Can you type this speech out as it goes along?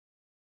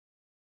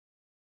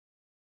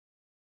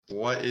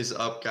What is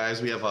up,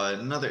 guys? We have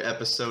another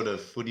episode of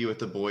Footy with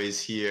the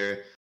Boys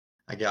here.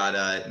 I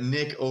got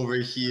Nick over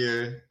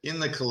here in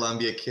the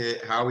Columbia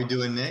kit. How are we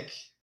doing, Nick?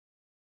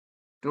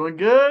 Doing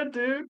good,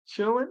 dude.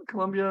 Chilling.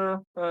 Columbia,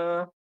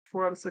 4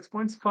 out of 6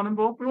 points. Fun and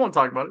Bowl. We won't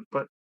talk about it,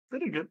 but they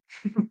did good.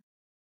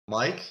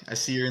 Mike, I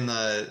see you're in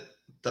the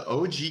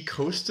OG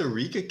Costa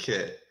Rica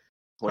kit.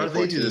 How do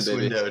they do 2014, this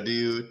baby. window?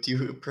 Do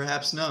you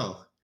perhaps know?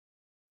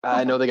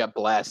 I know they got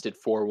blasted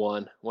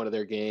 4-1 one of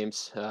their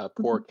games.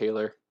 Poor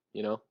Kaler,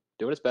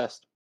 doing his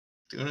best.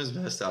 Doing his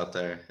best out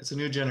there. It's a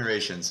new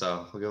generation,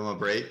 so we'll give him a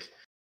break.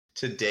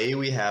 Today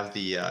we have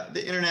the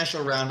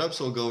international roundup,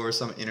 so we'll go over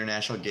some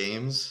international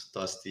games,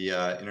 thus the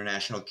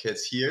international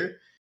kits here.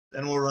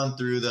 Then we'll run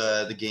through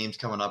the games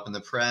coming up in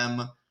the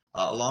Prem,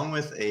 along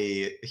with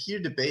a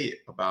heated debate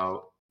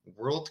about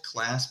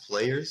world-class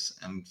players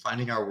and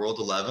finding our World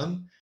 11.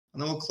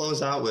 And then we'll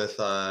close out with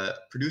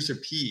Producer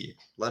P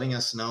letting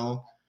us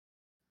know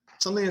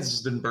something that's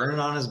just been burning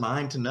on his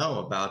mind to know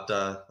about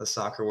the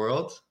soccer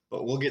world.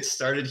 But we'll get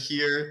started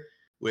here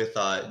with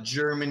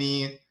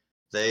Germany.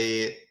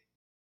 They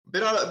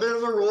been on a bit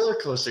of a roller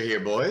coaster here,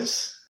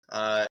 boys.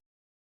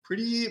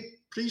 Pretty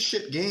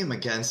shit game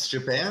against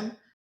Japan,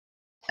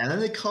 and then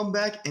they come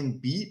back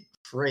and beat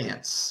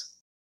France.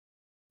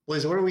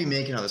 Boys, what are we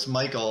making of this?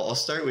 Mike, I'll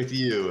start with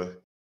you.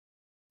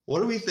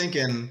 What are we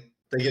thinking?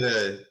 They get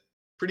a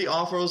pretty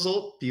awful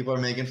result. People are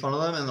making fun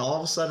of them, and all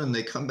of a sudden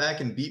they come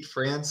back and beat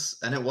France,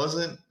 and it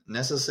wasn't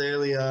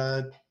necessarily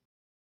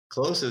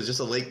close. It was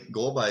just a late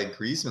goal by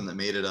Griezmann that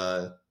made it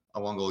a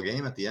one-goal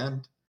game at the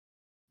end.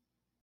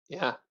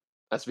 Yeah,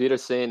 that's Vita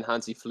saying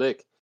Hansi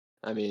Flick.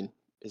 I mean,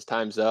 his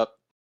time's up.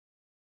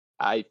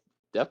 I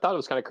thought it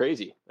was kind of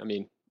crazy. I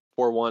mean,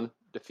 4-1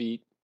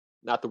 defeat,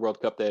 not the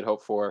World Cup they had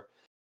hoped for.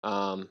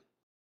 I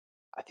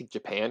think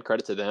Japan,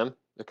 credit to them.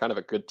 They're kind of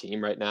a good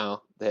team right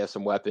now. They have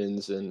some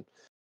weapons and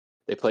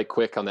they play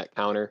quick on that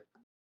counter.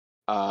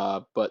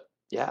 But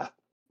yeah,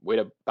 way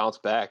to bounce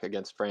back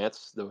against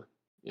France.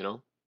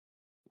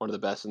 One of the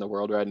best in the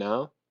world right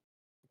now.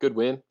 Good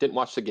win. Didn't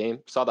watch the game.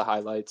 Saw the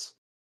highlights.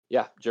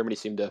 Yeah, Germany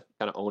seemed to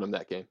kind of own them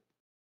that game.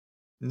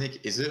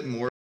 Nick, is it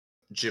more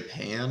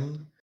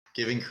Japan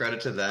giving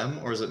credit to them,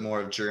 or is it more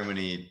of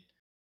Germany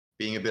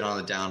being a bit on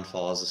the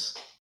downfall as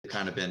it's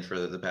kind of been for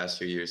the past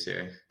few years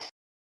here?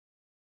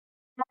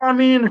 I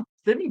mean,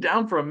 they've been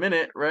down for a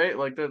minute, right?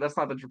 Like that's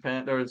not the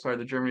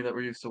the Germany that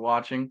we're used to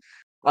watching.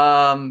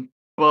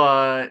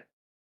 But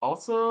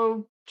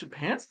also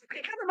Japan's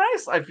kind of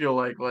nice. I feel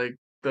like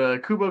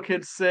the Kubo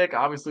kid's sick.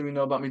 Obviously, we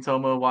know about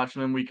Mitoma,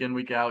 watching him week in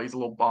week out. He's a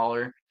little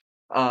baller.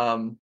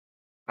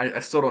 I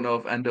still don't know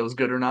if Endo's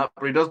good or not,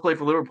 but he does play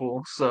for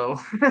Liverpool, so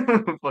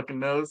who fucking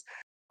knows.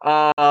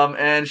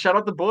 And shout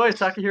out the boy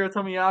Takahiro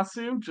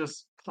Tomiyasu,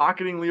 just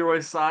pocketing Leroy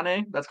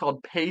Sané. That's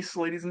called pace,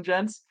 ladies and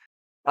gents.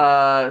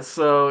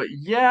 So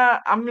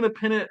yeah, I'm gonna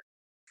pin it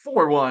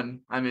 4-1.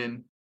 I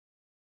mean,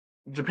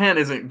 Japan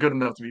isn't good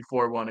enough to be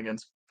 4-1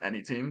 against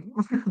any team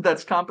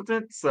that's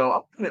competent, so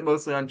I'll pin it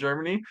mostly on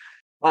Germany.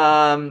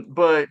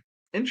 But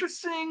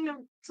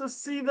interesting to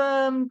see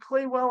them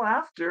play well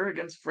after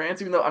against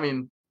France, even though I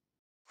mean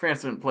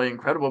France didn't play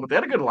incredible, but they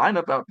had a good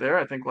lineup out there.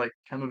 I think like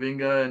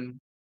Camavinga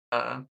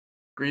and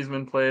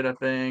Griezmann played. I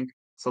think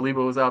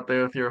Saliba was out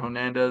there with your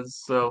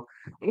Hernandez. So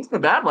it wasn't a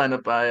bad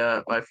lineup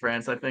by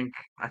France. I think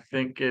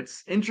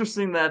it's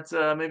interesting that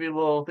maybe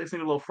they just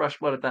need a little fresh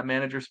blood at that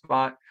manager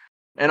spot.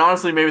 And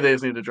honestly, maybe they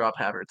just need to drop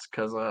Havertz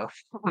because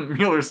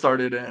Mueller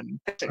started and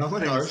I'm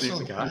an things seem Arsenal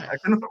to be guy.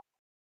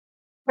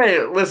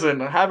 Hey, listen,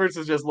 Havertz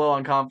is just low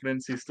on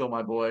confidence. He's still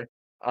my boy.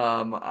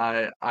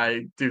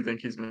 I do think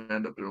he's going to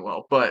end up doing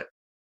well, but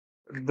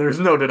there's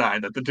no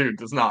denying that the dude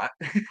does not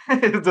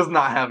does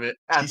not have it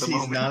at the He's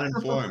moment. not in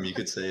form, you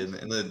could say, in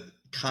the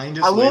I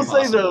kindest way will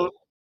say though, possible.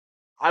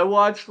 I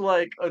watched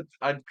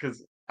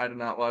because I did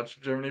not watch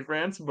Germany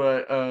France,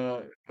 but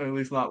at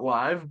least not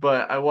live.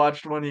 But I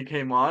watched when he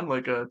came on,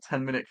 like a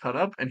 10-minute cut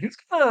up, and he's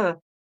kind of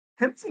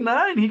him to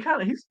nine. He's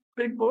a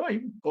big boy.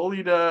 He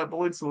bullied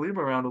Saliba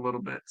around a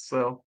little bit.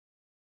 So,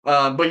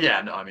 but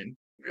yeah, no, I mean,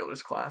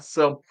 Wheeler's class.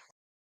 So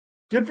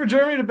good for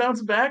Germany to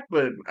bounce back,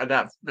 but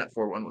that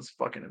 4-1 was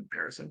fucking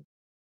embarrassing.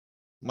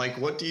 Mike,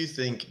 what do you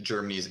think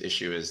Germany's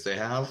issue is? They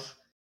have,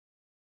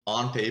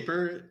 on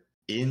paper,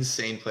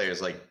 insane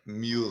players like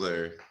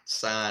Mueller,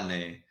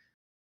 Sane,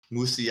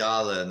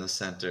 Musiala in the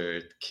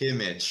center,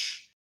 Kimmich,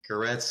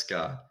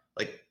 Goretzka.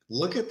 Like,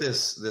 look at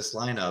this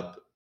lineup.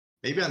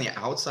 Maybe on the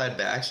outside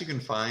backs you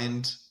can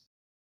find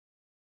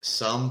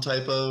some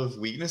type of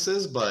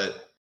weaknesses,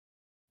 but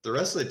the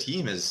rest of the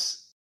team is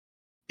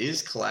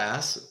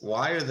class.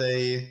 Why are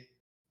they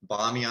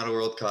bombing out of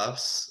World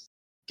Cups,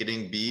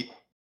 getting beat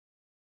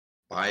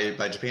by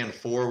Japan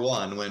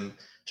 4-1 when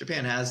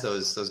Japan has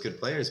those good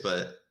players,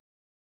 but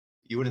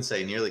you wouldn't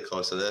say nearly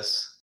close to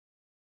this?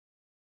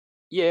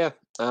 Yeah,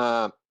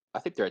 I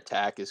think their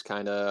attack is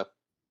kind of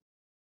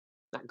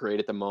not great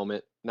at the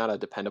moment. Not a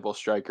dependable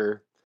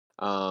striker.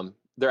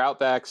 Their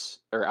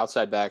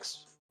outside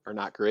backs are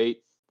not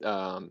great.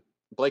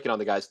 Blanking on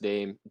the guy's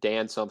name,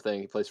 Dan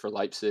something. He plays for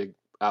Leipzig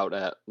out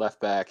at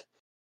left back.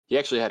 He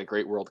actually had a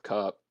great World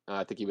Cup.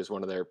 I think he was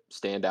one of their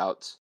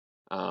standouts.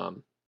 Not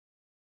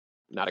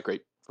a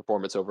great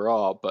performance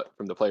overall, but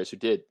from the players who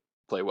did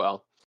play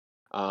well,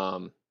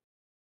 um,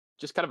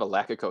 just kind of a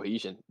lack of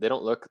cohesion. They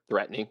don't look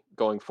threatening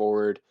going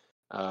forward.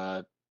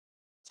 Timo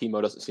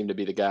doesn't seem to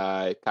be the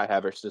guy. Kai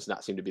Havertz does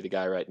not seem to be the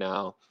guy right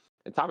now.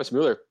 And Thomas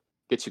Mueller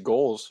gets you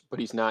goals,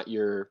 but he's not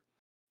your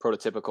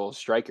prototypical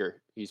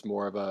striker. He's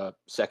more of a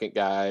second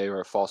guy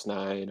or a false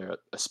nine or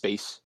a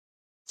space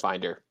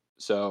finder.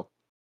 So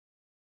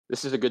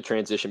this is a good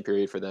transition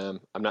period for them.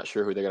 I'm not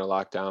sure who they're going to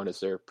lock down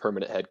as their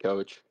permanent head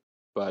coach.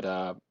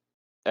 But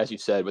as you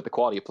said, with the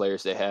quality of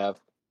players they have,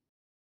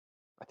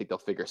 I think they'll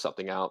figure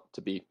something out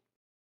to be,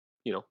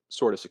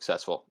 sort of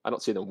successful. I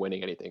don't see them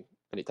winning anything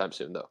anytime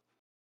soon, though.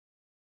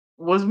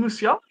 Was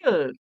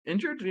Musiala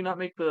injured? Did he not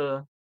make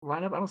the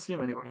lineup? I don't see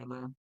him anywhere on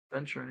the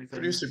bench or anything.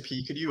 Producer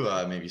P, could you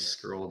maybe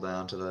scroll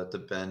down to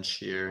the bench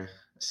here?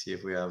 See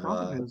if we have. I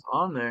don't think he was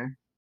on there.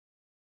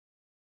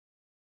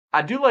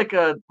 I do like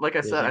I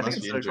said, I think I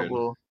said a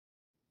couple.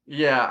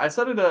 Yeah, I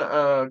said it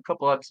a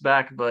couple ups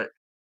back, but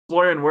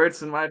Florian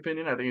Wirtz, in my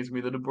opinion, I think he's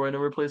gonna be the De Bruyne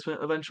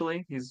replacement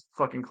eventually. He's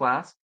fucking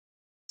class.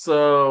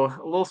 So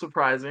a little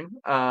surprising.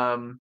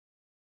 To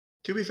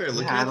be fair,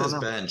 looking at this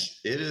bench,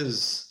 it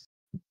is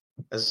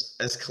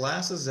as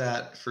class as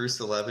that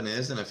first 11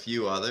 is, and a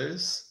few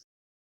others.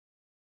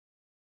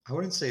 I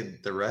wouldn't say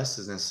the rest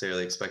is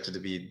necessarily expected to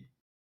be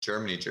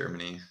Germany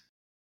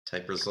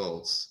type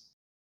results.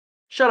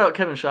 Shout out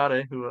Kevin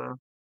Schade, who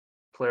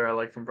player I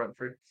like from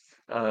Brentford.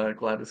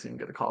 Glad to see him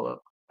get a call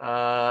up.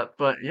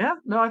 But yeah,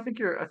 no, I think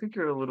you're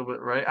a little bit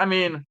right. I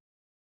mean,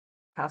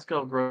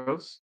 Pascal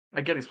Gross.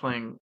 I get he's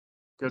playing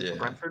good for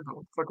Brentford, but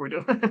what the fuck are we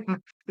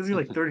doing? Is he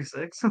like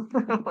 36?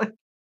 I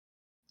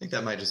think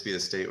that might just be the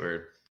state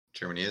where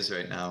Germany is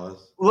right now. With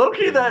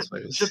low-key, that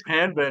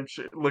Japan bench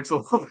looks a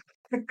little.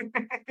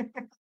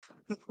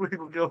 We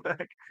will go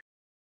back.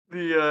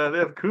 They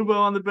have Kubo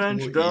on the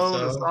bench,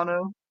 Doan,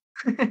 Asano.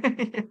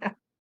 Yeah.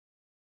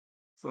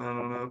 So I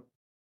don't know.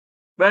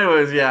 But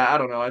anyways, yeah, I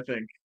don't know. I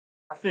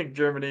think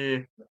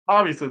Germany.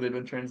 Obviously, they've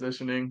been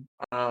transitioning.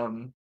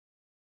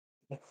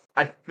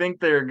 I think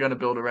they're gonna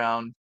build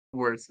around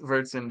Wirtz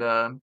and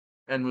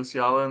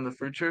Musiala in the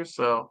future.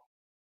 So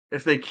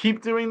if they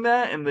keep doing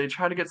that and they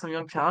try to get some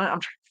young talent, I'm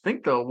trying to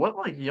think though, what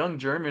like young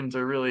Germans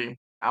are really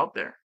out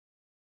there?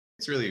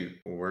 It's really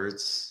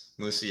Wirtz,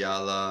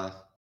 Musiala,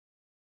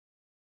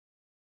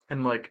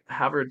 and like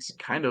Havertz,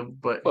 kind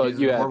of, but well, he's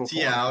you in have horrible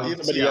Tiao, form.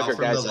 you have Tiao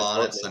from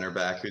Milan at center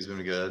back, who's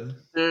been good.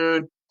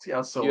 Dude,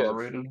 Tiao's so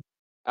overrated.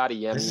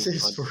 Adeyemi. This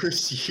is his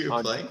first year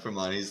playing for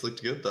Milan. He's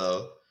looked good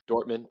though.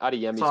 Dortmund.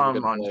 Adeyemi's a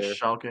good on player.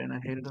 Schalke, and I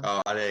hated him.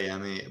 Oh,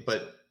 Adeyemi,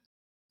 but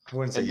I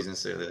wouldn't say he's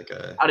necessarily like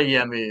a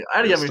Adeyemi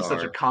is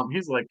such a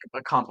he's like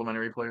a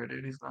complimentary player,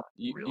 dude. He's not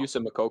real.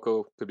 Yusa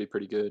Makoko could be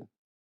pretty good.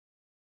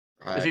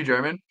 Right. Is he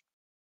German?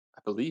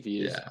 I believe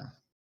he is. Yeah.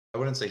 I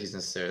wouldn't say he's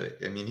necessarily.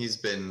 I mean, he's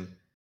been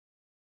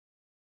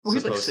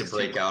supposed to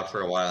break out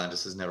for a while and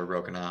just has never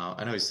broken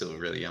out. I know he's still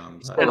really young.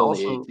 He's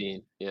only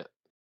 18. Yeah.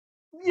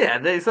 Yeah,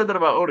 they said that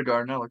about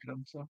Odegaard. Now look at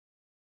him. So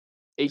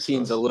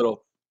 18's a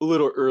little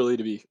early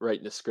to be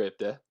writing a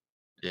script.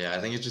 Yeah,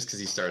 I think it's just because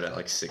he started at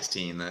like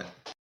 16 that.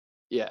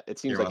 Yeah, it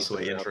seems like he's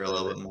waiting for a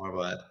little bit more,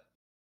 but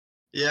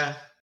yeah,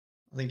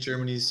 I think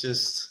Germany's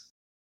just.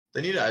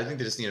 I think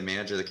they just need a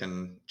manager that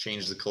can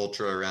change the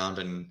culture around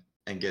and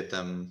get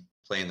them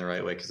playing the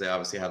right way because they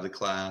obviously have the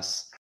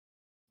class.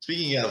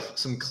 Speaking of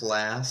some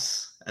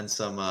class and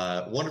some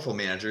wonderful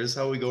managers,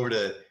 how about we go over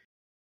to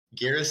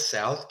Gareth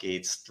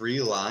Southgate's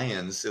 3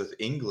 Lions with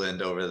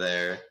England over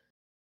there?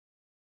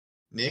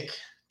 Nick,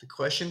 the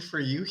question for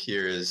you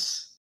here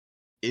is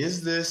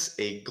this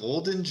a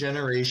golden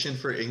generation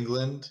for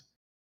England?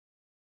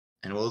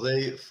 And will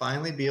they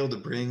finally be able to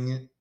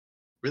bring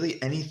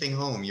really anything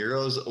home,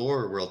 Euros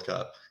or World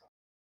Cup?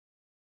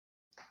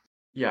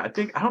 Yeah, I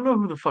don't know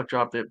who the fuck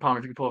dropped it. Palmer,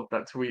 if you can pull up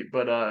that tweet,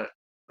 but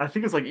I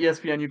think it's like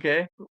ESPN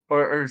UK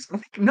or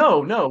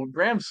no,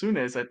 Graham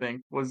Souness, I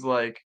think, was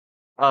like,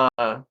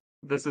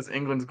 this is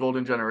England's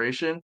golden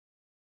generation.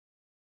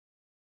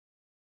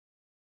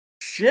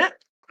 Shit,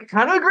 I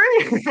kind of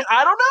agree.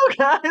 I don't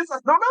know, guys. I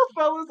don't know,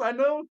 fellas. I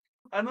know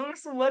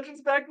there's some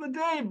legends back in the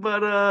day,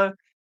 but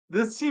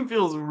this team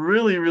feels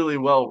really, really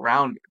well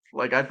rounded.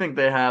 Like I think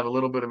they have a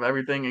little bit of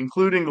everything,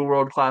 including the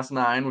world class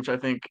 9, which I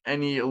think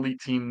any elite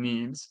team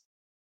needs.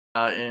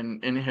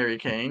 In Harry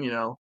Kane,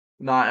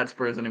 not at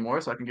Spurs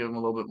anymore, so I can give him a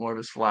little bit more of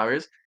his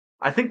flowers.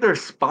 I think their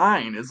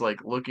spine is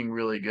like looking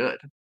really good.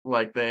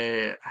 Like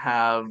they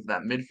have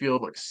that midfield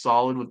like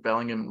solid with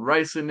Bellingham and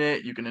Rice in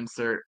it. You can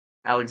insert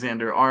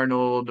Alexander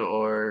Arnold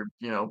or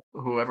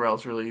whoever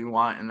else really you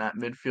want in that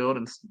midfield,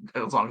 and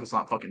as long as it's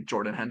not fucking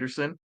Jordan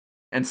Henderson,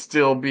 and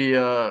still be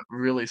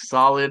really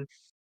solid.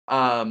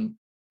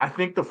 I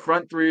think the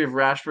front 3 of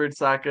Rashford,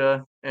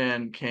 Saka,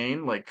 and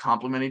Kane like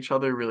complement each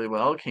other really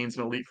well. Kane's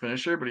an elite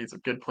finisher, but he's a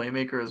good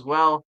playmaker as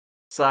well.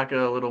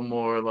 Saka a little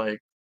more like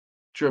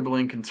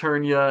dribbling, can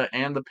turn ya,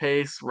 and the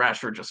pace.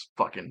 Rashford just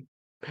fucking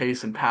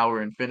pace and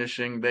power and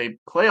finishing. They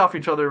play off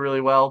each other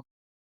really well.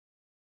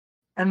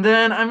 And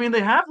then, I mean,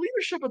 they have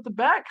leadership at the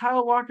back.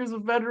 Kyle Walker's a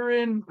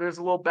veteran. There's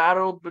a little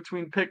battle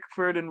between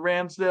Pickford and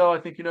Ramsdale.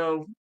 I think,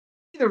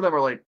 either of them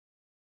are like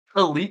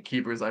elite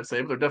keepers, I'd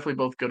say, but they're definitely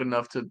both good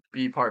enough to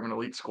be part of an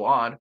elite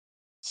squad.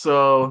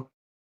 So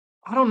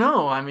I don't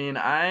know. I mean,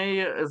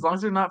 as long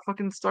as they're not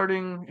fucking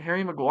starting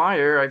Harry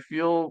Maguire, I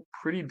feel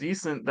pretty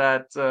decent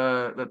that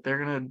they're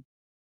gonna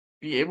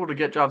be able to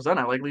get jobs done.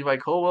 I like Levi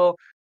Colwell.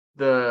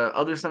 The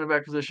other center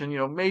back position,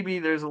 maybe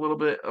there's a little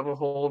bit of a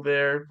hole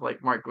there.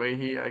 Like Mark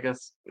Guehi, I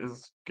guess,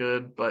 is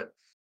good, but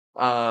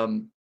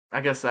um, I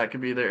guess that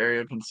could be their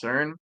area of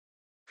concern.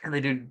 And they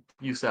do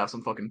used to have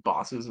some fucking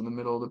bosses in the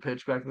middle of the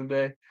pitch back in the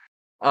day.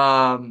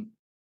 Um,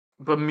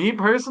 but me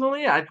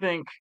personally, I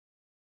think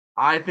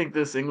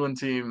this England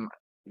team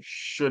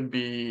should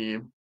be,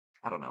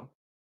 I don't know,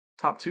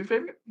 top three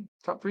favorite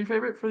for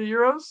the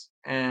Euros,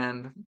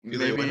 and Do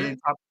they win maybe it?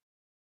 top.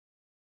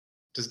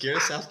 Does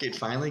Gareth Southgate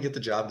finally get the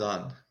job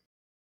done?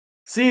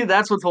 See,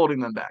 that's what's holding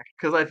them back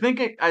because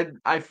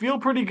I feel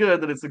pretty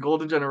good that it's the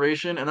golden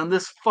generation, and then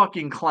this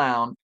fucking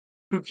clown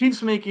who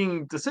keeps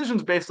making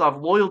decisions based off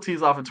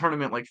loyalties off a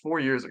tournament like 4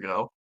 years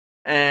ago,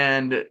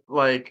 and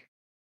like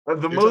the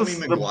You're telling me most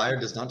the Maguire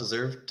does not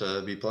deserve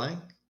to be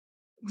playing?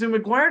 dude,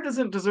 Maguire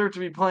doesn't deserve to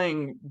be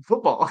playing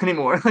football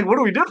anymore. Like, what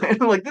are we doing?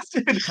 Like That's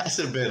a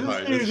bit this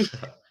hard. dude,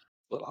 A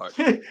little hard.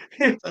 Send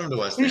him to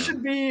West he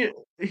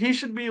Ham.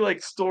 should be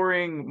like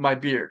storing my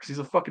beer because he's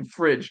a fucking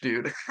fridge,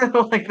 dude.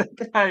 Like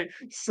that guy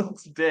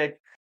sucks dick.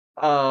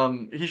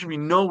 He should be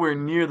nowhere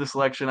near the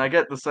selection. I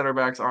get the center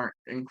backs aren't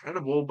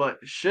incredible, but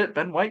shit,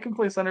 Ben White can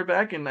play center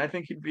back, and I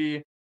think he'd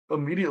be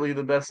immediately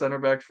the best center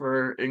back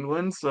for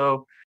England.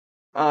 So,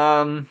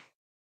 um,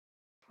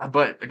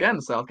 but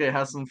again, Southgate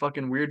has some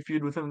fucking weird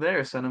feud with him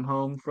there. Sent him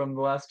home from the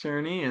last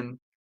tourney, and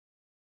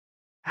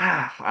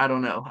I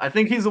don't know. I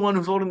think he's the one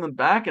who's holding them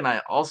back, and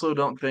I also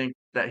don't think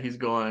that he's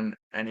going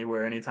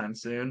anywhere anytime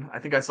soon. I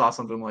think I saw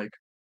something like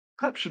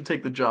Pep should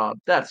take the job.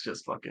 That's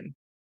just fucking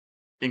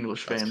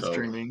English That's fans cope.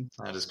 dreaming.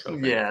 That is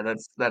coping. Yeah,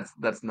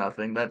 that's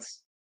nothing.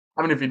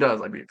 I mean, if he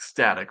does, I'd be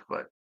ecstatic.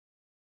 But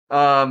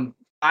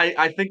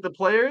I think the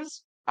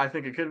players. I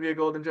think it could be a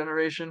golden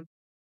generation.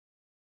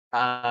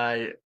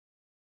 I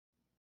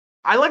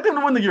I like them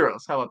to win the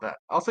Euros. How about that?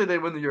 I'll say they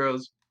win the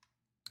Euros.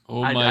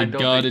 Oh I my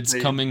don't god, think it's they.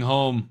 coming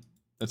home.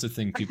 That's a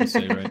thing people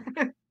say, right?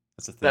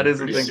 That's a That thing. is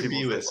the Pretty thing should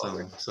people be say.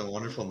 with some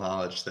wonderful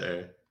knowledge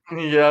there.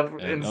 Yep,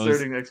 Yeah,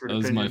 inserting expert that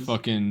was my opinions.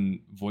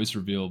 fucking voice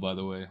reveal, by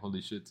the way.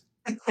 Holy shit.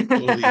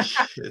 Holy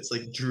shit, it's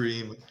like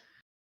dream.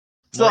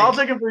 So I'll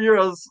Mike, take it for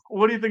Euros.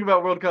 What do you think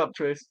about World Cup,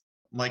 Trace?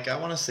 Mike, I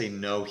want to say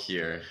no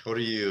here. What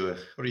are you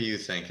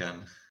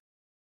thinking?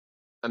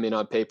 I mean,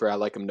 on paper, I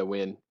like them to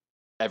win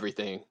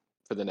everything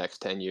for the next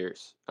 10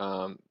 years.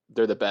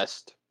 They're the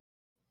best.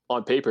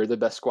 On paper, the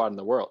best squad in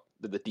the world.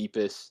 They're the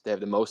deepest. They have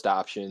the most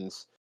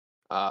options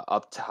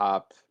up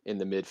top in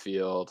the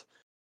midfield.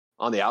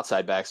 On the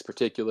outside backs,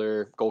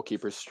 particular,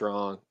 goalkeeper's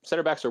strong.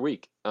 Center backs are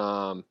weak.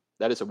 That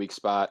is a weak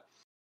spot.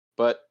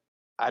 But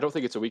I don't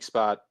think it's a weak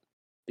spot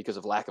because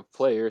of lack of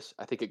players.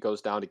 I think it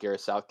goes down to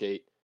Gareth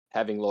Southgate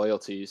having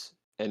loyalties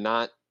and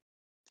not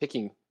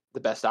picking the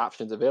best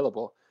options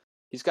available.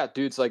 He's got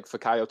dudes like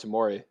Fikayo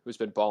Tomori, who's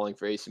been balling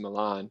for AC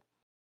Milan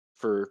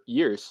for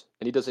years,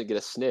 and he doesn't get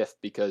a sniff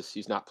because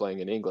he's not playing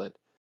in England.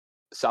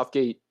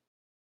 Southgate,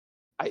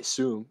 I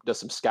assume, does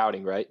some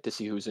scouting, right, to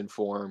see who's in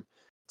form,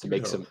 to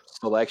make some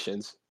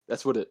selections.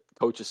 That's what a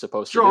coach is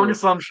supposed Strong to do.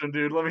 assumption,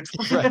 dude. Let me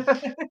tell you.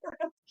 Right.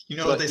 You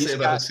know But what they say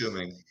about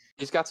assuming.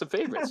 He's got some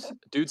favorites.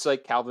 Dudes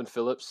like Calvin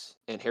Phillips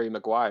and Harry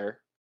Maguire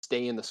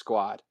stay in the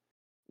squad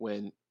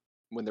when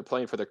they're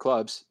playing for their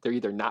clubs. They're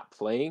either not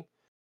playing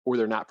or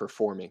they're not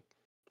performing.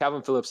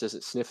 Calvin Phillips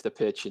hasn't sniffed the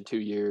pitch in 2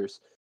 years.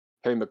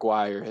 Harry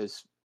Maguire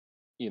has,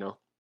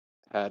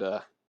 had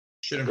a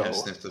Shouldn't go- have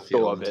sniffed the go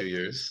field of in it. 2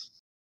 years.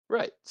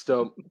 Right.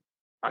 So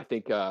I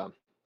think Gareth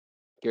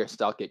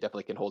Southgate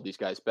definitely can hold these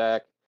guys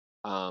back.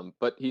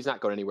 But he's not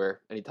going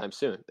anywhere anytime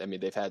soon. I mean,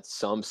 they've had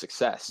some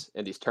success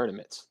in these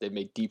tournaments. They've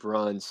made deep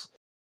runs,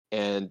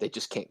 and they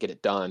just can't get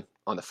it done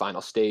on the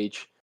final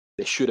stage.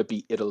 They should have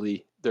beat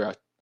Italy. They're a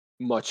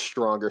much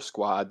stronger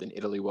squad than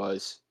Italy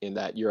was in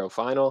that Euro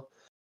final.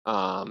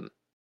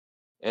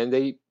 And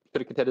they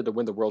could have contended to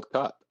win the World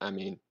Cup. I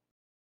mean,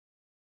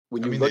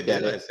 when you they look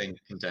did, at I it, think,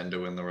 contend to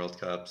win the World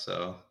Cup.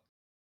 So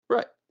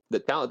right, the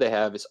talent they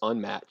have is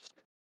unmatched,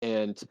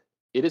 and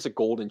it is a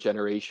golden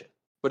generation.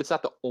 But it's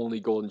not the only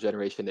golden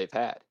generation they've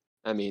had.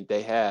 I mean,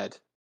 they had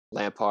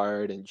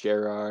Lampard and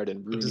Gerrard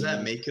and Rooney. but does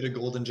that make it a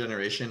golden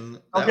generation?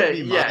 That Okay,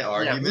 would be my yeah,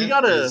 argument. we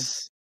gotta.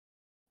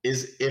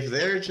 Is if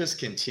they're just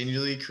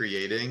continually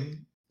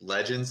creating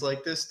legends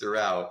like this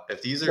throughout,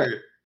 if these are Right.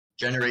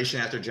 generation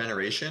after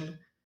generation,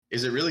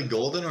 is it really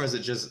golden or is it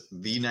just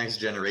the next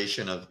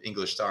generation of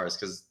English stars?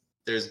 Because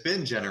there's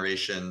been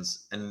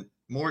generations and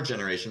more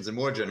generations and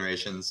more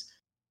generations.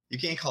 You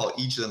can't call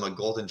each of them a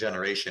golden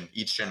generation,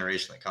 each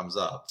generation that comes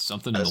up.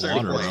 Something At in a the certain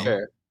water, point- That's bro.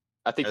 fair.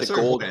 I think At a the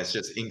certain gold point, it's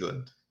just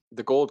England.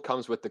 the gold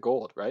comes with the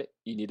gold, right?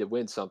 You need to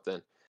win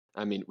something.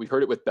 I mean, we've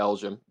heard it with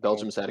Belgium.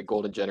 Belgium's had a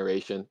golden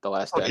generation the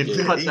last Okay,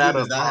 decade. cut that England up,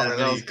 has not had Connor,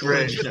 that many was golden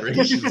great.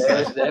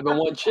 generations. They haven't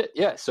won shit.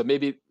 Yeah, so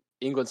maybe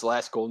England's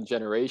last golden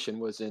generation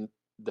was in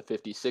the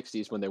 50s,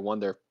 60s when they won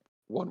their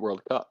one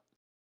World Cup.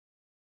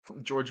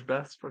 George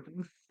Best.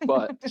 Fucking.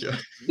 But Yeah.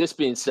 this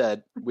being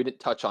said, we didn't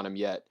touch on him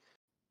yet.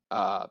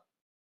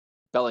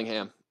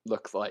 Bellingham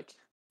looked like,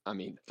 I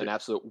mean, an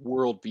absolute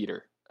world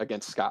beater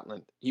against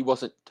Scotland. He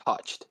wasn't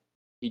touched.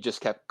 He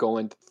just kept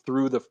going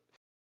through the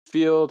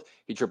field.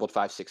 He dribbled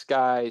 5-6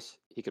 guys.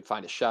 He could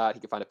find a shot. He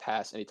could find a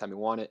pass anytime he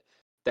wanted.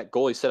 That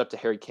goal he set up to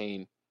Harry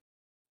Kane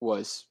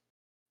was,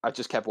 I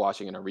just kept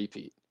watching in a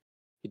repeat.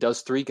 He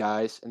does 3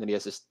 guys, and then he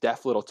has this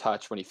deft little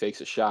touch when he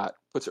fakes a shot,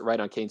 puts it right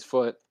on Kane's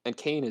foot, and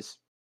Kane is,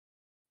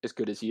 as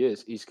good as he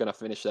is, he's going to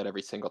finish that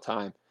every single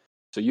time.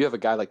 So you have a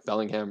guy like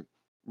Bellingham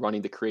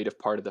running the creative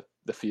part of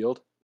the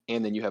field,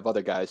 and then you have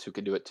other guys who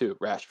can do it too,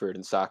 Rashford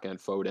and Saka and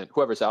Foden,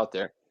 whoever's out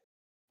there.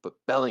 But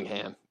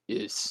Bellingham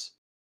is...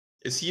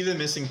 Is he the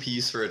missing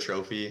piece for a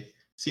trophy?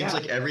 Seems Yeah.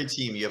 like every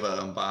team you have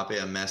a Mbappe,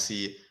 a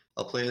Messi,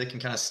 a player that can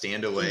kind of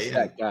stand away. He's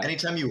that And guy.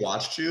 anytime you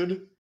watch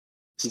Jude,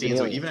 He's an stands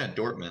away, alien. even at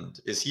Dortmund.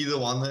 Is he the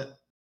one that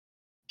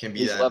can be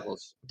He's that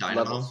levels.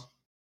 dynamo?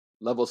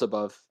 Levels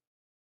above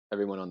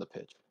everyone on the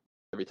pitch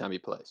every time he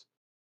plays.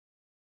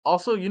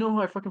 Also, you know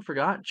who I fucking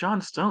forgot?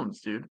 John Stones,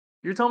 dude.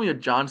 You're telling me a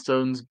John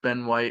Stones,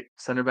 Ben White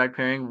center back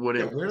pairing Yeah,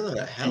 wouldn't where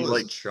the hell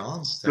like, is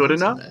John Stones good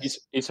enough? in this?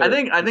 He's I hurt.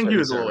 think He's he hurt.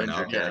 was a little Right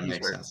now, injured. okay, Yeah, that he's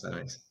makes hurt. sense. That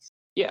makes sense.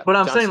 Yeah, But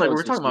I'm John saying, like, Stones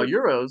we're is talking about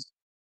your- Euros.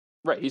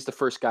 Right, he's the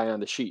first guy on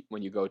the sheet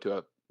when you go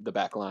to the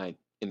back line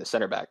in the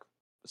center back Okay,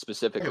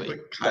 specifically.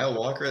 put Kyle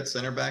Walker at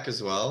center back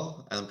as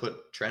well, and then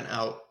put Trent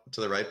out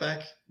to the right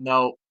back.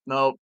 No.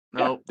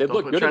 Yeah, they Don't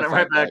look put good Trent in a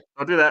right back. five-back.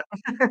 Don't do that.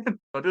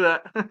 Don't do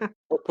that.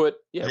 Or put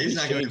He's Reece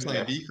not going to James be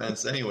playing there.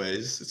 defense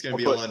anyways. It's going Or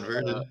to be all put,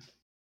 inverted.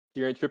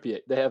 Kieran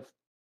Trippier. They have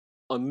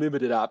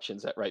unlimited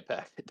options at right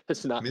back. It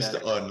does not Mr.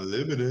 matter.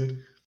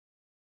 Unlimited.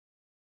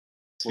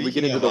 When we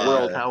get Speaking into of, the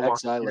World Kyle Walker.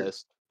 XI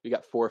list, we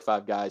got 4 or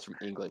 5 guys from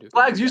England who can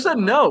Flags, do you that said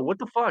well. no. What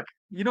the fuck?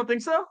 You don't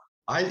think so?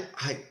 I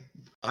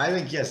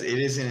think yes, it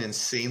is an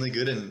insanely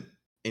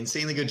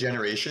good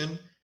generation.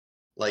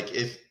 Like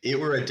if it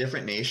were a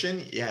different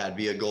nation, yeah, it'd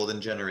be a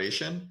golden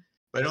generation.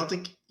 But I don't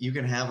think you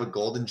can have a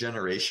golden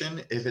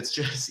generation if it's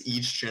just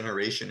each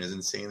generation is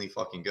insanely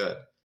fucking good.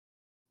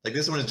 Like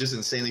this one is just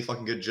insanely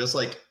fucking good, just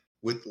like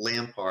with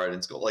Lampard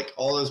and Scholes. Like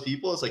all those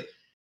people, it's like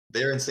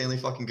they're insanely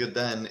fucking good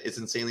then. It's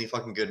insanely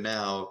fucking good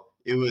now.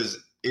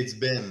 It's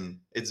been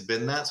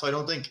that. So I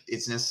don't think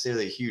it's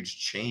necessarily a huge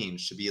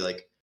change to be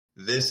like,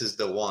 this is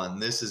the one,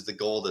 this is the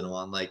golden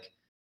one. Like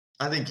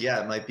I think,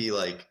 yeah, it might be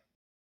like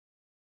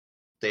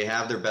they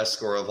have their best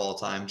scorer of all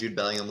time. Jude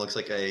Bellingham looks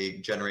like a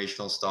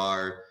generational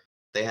star.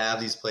 They have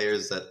these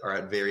players that are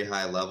at very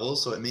high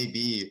levels, so it may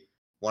be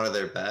one of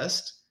their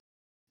best.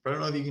 But I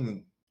don't know if you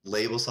can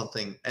label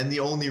something. And the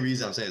only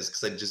reason I'm saying is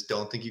because I just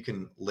don't think you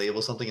can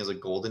label something as a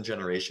golden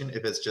generation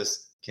if it's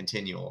just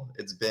continual.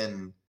 It's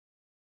been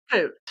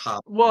Okay.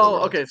 top. of the Well,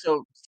 world. okay.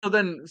 So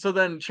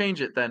then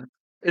change it. Then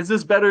is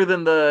this better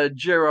than the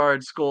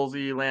Gerrard,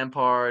 Scholesy,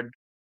 Lampard,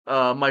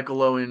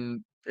 Michael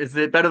Owen? Is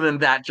it better than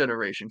that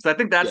generation? Because I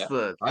think that's Yeah.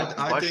 the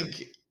I question.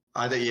 think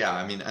yeah.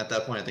 I mean, at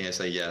that point, I think I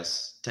say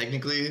yes.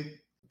 Technically,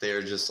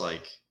 they're just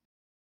like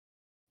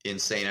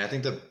insane. I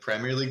think the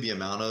Premier League, the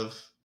amount of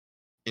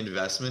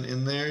investment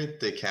in there,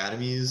 the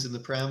academies in the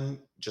Prem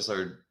just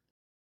are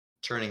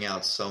turning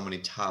out so many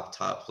top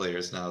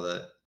players now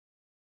that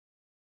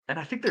And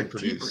I think they're can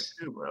deeper produce.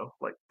 too, bro.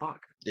 Like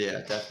fuck. Yeah,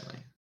 definitely.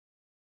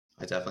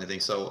 I definitely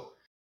think so.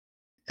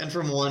 And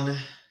from one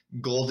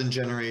golden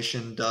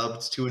generation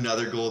dubbed to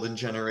another golden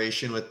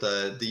generation with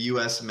the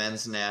U.S.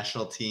 men's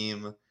national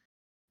team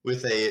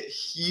with a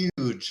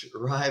huge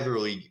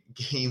rivalry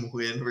game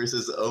win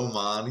versus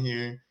Oman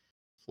here,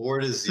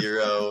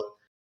 4-0.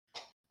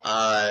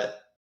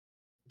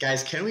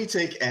 Guys, can we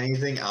take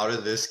anything out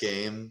of this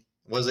game?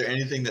 Was there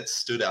anything that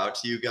stood out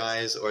to you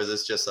guys, or is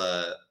this just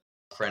a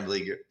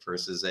friendly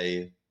versus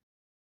a,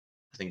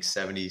 I think,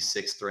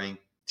 76th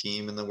ranked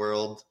team in the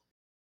world?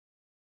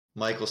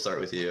 Mike, we'll start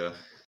with you.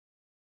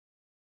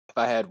 If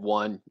I had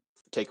one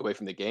takeaway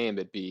from the game,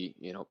 it'd be,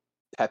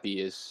 Pepe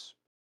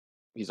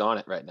he's on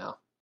it right now.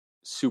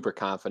 Super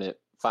confident,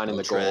 finding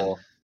the Trent. goal.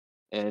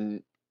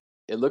 And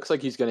it looks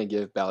like he's going to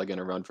give Balogun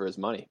a run for his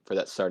money for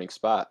that starting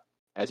spot,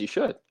 as he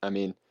should. I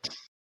mean,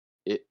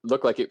 it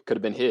looked like it could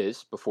have been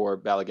his before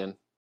Balogun,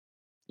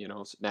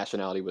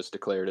 nationality was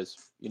declared as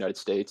United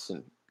States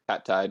and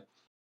got tied.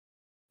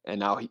 And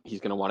now he's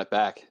going to want it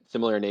back.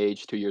 Similar in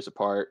age, 2 years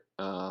apart.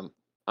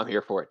 I'm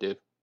here for it, dude.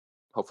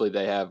 Hopefully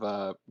they have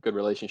a good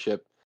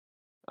relationship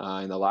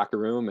in the locker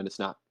room, and it's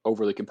not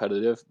overly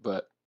competitive,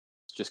 but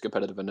it's just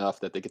competitive enough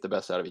that they get the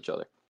best out of each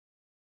other.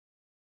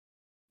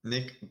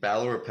 Nick,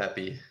 Ballo or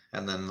Pepe,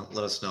 and then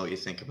let us know what you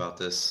think about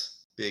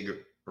this big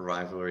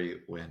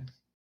rivalry win.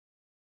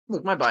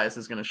 Look, my bias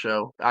is going to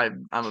show.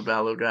 I'm a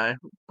Ballo guy,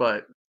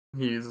 but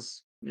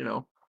he's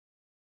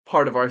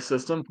part of our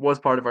system. Was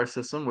part of our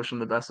system. Wish him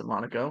the best at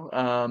Monaco.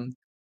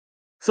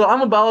 So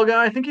I'm a Ballo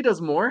guy. I think he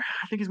does more.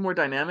 I think he's more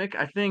dynamic.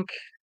 I think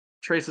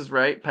Trace is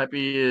right.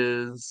 Pepe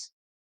is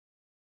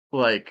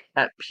like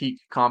at peak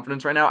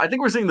confidence right now. I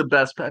think we're seeing the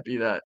best Pepe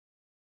that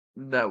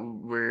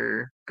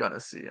we're gonna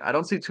see. I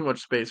don't see too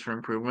much space for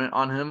improvement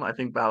on him. I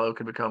think Ballo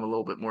could become a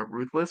little bit more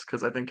ruthless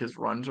because I think his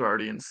runs are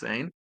already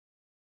insane.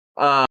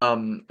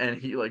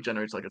 And he like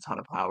generates like a ton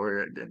of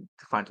power and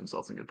finds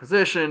himself in good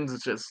positions.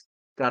 It's just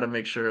got to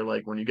make sure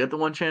like when you get the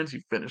one chance,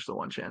 you finish the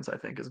one chance. I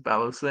think is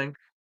Ballo's thing.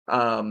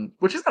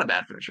 Which is not a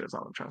bad finisher. Is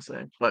not what I'm trying to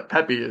say. But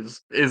Pepe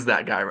is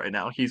that guy right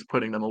now. He's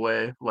putting them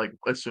away like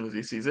as soon as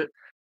he sees it.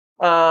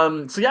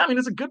 So yeah, I mean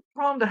it's a good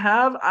problem to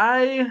have.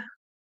 I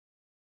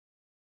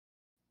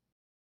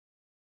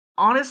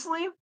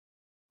honestly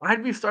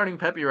I'd be starting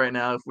Pepe right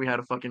now if we had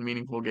a fucking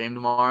meaningful game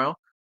tomorrow.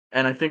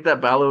 And I think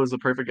that Ballo is the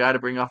perfect guy to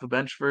bring off the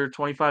bench for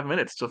 25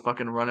 minutes to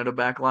fucking run at a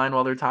back line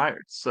while they're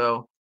tired.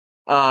 So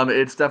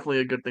it's definitely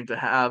a good thing to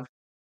have.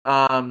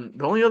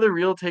 The only other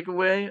real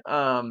takeaway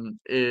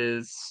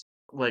is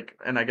like,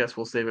 and I guess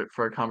we'll save it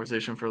for a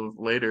conversation for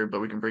later,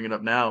 but we can bring it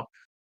up now.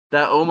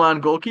 That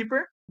Oman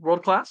goalkeeper,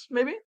 world class,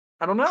 maybe?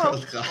 I don't know.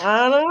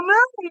 I don't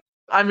know.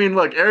 I mean,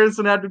 look,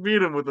 Harrison had to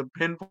beat him with a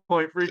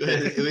pinpoint free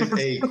kick. It was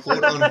a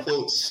quote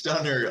unquote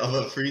stunner of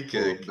a free Oh,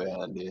 kick.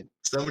 man, dude.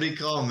 Somebody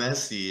call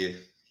Messi.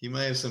 He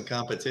might have some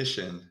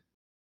competition.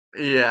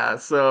 Yeah,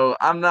 so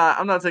I'm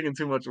not taking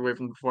too much away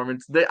from the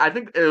performance. I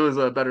think it was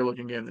a better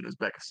looking game than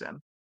Uzbekistan.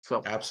 So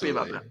be about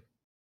Absolutely. that.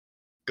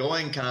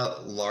 Going kind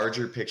of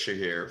larger picture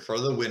here for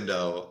the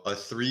window, a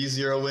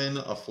 3-0 win,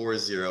 a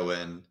 4-0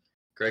 win.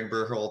 Greg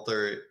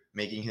Berhalter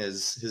making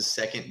his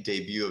second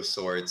debut of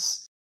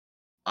sorts.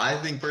 I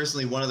think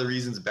personally one of the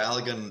reasons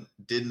Balogun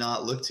did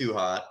not look too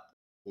hot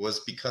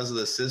was because of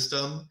the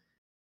system.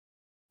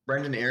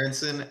 Brendan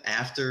Aronson,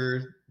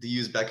 after the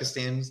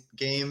Uzbekistan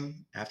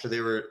game, after they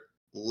were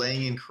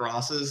laying in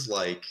crosses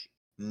like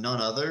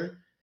none other,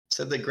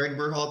 said that Greg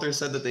Berhalter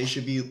said that they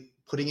should be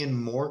putting in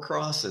more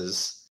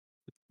crosses.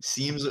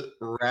 Seems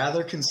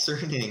rather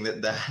concerning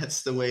that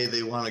that's the way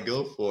they want to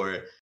go for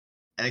it.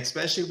 And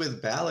especially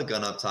with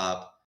Balogun up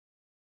top,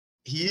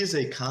 he is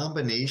a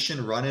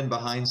combination run-in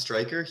behind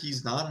striker.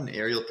 He's not an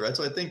aerial threat.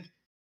 So I think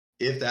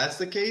if that's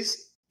the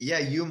case, yeah,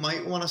 you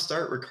might want to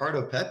start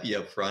Ricardo Pepi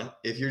up front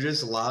if you're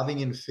just lobbing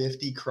in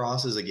 50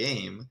 crosses a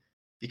game,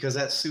 because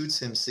that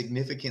suits him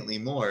significantly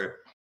more.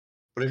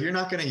 But if you're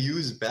not going to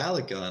use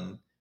Balogun,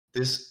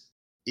 this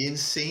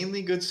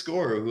insanely good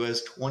scorer who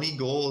has 20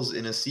 goals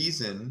in a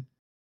season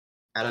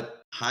at a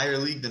higher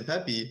league than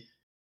Pepi,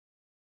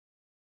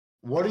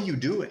 what are you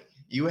doing?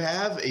 You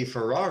have a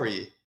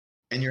Ferrari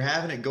and you're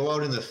having it go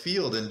out in the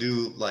field and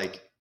do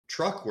like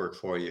truck work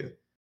for you.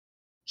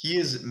 He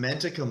is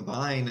meant to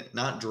combine,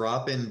 not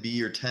drop in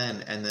B or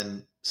 10 and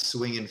then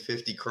swing in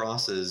 50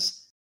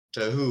 crosses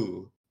to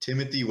who?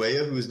 Timothy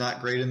Weah, who's not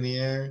great in the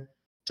air,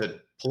 to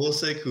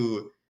Pulisic,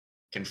 who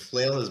can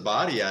flail his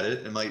body at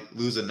it and might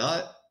lose a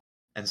nut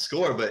and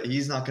score, but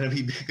he's not going to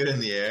be good in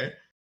the air.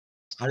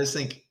 I just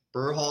think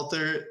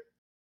Berhalter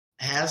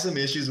has some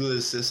issues with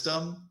his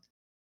system.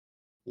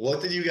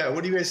 What do you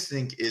guys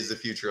think is the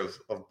future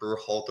of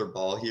Berhalter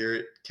ball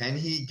here? Can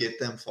he get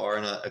them far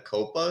in a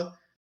Copa?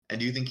 And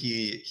do you think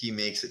he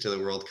makes it to the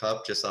World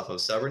Cup just off of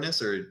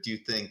stubbornness, or do you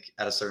think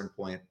at a certain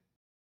point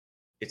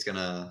it's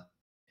gonna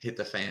hit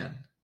the fan?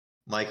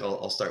 Mike,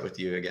 I'll start with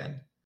you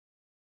again.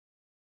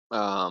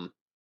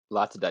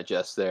 Lot to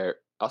digest there.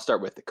 I'll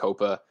start with the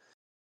Copa.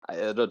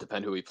 It'll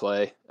depend who we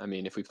play. I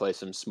mean, if we play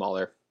some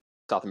smaller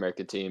South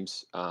American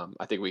teams,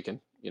 I think we can,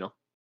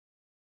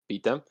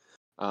 beat them.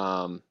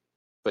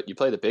 But you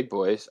play the big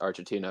boys,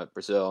 Argentina,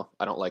 Brazil.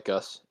 I don't like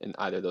us in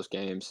either of those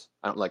games.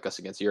 I don't like us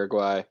against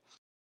Uruguay.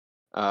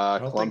 I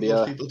don't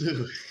Colombia. think most people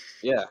do.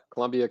 Yeah,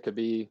 Colombia could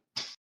be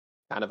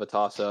kind of a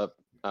toss-up.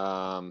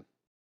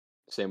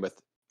 Same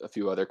with a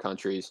few other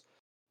countries.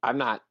 I'm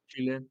not.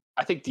 Chile.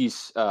 I think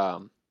these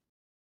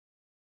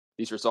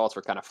results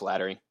were kind of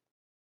flattering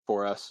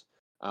for us.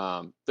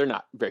 They're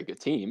not very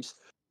good teams,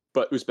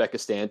 but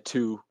Uzbekistan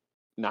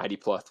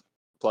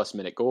 90+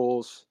 minute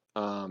goals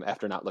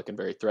after not looking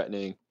very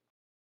threatening.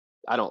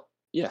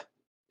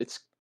 It's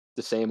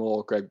the same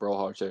old Greg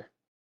Berhalter,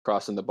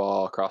 crossing the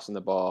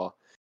ball,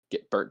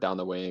 get burnt down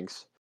the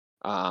wings.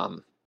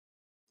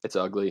 It's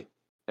ugly,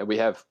 and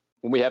when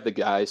we have the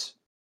guys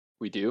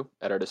we do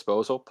at our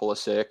disposal,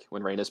 Pulisic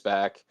when Reyna's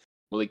back,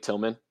 Malik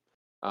Tillman,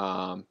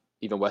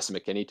 even Weston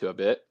McKennie to a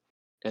bit,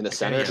 and the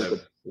center. Had a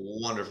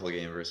wonderful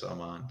game versus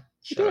Oman.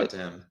 He Shout did. out to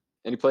him.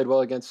 And he played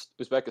well against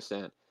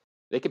Uzbekistan.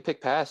 They can pick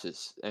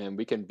passes, and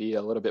we can be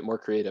a little bit more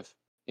creative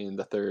in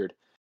the third.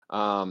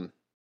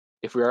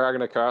 If we are going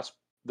to cross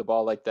the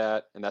ball like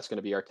that, and that's going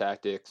to be our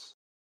tactics,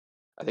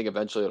 I think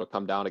eventually it'll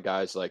come down to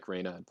guys like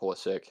Reyna and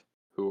Pulisic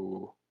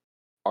who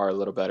are a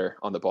little better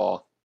on the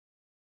ball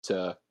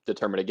to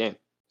determine a game.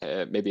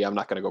 Maybe I'm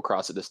not going to go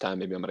cross it this time.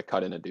 Maybe I'm going to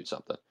cut in and do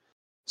something.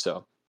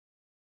 So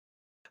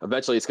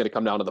eventually it's going to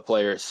come down to the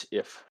players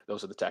if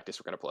those are the tactics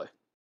we're going to play.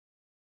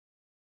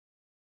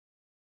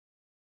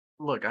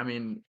 Look, I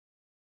mean,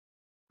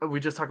 we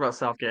just talked about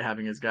Southgate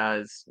having his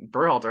guys.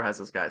 Berhalter has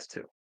his guys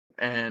too,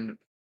 and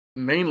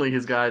mainly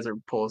his guys are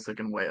Pulisic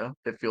and Weah,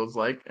 it feels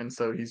like, and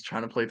so he's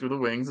trying to play through the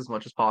wings as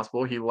much as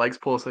possible. He likes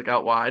Pulisic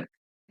out wide,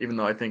 even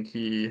though I think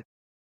he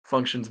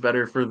functions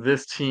better for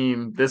this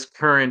team, this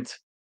current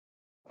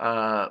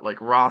like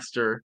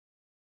roster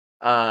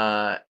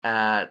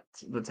at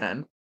the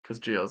 10 because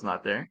Gio's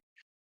not there.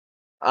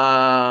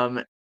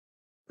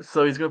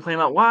 So he's gonna play him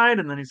out wide,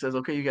 and then he says,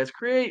 "Okay, you guys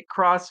create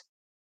cross."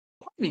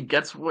 He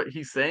gets what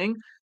he's saying,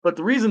 but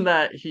the reason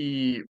that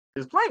he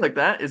is playing like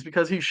that is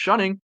because he's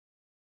shunning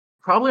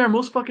probably our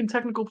most fucking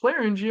technical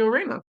player in Gio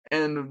Reyna,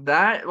 and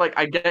that like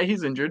I get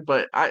he's injured,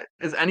 but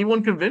is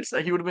anyone convinced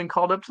that he would have been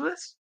called up to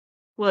this?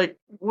 Like,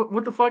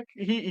 what the fuck?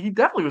 He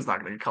definitely was not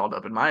going to get called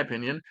up, in my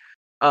opinion.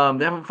 They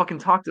haven't fucking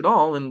talked at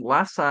all, and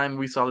last time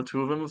we saw the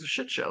two of them was a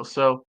shit show.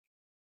 So,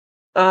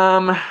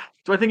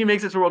 do I think he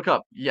makes it to World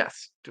Cup?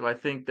 Yes. Do I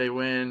think they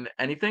win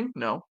anything?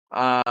 No.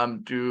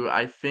 Do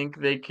I think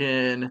they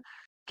can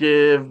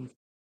give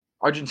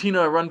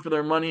Argentina a run for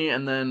their money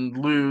and then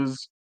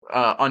lose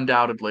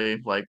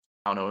undoubtedly, like,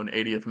 I don't know, an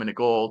 80th minute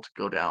goal to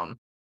go down?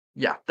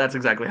 Yeah, that's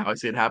exactly how I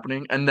see it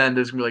happening. And then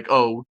there's gonna be like,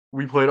 oh,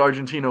 we played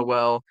Argentina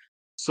well,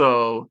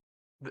 so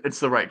it's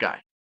the right guy.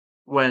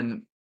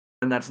 When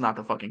and that's not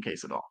the fucking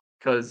case at all.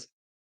 Because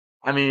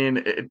I mean,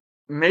 it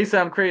may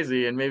sound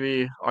crazy, and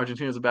maybe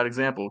Argentina's a bad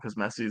example because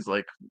Messi's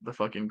like the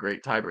fucking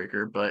great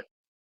tiebreaker, but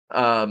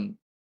um,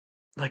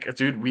 like,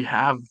 dude, we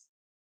have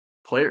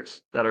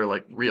players that are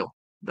like real,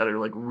 that are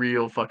like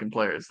real fucking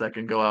players that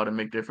can go out and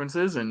make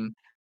differences. And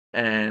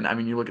I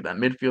mean, you look at that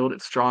midfield;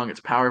 it's strong, it's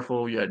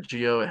powerful. You had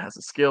Gio; it has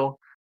a skill.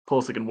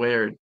 Pulisic and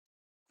Weah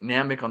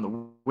dynamic on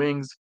the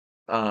wings.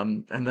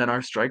 And then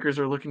our strikers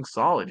are looking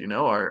solid. You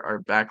know, our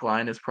back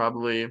line is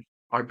probably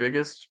our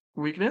biggest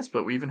weakness,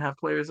 but we even have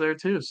players there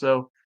too.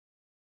 So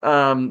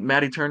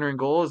Matty Turner in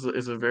goal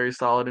is a very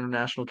solid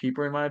international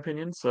keeper in my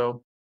opinion.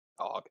 So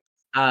Dog.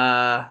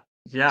 uh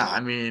yeah, I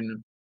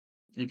mean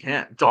you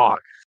can't dog.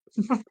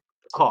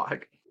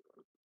 Dog.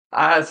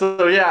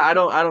 So yeah, I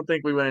don't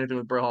think we win anything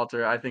with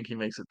Berhalter. I think he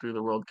makes it through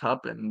the World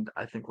Cup, and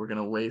I think we're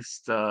gonna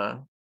waste a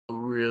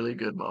really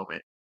good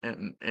moment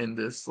in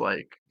this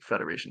like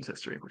federation's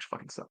history, which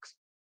fucking sucks.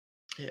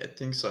 Yeah, I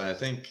think so. I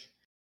think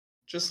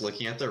just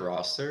looking at the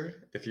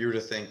roster, if you were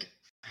to think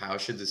how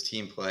should this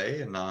team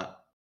play and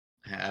not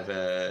have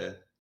an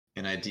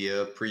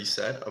idea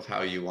preset of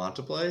how you want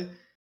to play,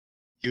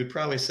 you would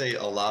probably say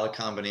a lot of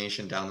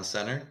combination down the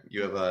center.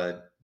 You have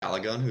a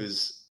Balogun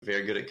who's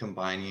very good at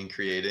combining and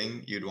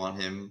creating. You'd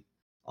want him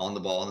on the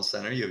ball in the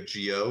center. You have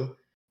Gio,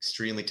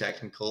 extremely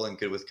technical and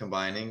good with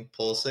combining.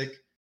 Pulisic,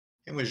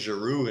 him with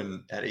Giroud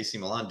and at AC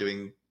Milan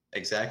doing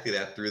exactly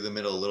that through the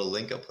middle, little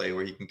link-up play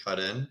where he can cut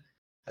in,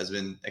 has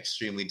been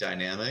extremely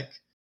dynamic.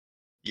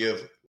 You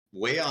have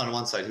Weah on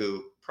one side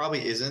who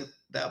probably isn't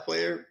that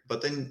player,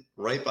 but then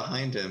right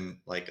behind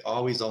him, like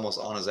always almost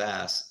on his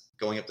ass,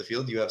 going up the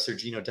field, you have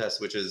Sergino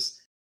Dest, which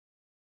is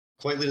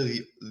quite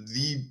literally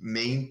the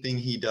main thing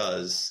he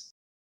does.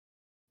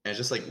 And it's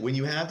just like when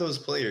you have those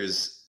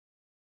players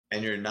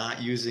and you're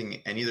not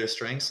using any of their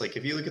strengths, like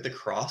if you look at the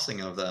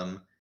crossing of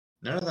them,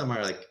 none of them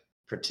are like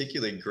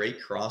particularly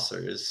great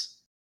crossers.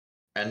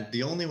 And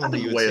the only I one that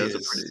think you would say Weah's a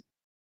is, pretty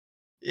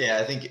yeah,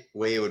 I think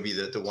Weah would be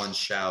the one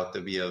shout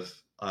that be of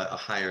a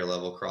higher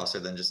level crosser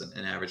than just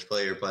an average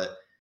player. But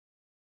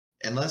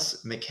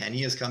unless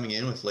McKennie is coming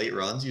in with late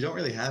runs, you don't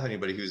really have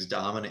anybody who's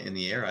dominant in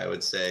the air, I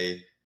would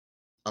say,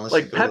 unless you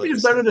like go to like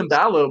Pepe's better than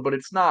Ballo, but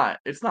it's not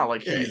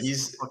like yeah, he's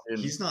he's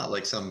fucking not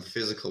like some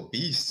physical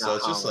beast. So Not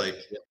it's just Holland.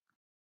 like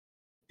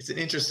it's an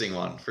interesting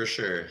one for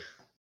sure.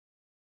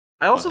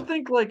 I also But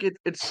think like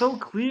it's so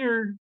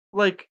clear,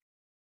 like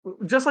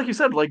just like you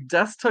said, like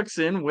Death tucks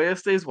in, Weah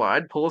stays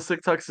wide,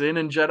 Pulisic tucks in,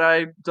 and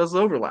Jedi does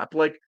the overlap.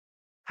 Like,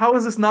 how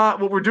is this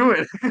not what we're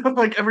doing?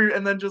 Like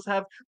and then just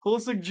have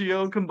Pulisic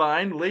Geo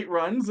combined, late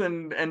runs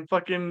and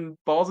fucking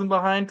balls in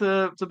behind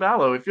to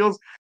Ballo. It feels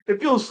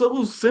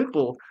so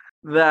simple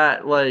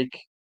that like,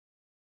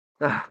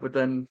 but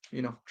then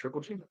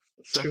Triple G.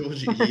 So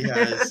Trilogy,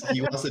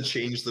 he wants to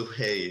change the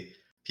way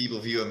people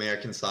view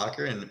American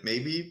soccer, and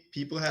maybe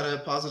people had a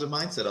positive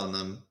mindset on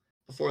them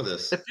before it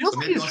this. feels So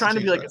like maybe he he's wants to trying to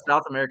be change like a that.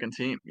 South American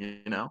team,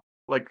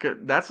 Like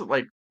that's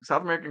like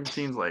South American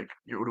teams like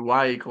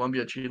Uruguay,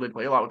 Colombia, Chile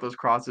play a lot with those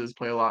crosses,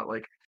 play a lot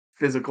like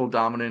physical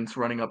dominance,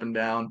 running up and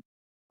down.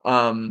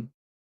 Um,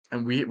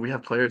 and we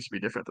have players to be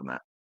different than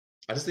that.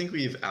 I just think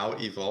we've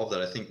out evolved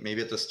that. I think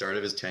maybe at the start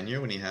of his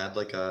tenure when he had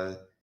like a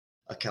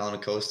Callum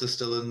Acosta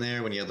still in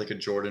there, when he had like a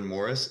Jordan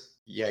Morris,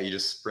 yeah, you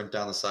just sprint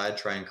down the side,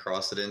 try and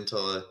cross it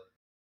into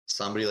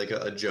somebody like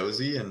a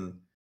Josie and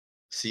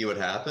see what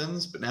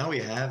happens. But now we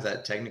have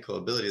that technical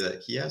ability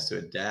that he has to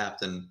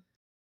adapt, and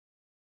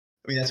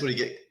I mean that's what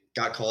he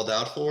got called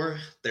out for.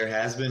 There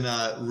has been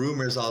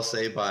rumors, I'll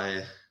say,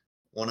 by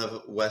one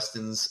of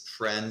Weston's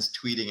friends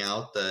tweeting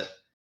out that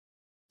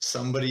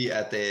somebody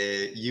at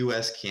the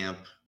U.S. camp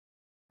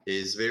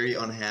is very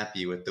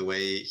unhappy with the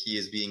way he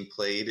is being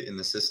played in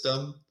the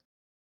system.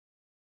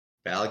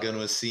 Balogun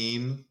was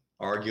seen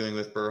arguing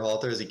with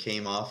Berhalter as he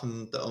came off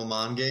in the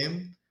Oman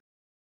game.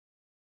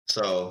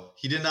 So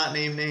he did not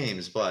name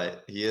names,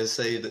 but he is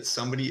saying that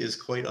somebody is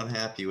quite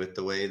unhappy with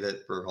the way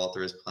that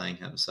Berhalter is playing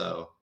him.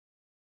 So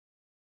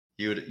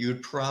you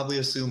would probably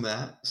assume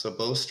that. So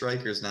both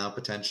strikers now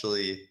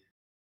potentially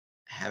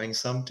having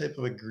some type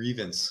of a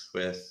grievance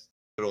with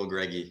good old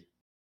Greggy.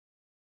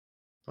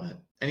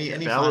 But any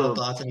final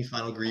thoughts? Any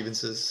final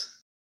grievances?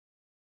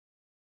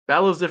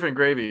 Ballow's different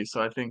gravy,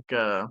 so I think,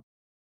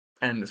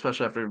 and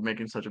especially after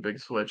making such a big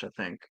switch, I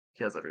think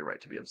he has every right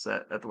to be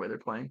upset at the way they're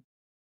playing.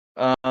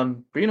 But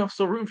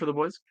still rooting for the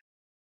boys.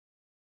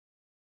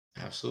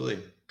 Absolutely.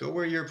 Go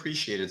where you're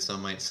appreciated,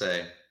 some might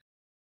say.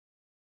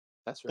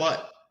 That's right.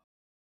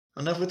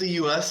 But enough with the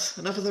U.S.,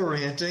 enough of the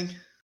ranting.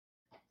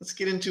 Let's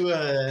get into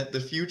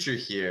the future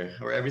here,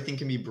 where everything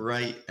can be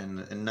bright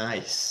and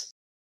nice.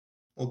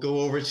 We'll go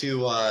over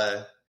to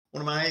one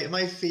of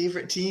my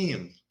favorite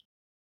team,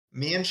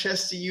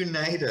 Manchester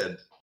United,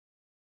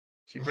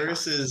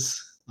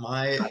 versus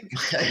my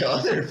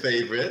other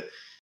favorite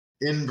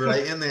in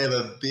Brighton. They have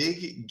a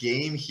big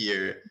game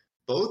here.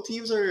 Both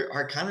teams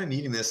are kind of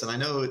needing this, and I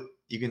know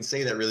you can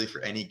say that really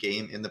for any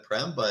game in the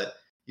Prem, but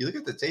you look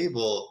at the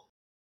table,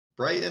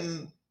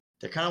 Brighton,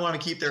 they kind of want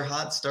to keep their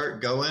hot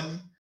start going.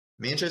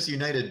 Manchester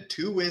United,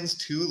 2 wins,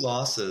 2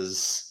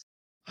 losses.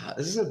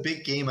 This is a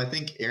big game. I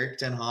think Eric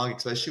Ten Hag,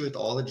 especially with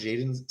all the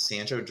Jadon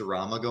Sancho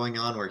drama going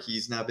on, where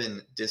he's now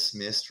been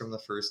dismissed from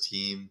the first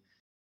team.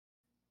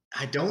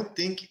 I don't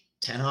think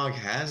Ten Hag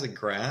has a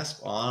grasp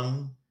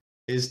on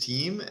his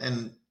team,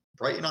 and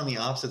Brighton on the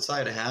opposite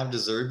side have De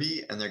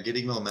Zerbi, and they're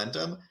getting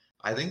momentum.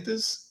 I think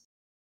this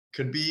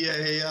could be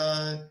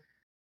a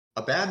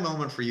bad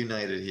moment for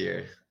United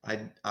here. I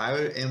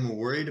am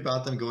worried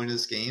about them going to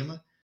this game.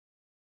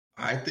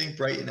 I think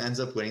Brighton ends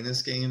up winning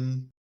this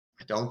game.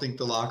 I don't think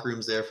the locker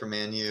room's there for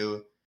Man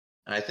U.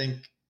 And I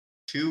think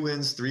 2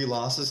 wins, 3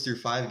 losses through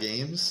 5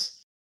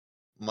 games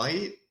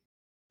might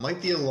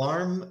the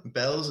alarm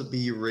bells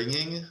be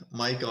ringing.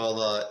 Mike,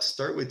 I'll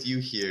start with you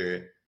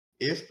here.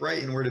 If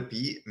Brighton were to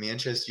beat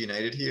Manchester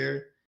United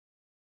here,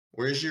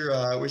 where's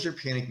your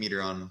panic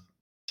meter on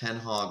Ten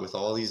Hag with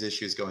all these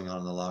issues going on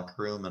in the locker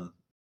room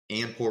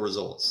and poor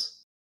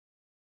results?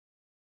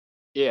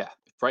 Yeah,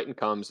 if Brighton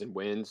comes and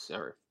wins,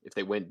 or if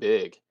they win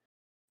big,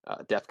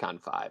 DEFCON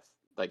 5.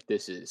 Like,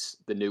 this is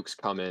the nukes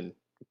coming.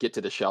 Get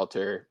to the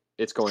shelter.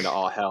 It's going to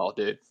all hell,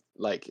 dude.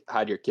 Like,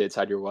 hide your kids,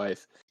 hide your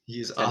wife.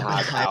 He's Ten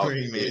Hag out,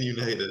 Oppenheimering Man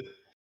United.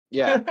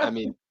 Yeah, I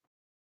mean,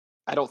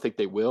 I don't think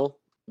they will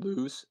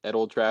lose at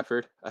Old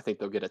Trafford. I think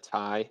they'll get a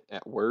tie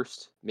at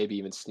worst, maybe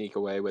even sneak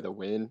away with a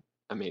win.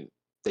 I mean,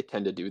 they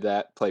tend to do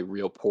that, play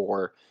real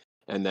poor,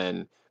 and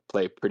then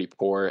play pretty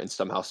poor and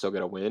somehow still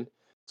get a win.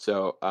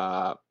 So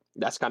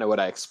that's kind of what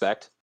I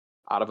expect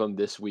out of them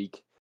this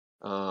week.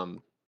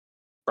 Brighton,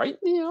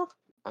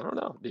 I don't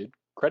know, dude.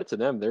 Credit to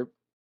them. They're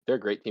a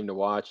great team to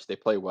watch. They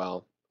play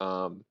well.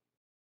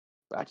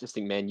 But I just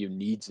think Man U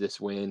needs this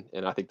win,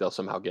 and I think they'll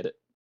somehow get it.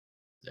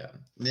 Yeah.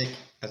 Nick,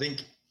 I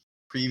think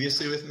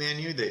previously with Man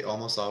U, they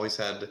almost always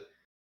had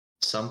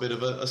some bit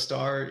of a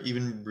star.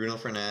 Even Bruno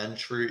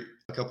Fernandes for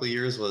a couple of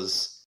years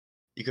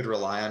you could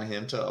rely on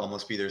him to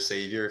almost be their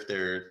savior if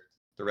the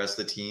rest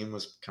of the team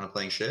was kind of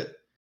playing shit.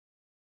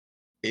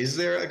 Is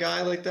there a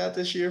guy like that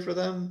this year for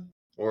them?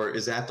 Or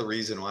is that the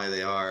reason why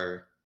they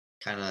are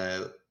kind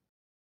of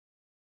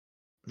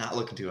not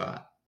looking too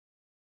hot?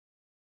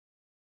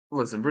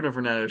 Listen, Bruno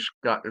Fernandes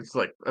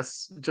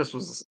just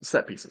was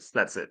set pieces.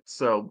 That's it.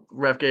 So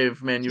ref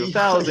gave Man U a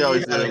foul, as they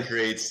always had do. a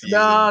great season.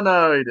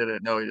 No, he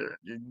didn't. No, he didn't.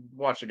 You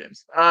watch the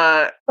games.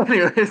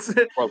 Anyways,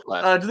 do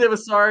they have a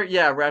star?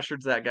 Yeah,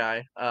 Rashford's that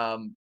guy.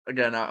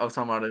 Again, I was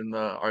talking about it in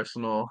the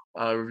Arsenal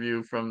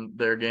review from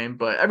their game,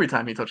 but every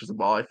time he touches the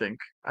ball, I think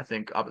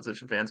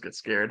opposition fans get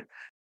scared,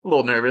 a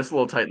little nervous, a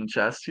little tight in the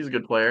chest. He's a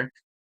good player.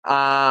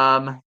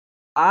 I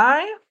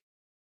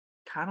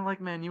kind of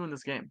like Man U in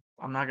this game.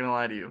 I'm not gonna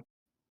lie to you.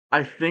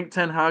 I think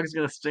Ten Hag's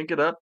gonna stink it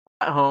up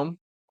at home,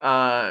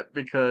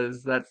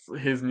 because that's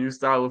his new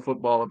style of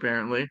football,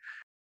 apparently.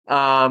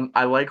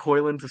 I like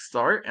Højlund to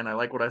start, and I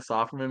like what I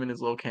saw from him in his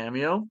little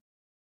cameo.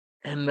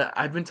 And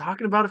I've been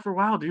talking about it for a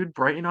while, dude.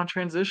 Brighton on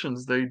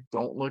transitions, they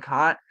don't look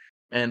hot,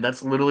 and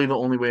that's literally the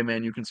only way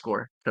Man U can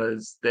score,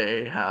 because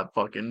they have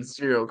fucking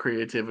zero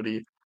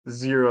creativity,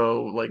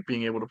 zero like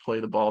being able to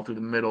play the ball through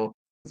the middle,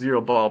 zero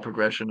ball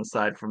progression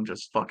aside from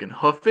just fucking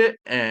hoof it,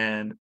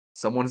 and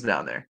someone's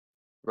down there.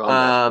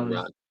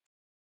 Run.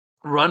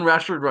 Run,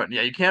 Rashford, run.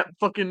 Yeah, you can't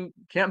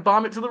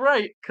bomb it to the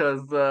right,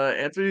 because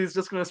Anthony's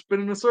just gonna spin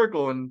in a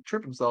circle and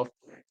trip himself.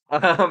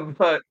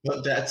 But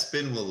that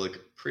spin will look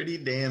pretty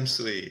damn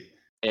sweet.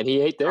 And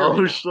he ain't there.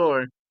 Oh,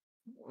 sure.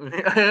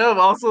 I have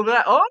also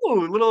that.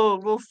 Oh,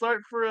 little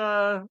start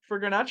for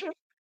Garnacho.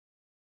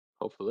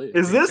 Hopefully.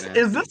 Is this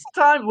the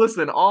time?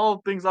 Listen,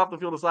 all things off the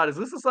field aside, is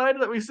this the side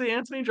that we see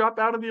Anthony drop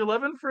out of the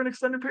 11 for an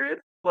extended period?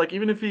 Like,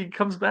 even if he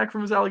comes back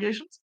from his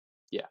allegations?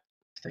 Yeah,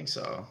 I think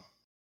so.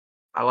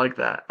 I like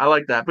that.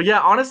 But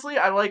yeah, honestly,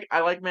 I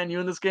like Man U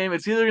in this game.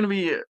 It's either going to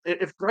be,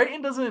 if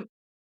Brighton doesn't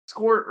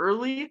score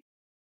early,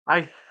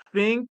 I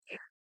think,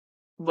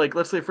 like,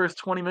 let's say first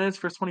 20 minutes,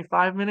 first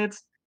 25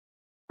 minutes,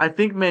 I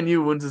think Man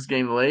U wins this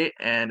game late,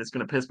 and it's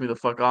gonna piss me the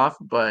fuck off.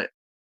 But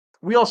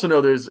we also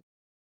know there's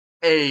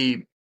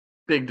a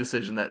big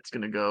decision that's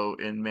gonna go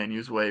in Man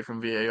U's way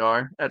from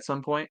VAR at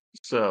some point.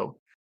 So,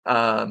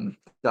 got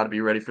to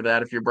be ready for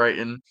that if you're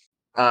Brighton.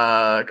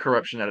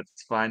 Corruption at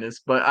its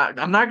finest. But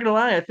I'm not gonna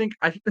lie. I think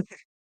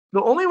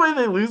the only way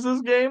they lose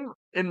this game,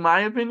 in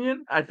my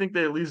opinion, I think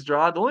they at least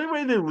draw. The only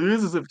way they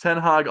lose is if Ten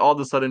Hag all of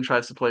a sudden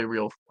tries to play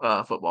real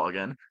football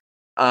again.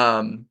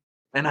 Um,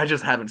 and I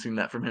just haven't seen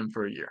that from him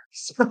for a year.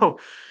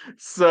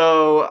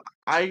 So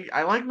I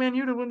like Man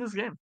U to win this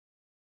game.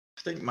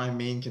 I think my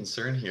main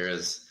concern here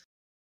is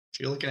if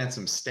you're looking at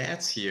some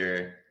stats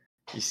here,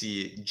 you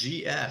see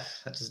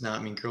GF, that does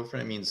not mean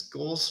girlfriend, it means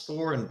goals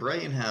for, and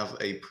Brighton have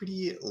a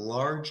pretty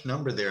large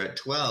number there at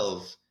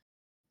 12.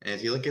 And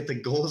if you look at the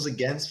goals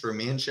against for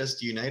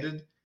Manchester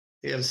United,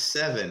 they have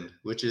 7,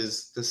 which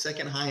is the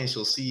second highest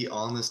you'll see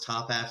on this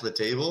top half of the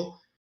table.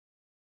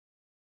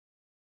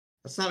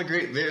 That's not a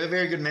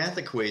very good math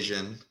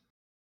equation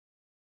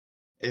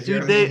if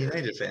you're a Man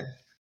United fan.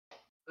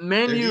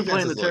 Man U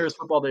playing the terrorist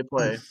football they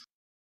play.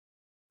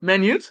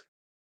 Man U's?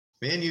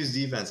 Man U's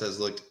defense has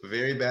looked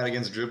very bad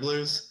against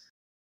dribblers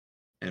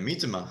and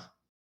Mitoma.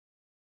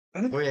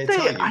 Boy, I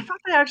thought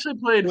they actually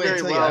played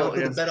very well. I would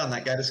put a bet on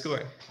that guy to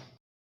score.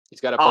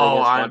 He's got to play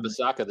against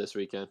Wan-Bissaka this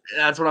weekend.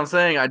 That's what I'm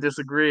saying. I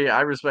disagree.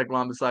 I respect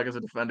Wan-Bissaka as a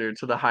defender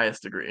to the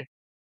highest degree.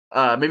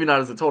 Maybe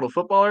not as a total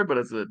footballer, but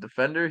as a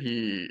defender,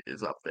 he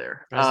is up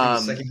there. I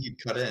was thinking the second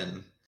he'd cut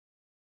in.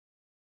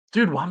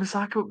 Dude,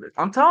 Wan-Bissaka,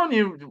 I'm telling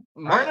you,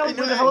 Martinelli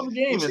played a hell of a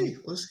game.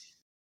 We'll see.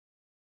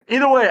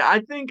 Either way, I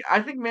think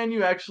Man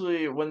U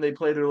actually, when they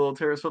play their little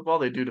terrorist football,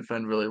 they do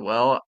defend really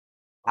well.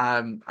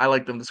 I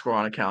like them to score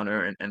on a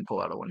counter and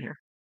pull out a win here.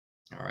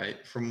 All right.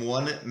 From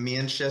one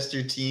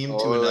Manchester team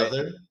to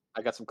another. Wait.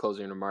 I got some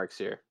closing remarks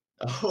here.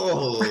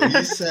 Oh,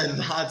 you said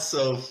not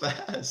so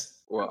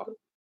fast. Wow.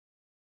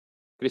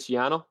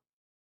 Cristiano?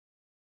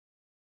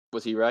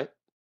 Was he right?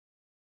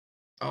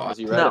 Oh, was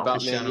he right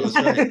about Cristiano was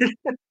right.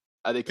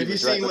 I think Have you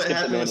seen what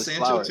happened with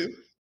Sancho too?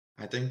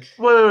 I think.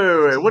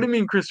 Wait. What do you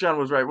mean Cristiano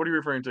was right? What are you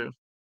referring to?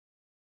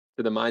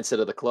 To the mindset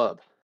of the club.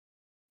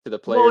 To the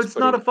players. Well, it's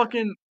not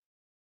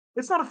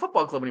a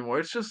football club anymore.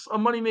 It's just a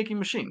money-making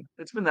machine.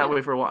 It's been that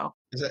way for a while.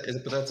 Is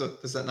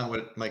that not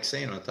what Mike's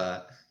saying with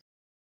that?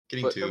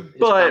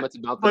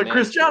 But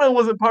Cristiano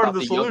wasn't part of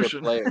the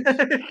solution.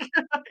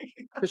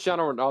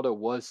 Cristiano Ronaldo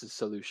was the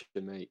solution,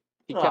 mate.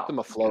 He kept them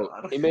afloat.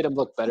 God. He made them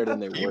look better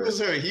than they were. He was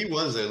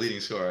their leading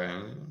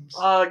scorer.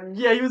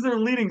 Yeah, he was their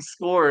leading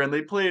scorer, and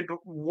they played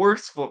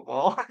worse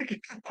football. I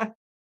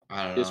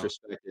don't know.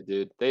 Disrespected,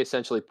 dude. They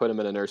essentially put him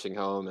in a nursing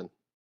home, and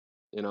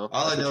all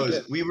I know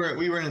is we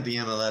weren't in the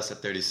MLS at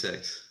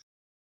 36.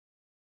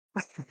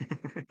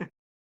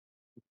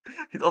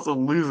 He's also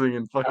losing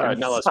in fucking. All right,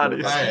 now let's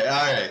move. All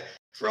right.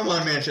 From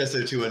one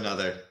Manchester to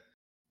another,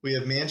 we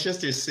have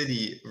Manchester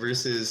City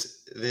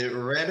versus the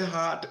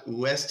red-hot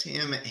West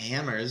Ham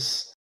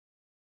Hammers.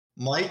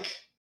 Mike,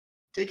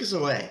 take us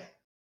away.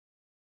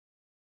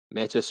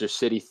 Manchester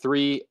City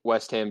 3,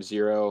 West Ham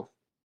 0.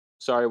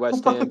 Sorry,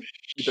 West Ham.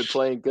 You've been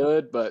playing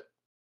good, but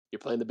you're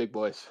playing the big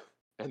boys.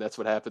 And that's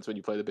what happens when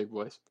you play the big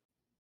boys.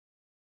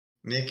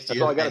 Nick, do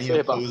you have any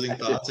opposing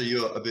thoughts? Are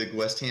you a big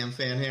West Ham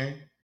fan here?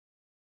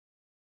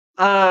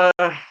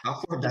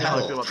 Top four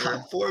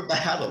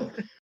battle.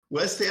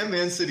 West Ham,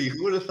 Man City.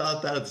 Who would have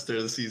thought that at the start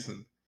of the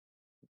season?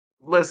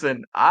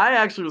 Listen, I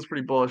actually was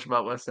pretty bullish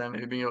about West Ham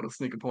maybe being able to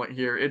sneak a point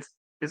here. Is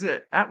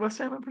it at West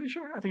Ham? I'm pretty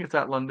sure. I think it's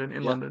at London.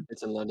 London.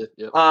 It's in London.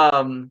 Yep.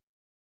 I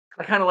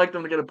kind of like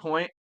them to get a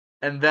point,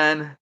 and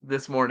then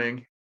this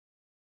morning,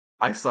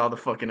 I saw the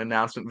fucking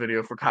announcement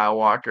video for Kyle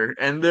Walker,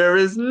 and there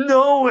is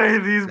no way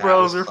these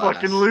bros are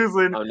fucking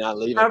losing. I'm not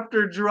leaving.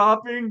 After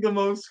dropping the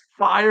most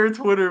fire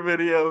Twitter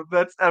video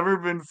that's ever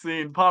been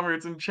seen. Palmer,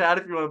 it's in chat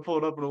if you want to pull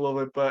it up in a little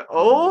bit, but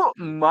oh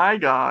my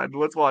God,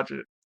 let's watch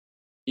it.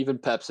 Even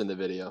Pep's in the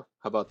video.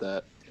 How about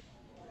that?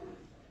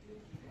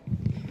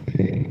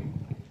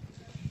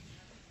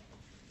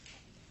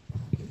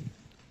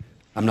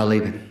 I'm not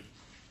leaving.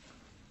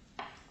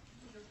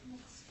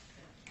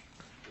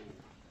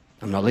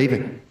 I'm not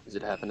leaving. Is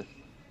it happening?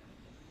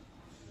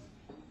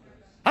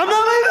 I'm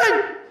not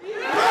leaving!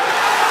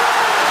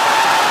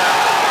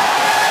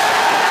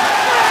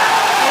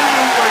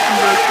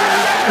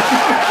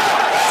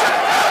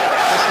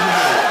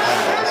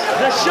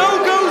 The show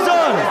goes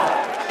on!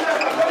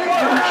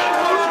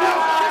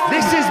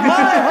 This is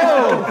my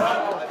home!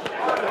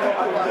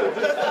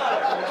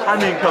 I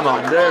mean, come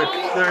on.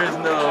 There is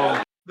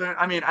no...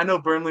 I mean, I know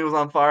Burnley was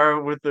on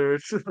fire with their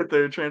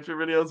transfer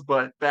videos,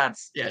 but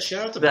that's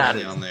shout out to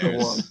Burnley on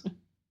theirs.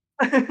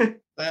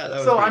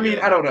 So I mean,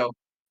 good. I don't know.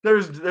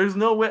 There's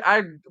no way.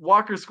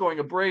 Walker scoring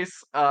a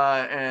brace,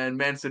 and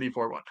Man City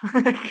 4-1.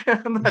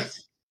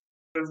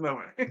 There's no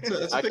way.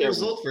 That's a big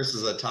result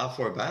versus a top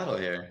 4 battle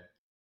here.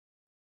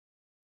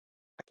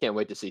 I can't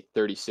wait to see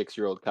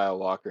 36-year-old Kyle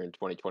Walker in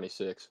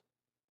 2026.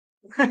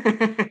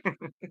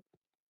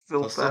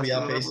 He'll still be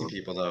outpacing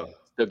people though.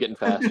 Still getting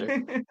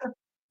faster.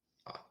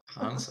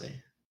 Honestly.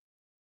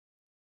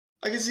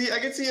 I can see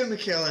a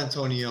Mikel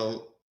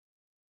Antonio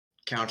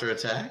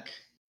counterattack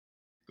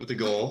with a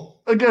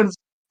goal. Against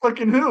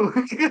fucking who?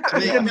 Against No.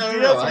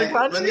 Diaz and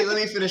Let Akanji?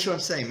 me finish what I'm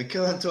saying.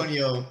 Mikel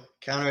Antonio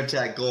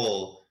counterattack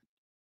goal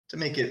to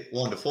make it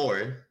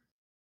 1-4.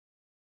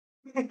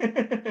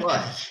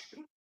 But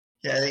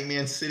yeah, I think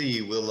Man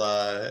City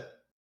will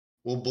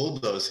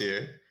bulldoze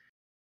here.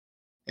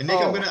 And Nick,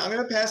 I'm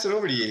gonna pass it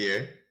over to you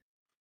here.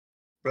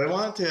 But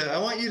I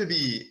want you to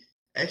be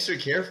extra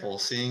careful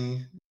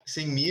seeing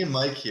me and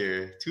Mike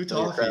here, two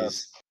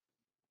Toffees.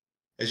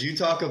 As you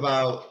talk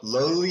about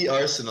lowly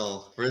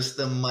Arsenal versus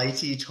the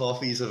mighty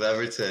Toffees of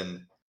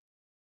Everton.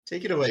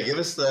 Take it away. Give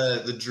us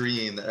the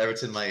dream that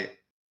Everton might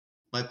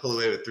pull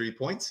away with 3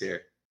 points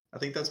here. I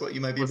think that's what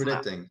you might be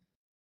predicting.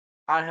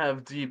 I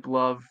have deep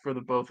love for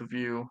the both of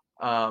you,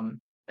 and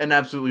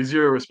absolutely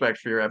zero respect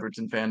for your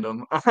Everton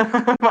fandom.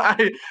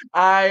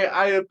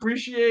 I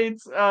appreciate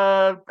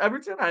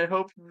Everton. I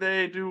hope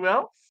they do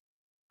well.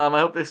 I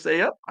hope they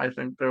stay up. I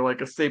think they're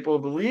like a staple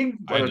of the league,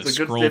 I had whether to it's a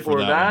good scroll staple for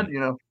or that bad.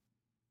 one.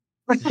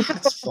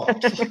 That's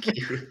fucked. Fuck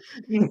you.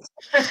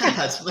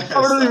 That's messed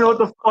I don't even know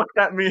what up. the fuck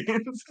that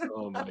means.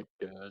 Oh my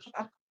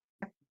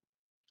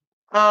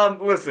gosh.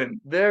 Listen,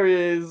 there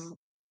is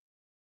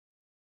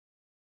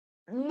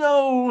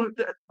no.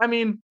 I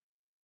mean,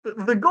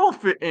 the goal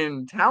fit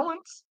in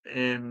talent,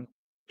 in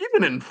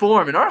even in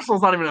form, and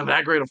Arsenal's not even in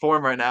that great a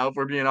form right now, if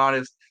we're being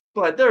honest.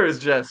 But there is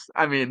just,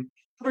 I mean,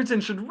 Everton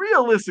should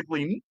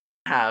realistically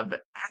have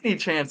any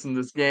chance in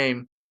this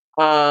game.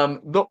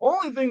 The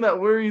only thing that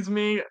worries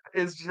me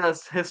is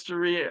just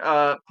history.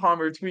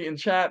 Palmer tweet in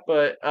chat,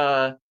 but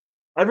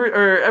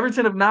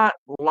Everton have not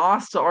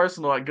lost to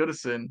Arsenal at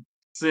Goodison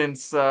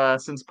since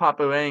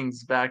Papa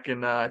Wang's back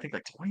in I think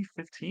like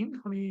 2015,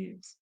 20,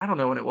 I don't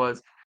know when it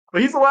was.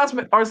 But he's the last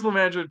Arsenal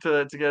manager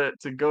to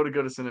go to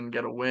Goodison and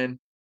get a win.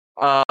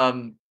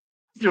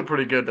 Feel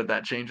pretty good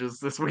that changes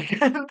this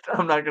weekend.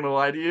 I'm not gonna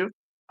lie to you.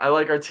 I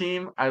like our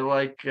team. I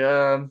like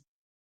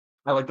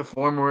the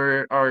form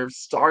where our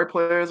star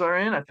players are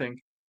in. I think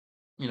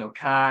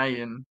Kai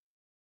and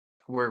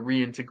we're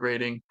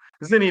reintegrating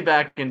Zinni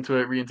back into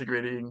it,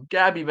 reintegrating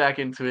Gabby back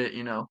into it.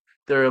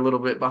 They're a little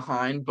bit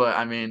behind, but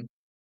I mean,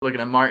 looking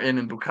at Martin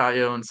and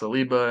Bukayo and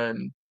Saliba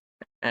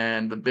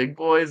and the big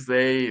boys,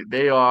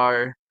 they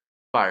are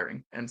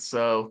firing. And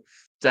so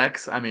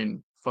Dex, I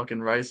mean,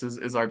 fucking Rice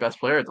is our best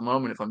player at the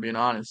moment, if I'm being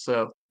honest.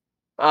 So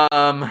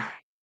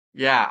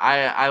yeah,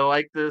 I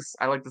like this.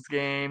 I like this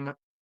game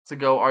to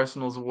go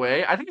Arsenal's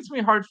way. I think it's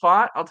gonna be hard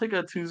fought. I'll take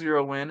a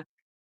 2-0 win.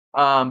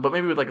 But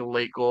maybe with like a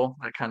late goal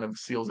that kind of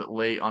seals it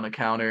late on a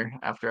counter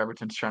after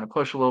Everton's trying to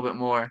push a little bit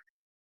more.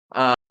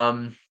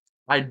 Um,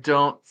 I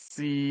don't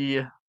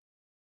see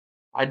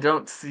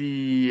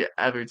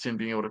Everton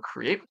being able to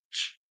create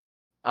much.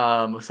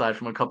 Aside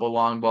from a couple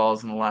long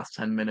balls in the last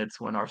 10 minutes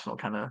when Arsenal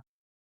kind of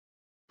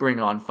bring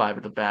on five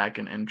at the back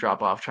and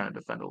drop off trying to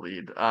defend the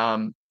lead.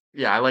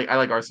 Yeah, I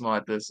like Arsenal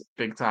at this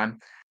big time.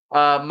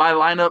 My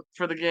lineup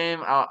for the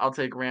game, I'll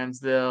take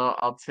Ramsdale,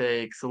 I'll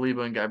take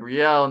Saliba and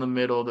Gabriel in the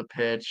middle of the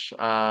pitch.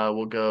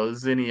 We'll go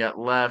Zinni at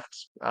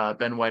left,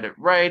 Ben White at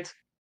right,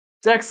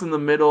 Dex in the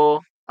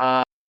middle.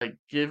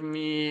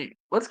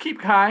 Let's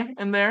keep Kai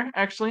in there.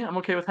 Actually, I'm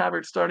okay with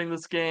Havertz starting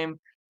this game.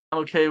 I'm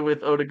okay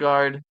with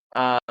Odegaard.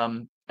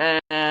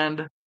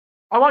 And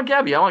I want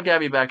Gabby. I want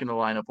Gabby back in the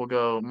lineup. We'll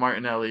go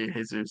Martinelli,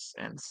 Jesus,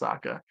 and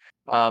Saka.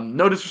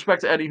 No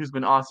disrespect to Eddie, who's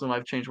been awesome.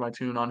 I've changed my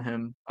tune on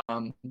him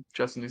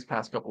just in these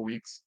past couple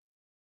weeks.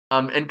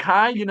 And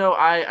Kai,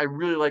 I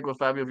really like what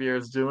Fabio Vieira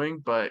is doing,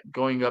 but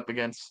going up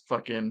against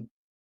fucking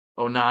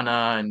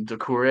Onana and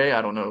Doucouré,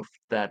 I don't know if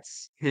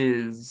that's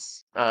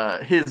his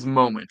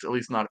moment, at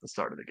least not at the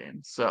start of the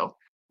game. So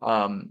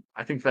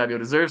I think Fabio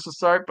deserves to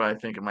start, but I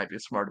think it might be a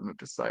smarter move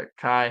to start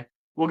Kai.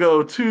 We'll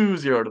go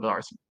 2-0 to the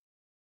Arsenal.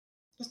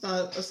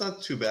 That's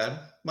not too bad.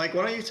 Mike,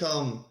 why don't you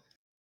tell him,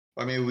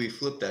 or maybe we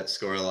flip that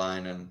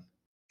scoreline and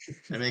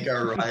make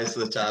our rise to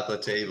the top of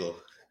the table.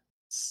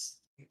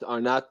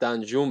 Arnat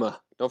Danjuma.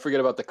 Don't forget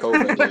about the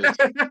COVID news.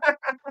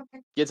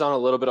 Gets on a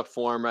little bit of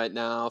form right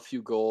now. A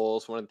few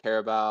goals, one in the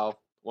Carabao,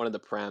 one in the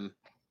Prem.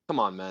 Come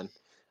on, man.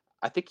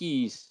 I think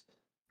he's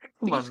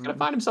going to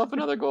find himself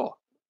another goal.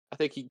 I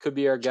think he could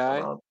be our guy.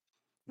 Don't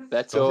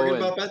forget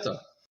about Beto.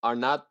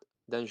 Arnat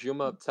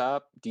Danjuma up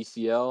top,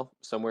 DCL,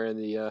 somewhere in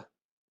the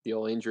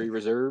old injury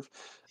reserve.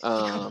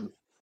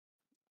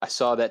 I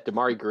saw that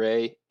Damari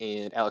Gray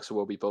and Alex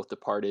Iwobi both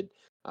departed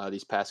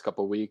these past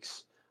couple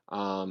weeks.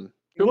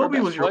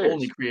 Iwobi was your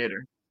only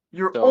creator.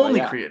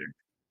 Creator.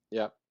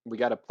 Yeah, we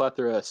got a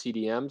plethora of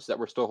CDMs that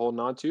we're still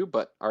holding on to,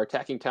 but our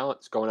attacking talent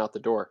is going out the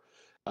door.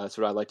 That's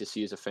what I'd like to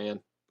see as a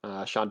fan.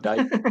 Sean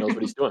Dyche knows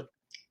what he's doing.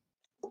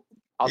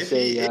 If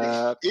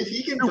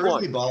he can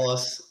perfectly ball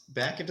us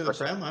back into the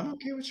Prem, I'm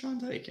okay with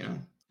Sean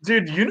Dyche,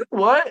 Dude, you know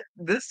what?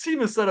 This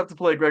team is set up to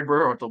play Greg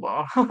Burrow with the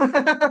ball.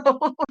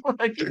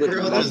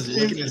 Burrow is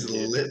licking his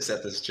lips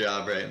at this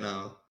job right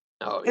now.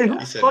 Oh, yeah. Who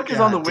the fuck is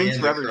on the wings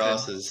for Everton?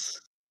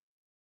 Crosses.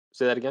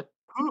 Say that again?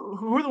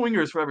 Who are the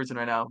wingers for Everton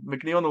right now?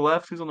 McNeil on the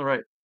left? Who's on the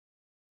right?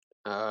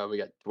 We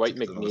got Dwight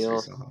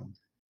McNeil.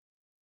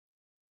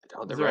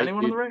 On the Is there right,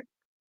 anyone on dude. the right?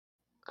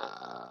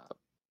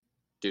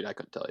 Dude, I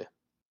couldn't tell you.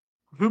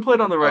 Who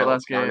played on the right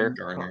last Garner. game?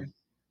 Garner.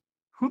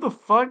 Who the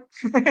fuck?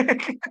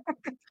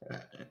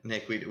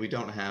 Nick, we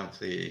don't have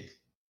the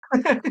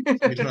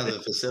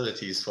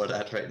facilities for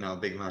that right now,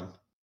 big man.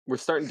 We're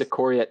starting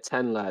Decory at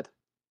 10, lad.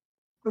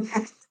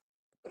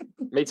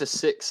 Mate's a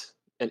 6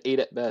 and 8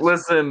 at best.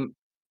 Listen,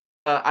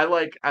 I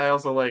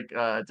also like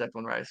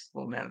Declan Rice,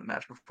 little man of the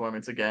match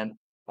performance again.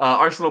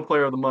 Arsenal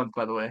Player of the Month,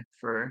 by the way,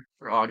 for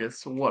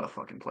August. What a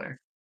fucking player,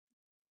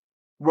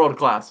 world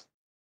class.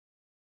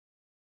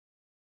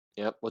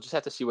 Yep, we'll just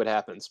have to see what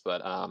happens,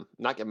 but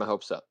not get my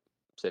hopes up.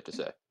 Safe to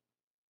say.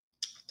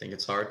 I think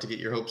it's hard to get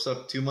your hopes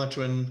up too much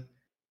when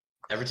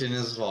Everton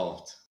is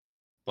involved.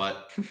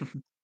 But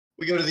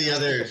we go to the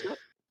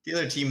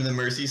other team in the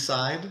Mercy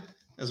side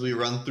as we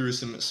run through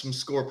some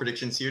score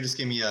predictions here. Just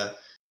give me a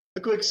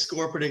quick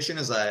score prediction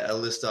as I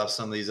list off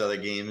some of these other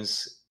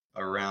games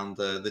around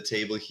the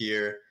table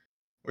here.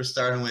 We're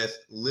starting with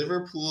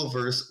Liverpool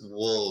versus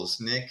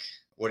Wolves. Nick,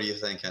 what are you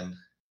thinking?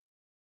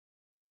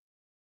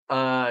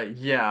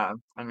 Yeah.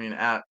 I mean,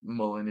 at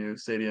Molineux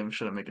Stadium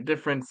shouldn't make a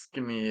difference.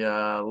 Give me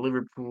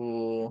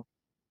Liverpool.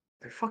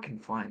 They're fucking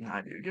flying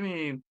high, dude. Give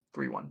me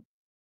 3-1. All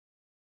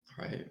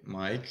right,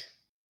 Mike.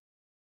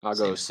 I'll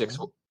go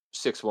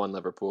 6-1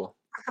 Liverpool.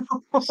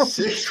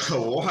 6.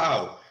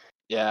 Wow.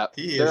 Yeah,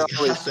 He has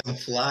got them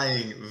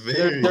flying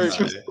very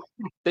high.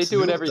 They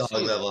do it every Snoop Dogg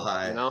season. level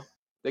high. You know,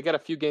 they got a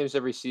few games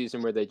every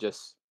season where they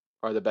just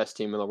are the best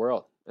team in the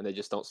world, and they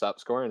just don't stop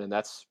scoring, and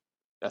that's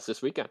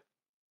this weekend.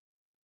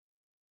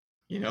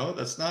 You know,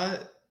 that's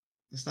not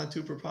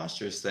too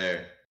preposterous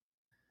there.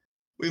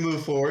 We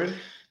move forward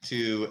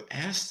to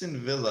Aston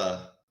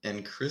Villa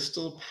and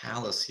Crystal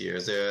Palace here.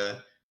 Is there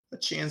a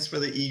chance for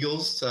the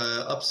Eagles to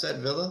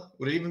upset Villa?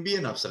 Would it even be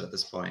an upset at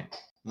this point?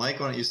 Mike,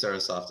 why don't you start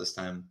us off this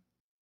time?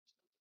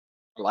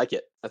 I like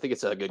it. I think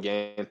it's a good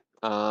game.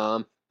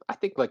 I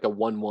think like a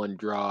 1-1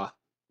 draw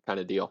kind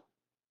of deal.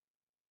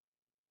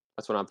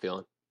 That's what I'm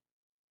feeling.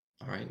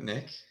 All right,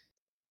 Nick.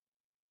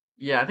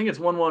 Yeah, I think it's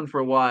 1-1 for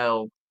a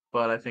while,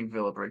 but I think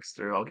Villa breaks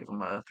through. I'll give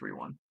them a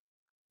 3-1.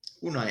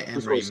 Unai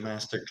Emery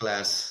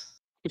masterclass.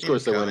 Who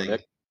scores the winner,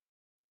 Nick?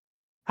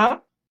 Huh?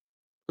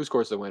 Who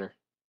scores the winner?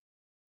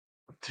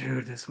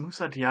 Dude, this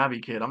Moussa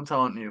Diaby kid, I'm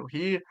telling you,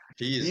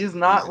 he's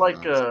not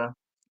like a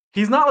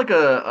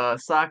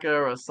Saka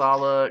or a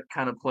Salah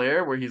kind of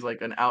player where he's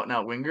like an out and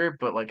out winger,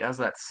 but like as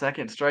that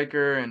second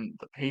striker and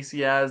the pace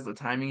he has, the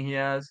timing he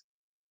has.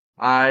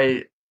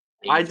 I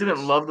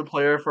didn't love the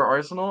player for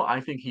Arsenal. I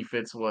think he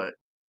fits what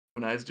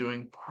Unai's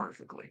doing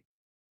perfectly.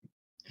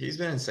 He's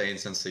been insane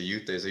since the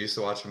youth days. I used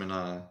to watch him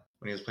when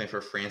he was playing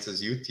for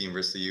France's youth team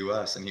versus the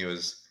US, and he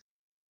was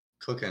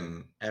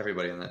cooking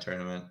everybody in that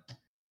tournament.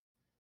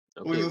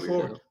 Okay, we move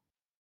forward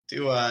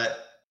to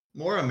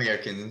more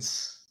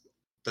Americans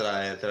that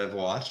I've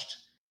watched.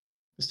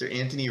 Mr.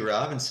 Anthony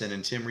Robinson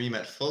and Tim Ream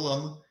at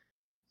Fulham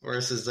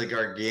versus the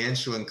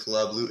gargantuan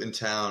club Luton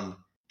Town.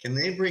 Can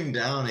they bring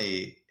down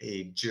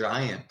a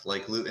giant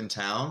like Luton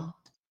Town?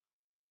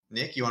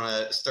 Nick, you want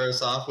to start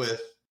us off with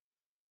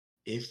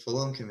if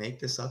Fulham can make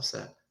this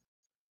upset?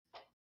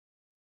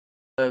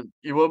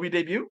 Iwobi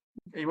debut?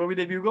 Iwobi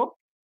debut goal?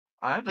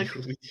 I think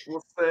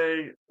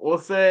we'll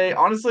say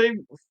honestly,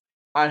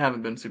 I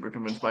haven't been super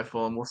convinced by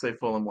Fulham. We'll say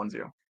Fulham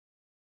 1-0.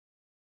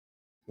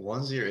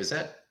 1-0. Is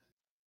that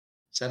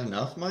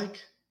enough,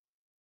 Mike?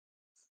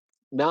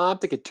 No, I'm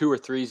thinking 2 or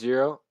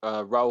 3-0.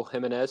 Raul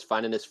Jimenez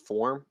finding his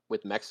form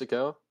with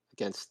Mexico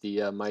against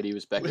the mighty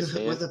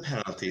Uzbekistan. With a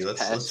penalty.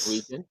 Let's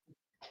weekend.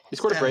 He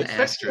scored a break.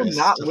 Mexico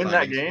not win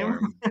that game.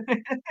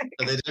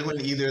 They didn't win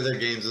either of their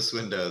games this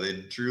window.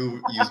 They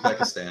drew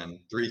Uzbekistan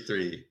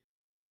 3-3.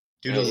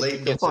 Due to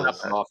late goals.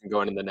 Off and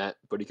going in the net,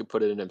 but he could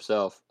put it in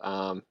himself.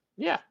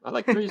 Yeah, I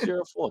like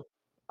 3-0 Fulham.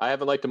 I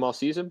haven't liked him all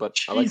season, but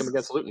I like him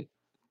against Luton.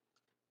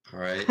 All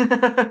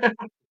right.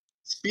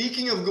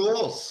 Speaking of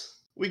goals,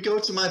 we go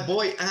to my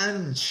boy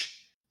Ange.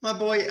 My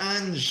boy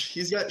Ange.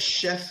 He's got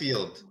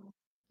Sheffield.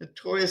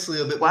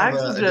 Notoriously a bit more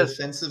of a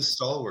defensive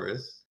stalwart.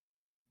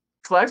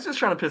 Flag's just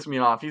trying to piss me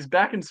off. He's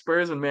back in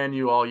Spurs and Man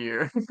U all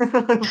year.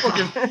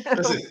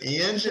 Listen,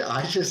 Ange,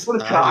 I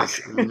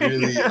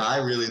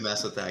really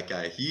mess with that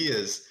guy. He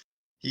is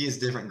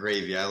different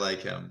gravy. I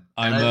like him.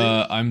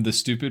 I'm the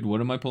stupid.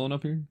 What am I pulling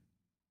up here?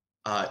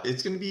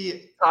 It's gonna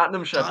be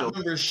Tottenham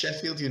versus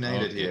Sheffield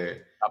United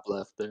here. Top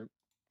left there.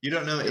 You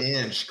don't know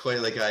Ange quite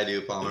like I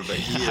do, Palmer, but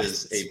he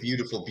is a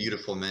beautiful,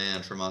 beautiful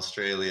man from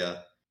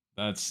Australia.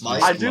 That's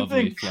I do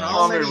think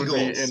Palmer would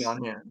be in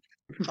on him.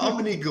 How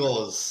many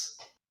goals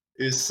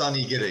is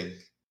Sonny getting?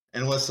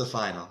 And what's the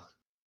final?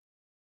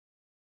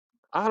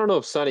 I don't know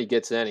if Sonny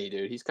gets any,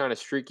 dude. He's kind of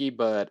streaky,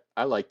 but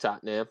I like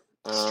Tottenham.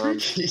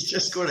 Streaky? He's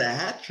just scored a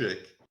hat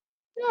trick.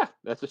 Yeah,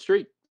 that's a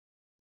streak.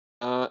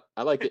 I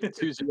like it.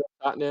 2-0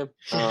 Tottenham.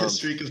 A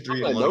streak of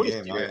 3 in one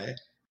game. Right?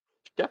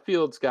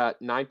 Sheffield's got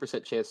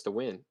 9% chance to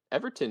win.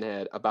 Everton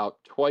had about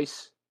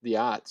twice the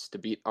odds to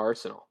beat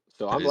Arsenal.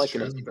 So I'm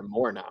liking us even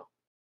more now.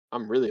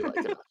 I'm really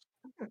liking us.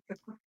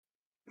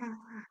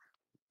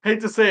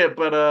 hate to say it,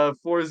 but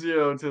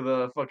 4-0 to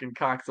the fucking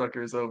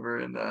cocksuckers over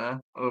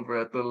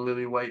at the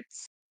Lily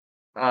Whites.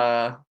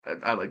 I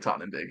like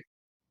Tottenham big.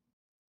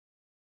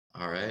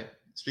 All right.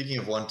 Speaking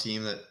of one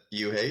team that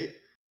you hate,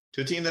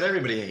 to a team that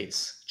everybody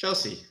hates,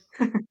 Chelsea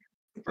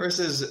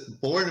versus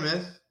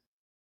Bournemouth.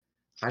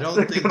 I don't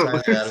think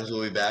Tyler Adams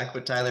will be back,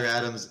 but Tyler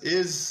Adams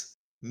is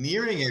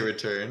nearing a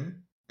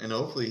return, and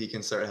hopefully he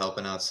can start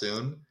helping out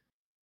soon.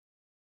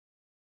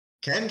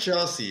 Can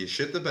Chelsea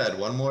shit the bed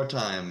one more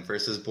time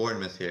versus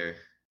Bournemouth here?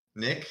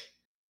 Nick,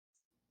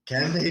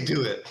 can they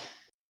do it?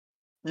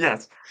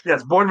 Yes,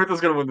 Bournemouth is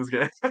gonna win this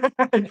game.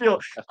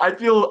 I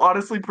feel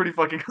honestly pretty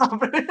fucking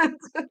confident.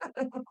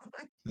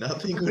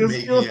 Nothing would This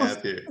make me feels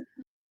happier.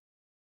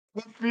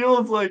 it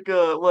feels like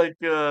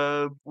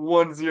 1-0,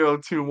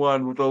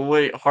 2-1 with a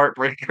late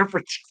heartbreaker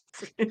for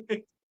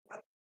Chelsea.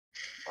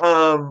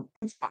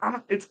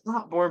 It's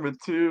not Bournemouth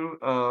too.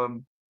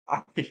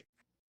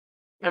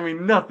 I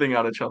mean nothing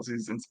out of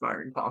Chelsea's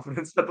inspiring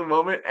confidence at the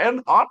moment.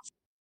 And honestly,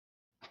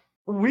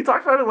 we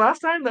talked about it last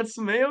time. That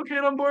Semedo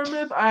kid on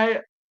Bournemouth.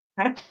 I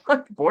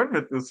like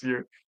Bournemouth this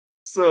year.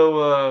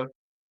 So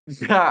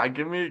yeah,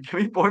 give me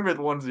Bournemouth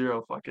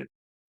 1-0. Fuck it.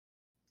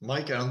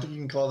 Mike, I don't think you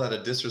can call that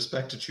a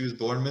disrespect to choose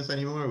Bournemouth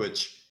anymore,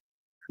 which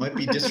might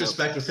be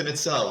disrespect within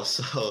itself.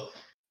 So,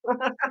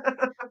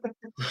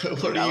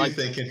 what are you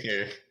thinking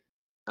here?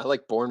 I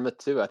like Bournemouth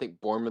too. I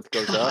think Bournemouth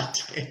goes up,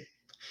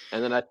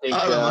 and then I think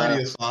How the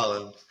mighty have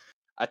fallen.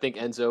 I think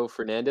Enzo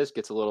Fernandez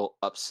gets a little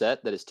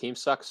upset that his team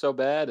sucks so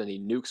bad, and he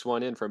nukes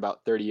one in for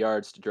about 30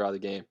 yards to draw the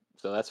game.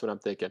 So that's what I'm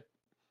thinking.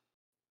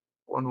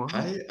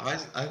 1-1.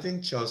 I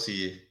think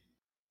Chelsea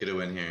get a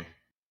win here.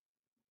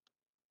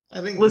 I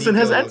think Listen,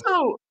 has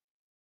Nico,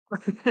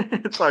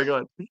 Enzo? Sorry, go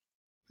ahead. I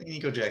think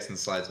Nico Jackson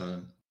slides one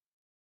in.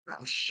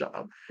 Oh, shut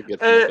up. Good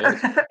for my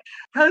fantasy.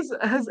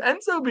 Has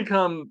Enzo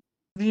become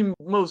the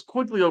most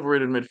quickly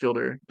overrated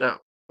midfielder that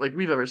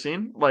we've ever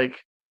seen?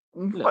 Like,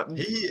 No. what-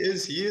 He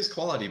is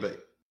quality,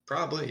 but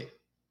probably.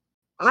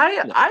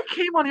 I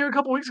came on here a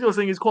couple weeks ago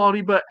saying he's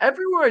quality, but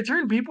everywhere I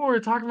turned, people were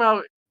talking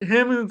about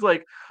him, and it's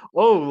like,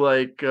 oh,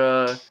 like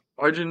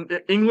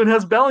England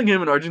has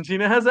Bellingham and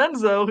Argentina has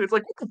Enzo. It's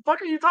like, what the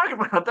fuck are you talking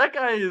about? That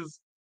guy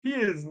he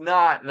is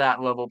not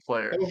that level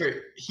player.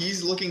 However,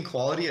 he's looking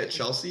quality at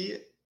Chelsea,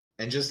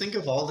 and just think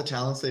of all the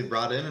talents they've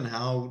brought in and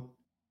how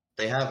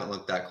they haven't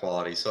looked that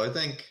quality. So I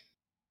think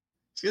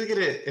if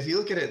you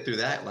look at it through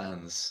that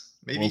lens,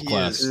 maybe World he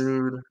class. is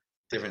Dude,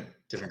 different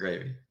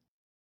gravy.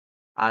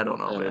 I don't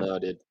know, I don't man. know,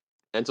 dude.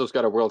 Enzo's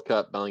got a World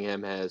Cup.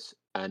 Bellingham has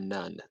a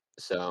none.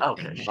 So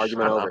Okay,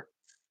 argument shut over. up.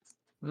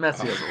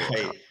 Messi has a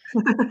World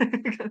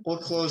Alright. Cup. We'll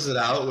close it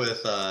out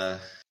with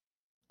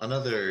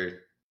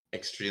another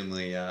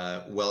extremely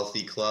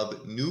wealthy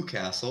club,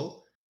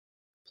 Newcastle,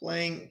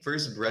 playing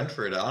versus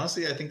Brentford.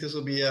 Honestly, I think this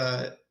will be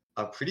a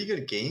pretty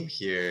good game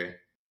here.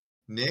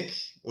 Nick,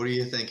 what are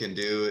you thinking?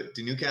 Do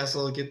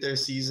Newcastle get their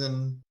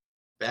season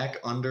back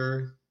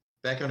under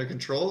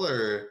control,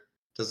 or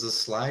does the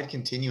slide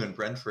continue and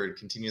Brentford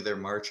continue their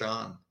march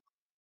on?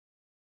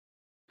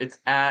 It's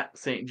at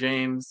St.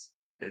 James.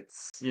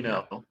 It's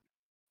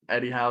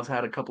Eddie Howe's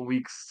had a couple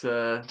weeks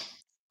to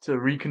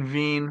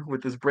reconvene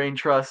with his brain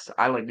trust.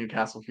 I like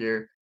Newcastle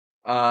here.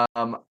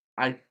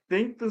 I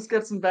think this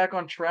gets them back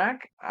on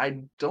track.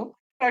 I don't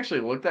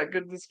actually look that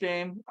good this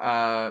game,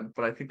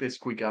 but I think they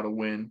squeak out a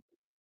win.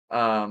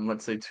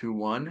 Let's say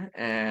 2-1,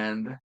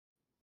 and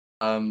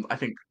I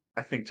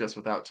think just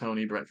without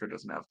Tony, Brentford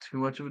doesn't have too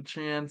much of a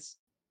chance,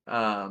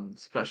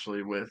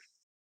 especially with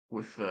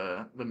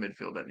the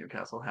midfield that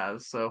Newcastle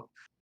has. So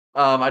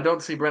I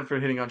don't see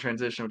Brentford hitting on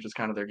transition, which is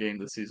kind of their game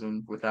this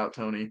season without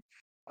Tony.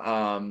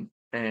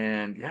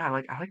 And yeah, I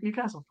like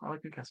Newcastle. I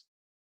like Newcastle.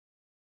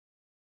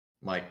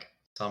 Mike,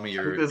 tell me I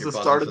you're think this is the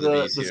buzzing start for of the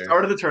the bees here.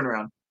 start of the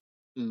turnaround.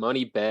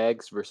 Money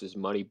bags versus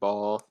money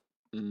ball.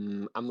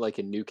 I'm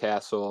liking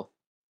Newcastle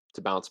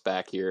to bounce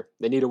back here.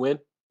 They need a win,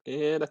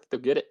 and I think they'll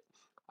get it.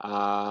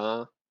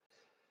 I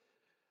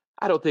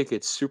don't think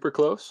it's super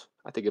close.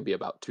 I think it'll be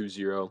about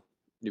 2-0.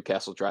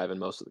 Newcastle driving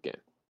most of the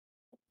game.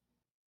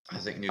 I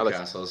think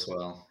Newcastle as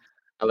well.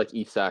 I like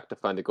Isak to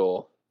find a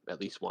goal at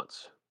least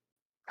once.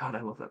 God,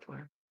 I love that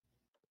player.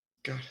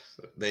 God,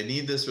 they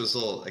need this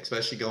result,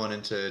 especially going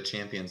into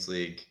Champions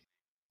League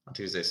on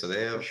Tuesday. So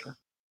they have sure.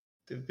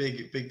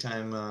 big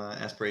time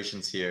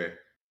aspirations here.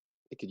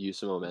 They could use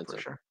some momentum.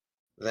 For sure.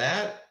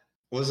 That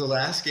was the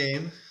last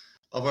game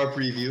of our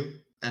preview,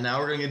 and now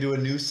we're going to do a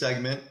new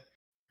segment.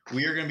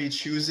 We are going to be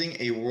choosing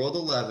a World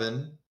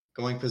 11,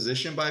 going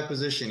position by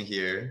position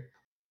here.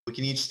 We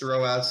can each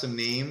throw out some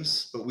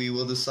names, but we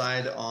will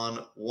decide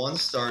on one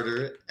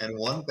starter and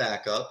one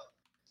backup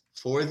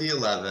for the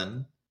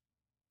 11.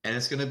 And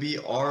it's going to be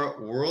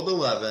our World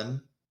 11.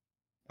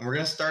 And we're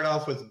going to start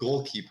off with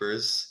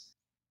goalkeepers.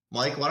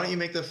 Mike, why don't you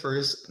make the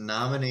first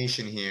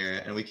nomination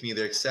here, and we can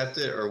either accept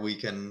it or we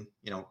can,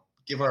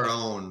 give our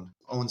own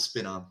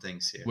spin on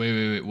things here.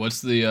 Wait.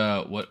 What's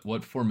the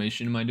what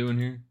formation am I doing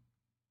here?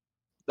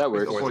 That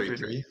works.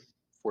 4-3-3.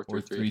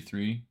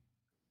 4-3-3.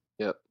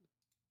 Yep.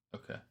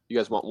 Okay. You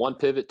guys want one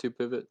pivot, two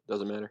pivot?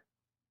 Doesn't matter.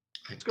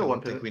 I go one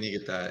don't think pivot. we need to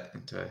get that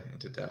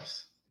into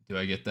depth. Do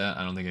I get that?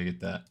 I don't think I get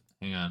that.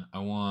 Hang on. I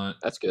want.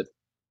 That's good.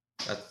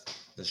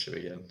 This should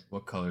be good.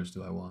 What colors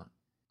do I want?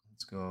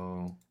 Let's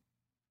go.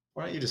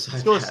 Why don't you decide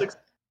Let's go with that?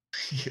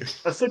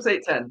 A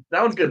 6-8-10.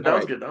 That one's good. That All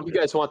one's right. good. That one's You good.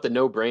 guys want the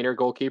no-brainer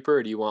goalkeeper,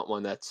 or do you want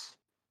one that's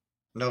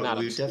No, not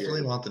we obscure?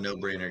 definitely want the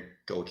no-brainer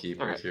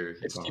goalkeeper. All right. If you're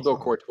It's going Thibaut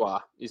for Courtois.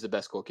 He's the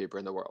best goalkeeper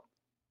in the world.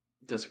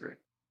 Disagree.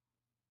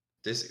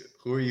 this,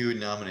 who are you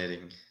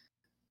nominating,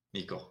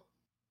 Nico?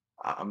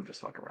 I'm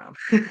just fucking around.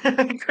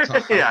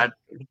 Yeah.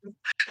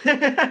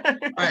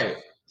 All right.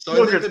 So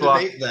No I think the Courtois.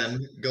 debate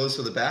then goes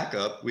for the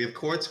backup. We have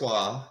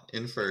Courtois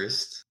in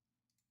first.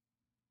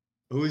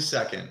 Who's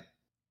second?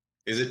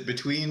 Is it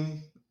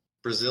between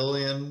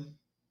Brazilian?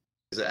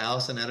 Is it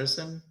Allison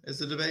Ederson? Is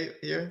the debate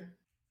here?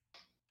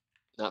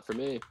 Not for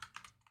me.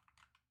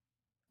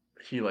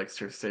 He likes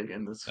Ter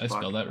Stegen. This Did I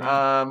spell fuck.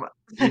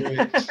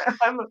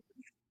 that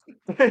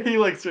right? He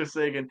likes Ter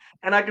Stegen,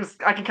 and I can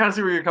kind of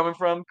see where you're coming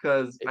from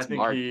because I It's think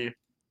Mark.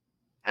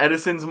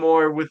 Edison's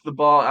more with the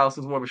ball.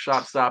 Allison's more of a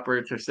shot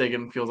stopper. Ter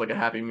Stegen feels like a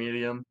happy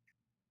medium.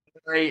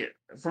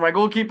 For my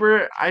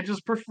goalkeeper, I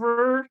just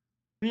prefer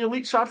the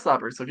elite shot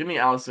stopper. So give me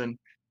Allison.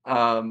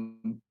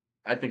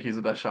 I think he's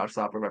the best shot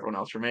stopper of everyone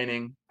else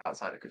remaining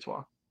outside of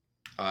Courtois.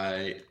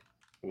 I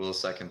will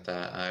second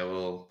that. I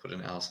will put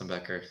in Allison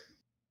Becker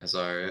as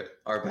our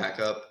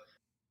backup.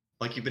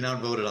 Like you've been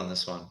outvoted on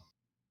this one,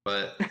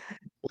 but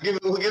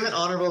we'll give an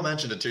honorable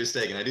mention to Ter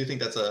Stegen. I do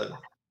think that's a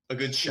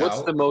good shout.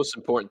 What's the most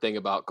important thing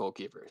about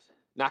goalkeepers?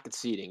 Not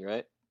conceding,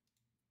 right?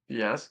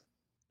 Yes.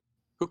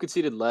 Who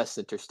conceded less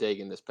than Ter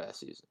Stegen this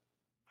past season?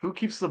 Who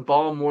keeps the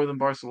ball more than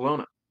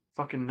Barcelona?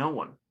 Fucking no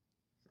one.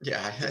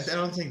 Yeah, I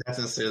don't think that's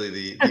necessarily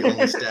the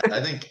only stat.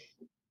 I think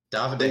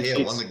David De Clean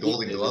Gea won sheets, the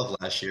Golden baby. Glove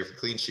last year for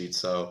clean sheets,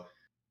 so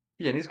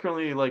Yeah, and he's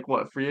currently like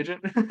what, free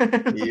agent?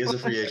 he is a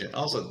free agent.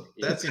 Also,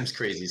 that seems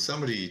crazy.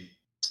 Somebody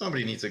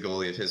needs a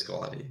goalie of his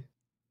quality.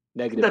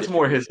 Negative. That's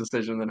more his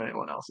decision than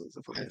anyone else's.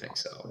 If we're I being think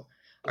honest. so.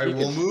 All right,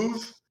 we'll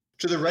move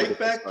to the right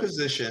back fun.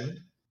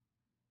 position.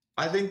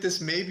 I think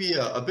this may be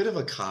a bit of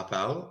a cop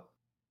out.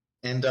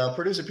 And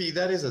producer P,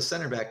 that is a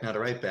center back, not a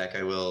right back.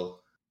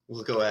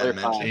 We'll go ahead and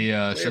mention. Hey,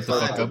 shut the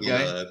fuck up,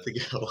 guy. To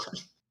get one.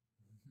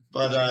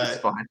 But It's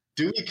fine.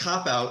 do we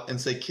cop out and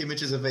say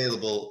Kimmich is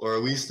available, or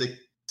are we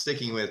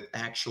sticking with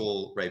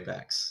actual right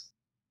backs?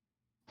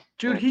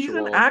 Dude, he's an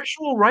Actual-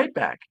 actual right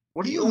back.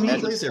 What do He you only mean?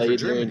 Hasn't plays there for played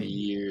there in Germany.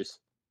 years.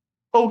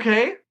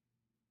 Okay.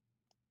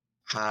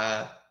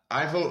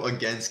 I vote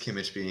against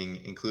Kimmich being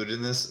included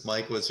in this.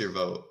 Mike, what's your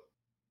vote?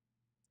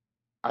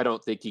 I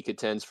don't think he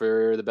contends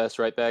for the best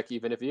right back,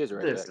 even if he is a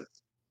right This back. is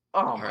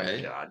oh my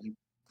right. god.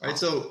 All right,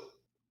 so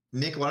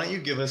Nick, why don't you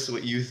give us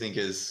what you think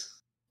is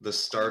the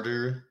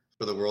starter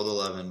for the World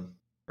 11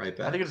 right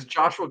back? I think it's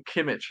Joshua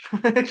Kimmich.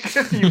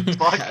 You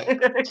fuck.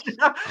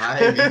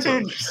 I me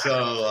too.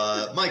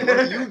 So, Mike, why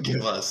don't you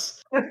give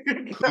us who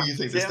you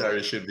think the Damn starter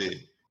it. should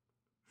be?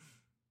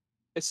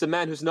 It's the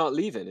man who's not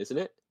leaving, isn't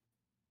it?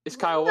 It's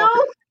Kyle No. Walker.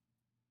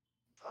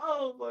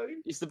 Oh my.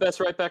 He's the best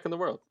right back in the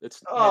world. It's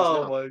hands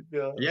Oh down. my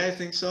god. Yeah, I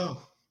think so.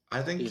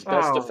 I think He's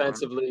best Oh, man.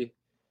 defensively.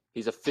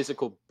 He's a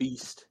physical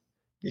beast.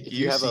 If you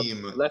you have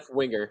seem a left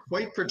winger,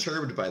 quite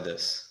perturbed by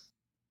this.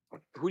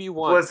 who do you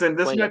want? Listen,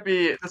 this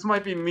playing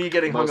might be me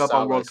getting hung Mo up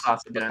on world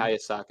Salah's, class again. Bukayo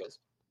Saka's?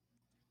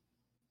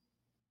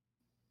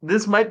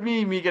 This might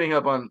be me getting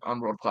up on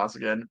world class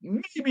again.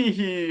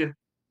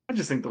 I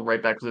just think the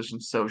right back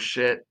position's so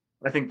shit.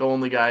 I think the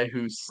only guy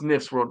who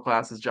sniffs world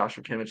class is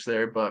Joshua Kimmich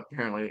there, but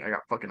apparently I got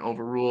fucking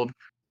overruled.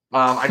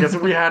 I guess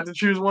if we had to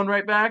choose one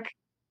right back,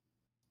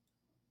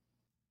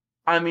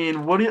 I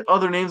mean, what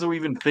other names are we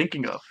even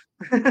thinking of?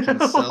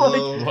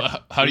 Cancelo,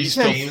 Well, how do you Reece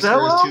spell? James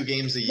Cancelo? first 2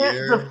 games a Can't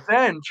year.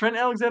 defend. Trent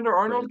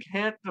Alexander-Arnold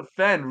can't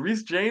defend.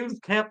 Reece James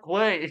can't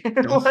play.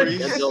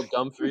 Dumfries? Denzel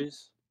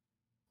Dumfries.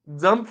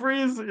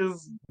 Dumfries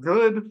is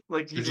good.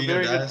 Like he's a Sergio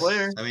very good Dest.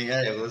 player. I mean,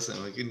 hey, listen,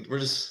 we're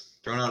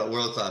just throwing out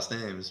world class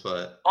names,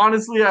 but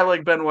Honestly, I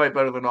like Ben White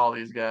better than all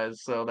these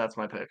guys, so that's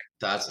my pick.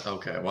 that's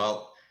okay.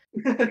 Well,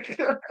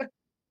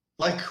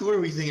 like, who are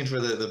we thinking for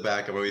the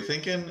backup? Are we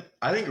thinking?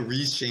 I think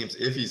Reece James,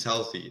 if he's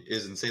healthy,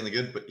 is insanely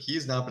good, but he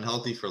has not been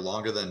healthy for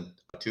longer than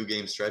a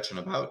 2-game stretch in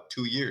about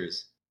 2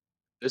 years.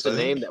 There's So a I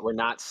name think- that we're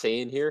not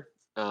saying here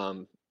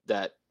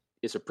that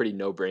is a pretty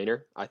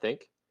no-brainer, I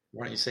think.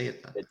 Why don't you say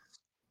it then?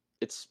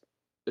 It's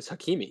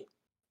Hakimi.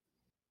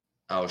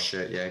 Oh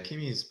shit, yeah,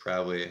 Kimi's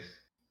probably.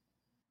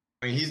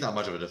 I mean, he's not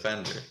much of a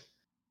defender.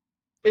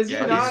 Is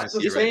Yeah, he not the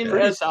he's same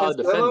Pretty as solid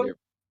Cancelo? defender,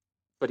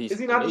 but he's Is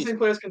he not the amazing. same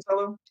player as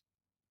Cancelo?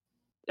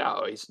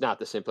 No, he's not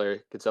the same player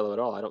Cancelo at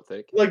all. I don't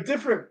think. Like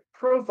different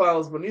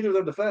profiles, but neither of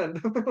them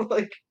defend.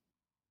 Like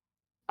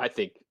I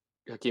think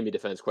Hakimi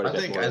defends quite a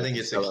bit more. I than think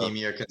it's Cancelo.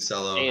 Hakimi or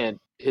Cancelo. And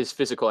his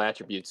physical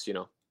attributes,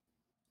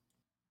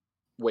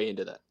 way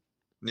into that.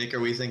 Nick, are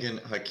we thinking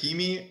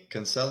Hakimi,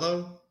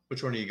 Cancelo?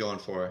 Which one are you going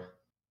for?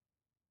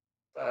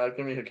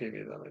 give me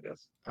Hakimi then, I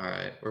guess. All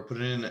right, we're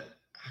putting in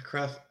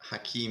Akraf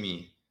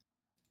Hakimi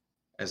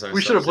as our.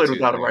 We should have played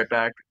substitute without a there. right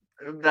back.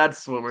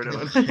 That's what we're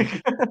doing.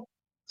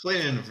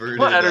 Play an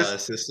inverted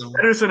system.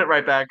 Ederson at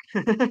right back.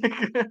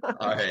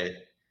 All right.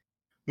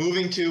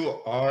 Moving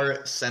to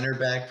our center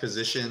back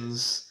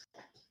positions.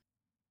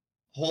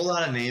 Whole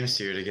lot of names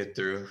here to get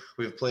through.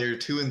 We have player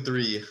 2 and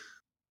 3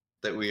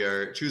 that we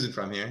are choosing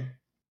from here.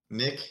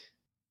 Nick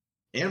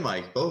and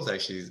Mike, both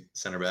actually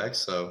center backs,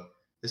 so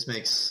this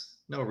makes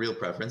no real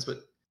preference,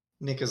 but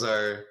Nick is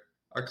our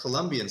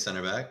Colombian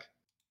center back.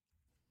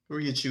 Who are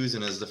you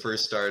choosing as the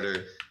first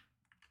starter?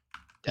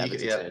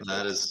 Yep,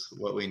 that is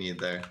what we need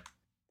there.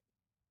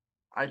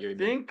 I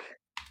think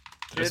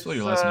Did I spell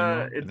your last name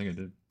wrong? I think I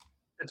did.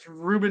 It's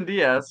Ruben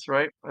Diaz,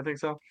 right? I think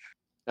so.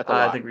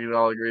 I think we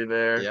all agree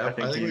there. Yeah, I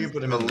think we can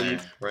put him in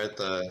there, right?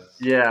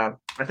 Yeah,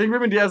 I think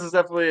Ruben Diaz is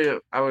definitely.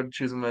 I would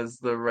choose him as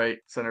the right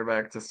center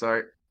back to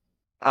start.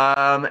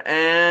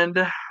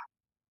 And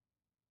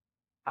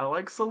I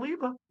like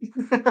Saliba.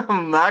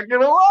 I'm not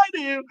gonna lie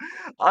to you.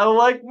 I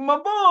like my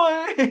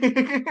boy.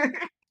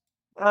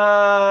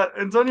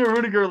 Antonio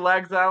Rudiger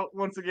lags out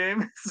once a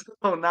game,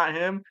 so not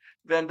him.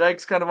 Van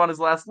Dijk's kind of on his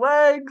last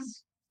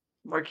legs.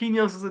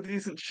 Marquinhos is a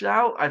decent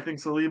shout. I think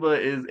Saliba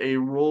is a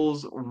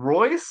Rolls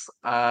Royce.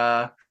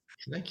 I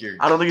don't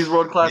think he's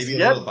world class maybe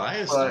yet. A little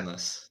biased on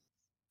this.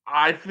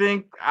 I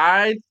think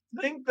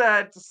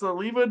that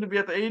Saliba, to be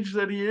at the age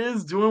that he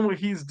is, doing what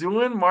he's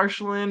doing,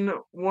 marshaling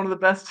one of the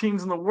best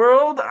teams in the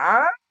world,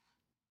 I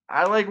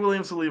like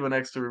William Saliba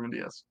next to Ruben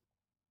Diaz.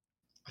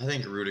 I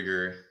think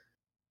Rudiger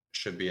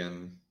should be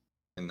in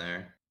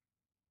there.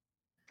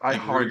 I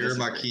think Rudiger,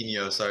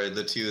 Marquinhos are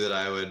the two that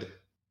I would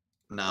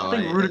nominate.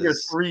 I think Rudiger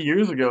 3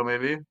 years ago,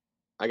 maybe.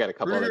 I got a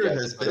couple Rudiger other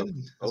guys.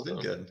 has been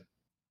good.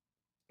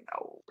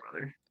 No,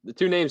 brother. The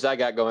two names I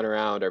got going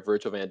around are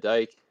Virgil van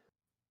Dijk.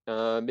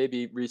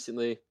 Maybe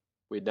recently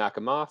we'd knock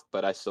him off,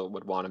 but I still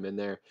would want him in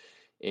there.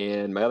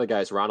 And my other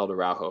guy is Ronald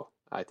Araujo.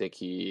 I think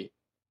he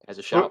has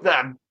a shot.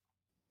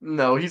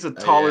 No, he's a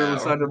taller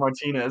Lisandro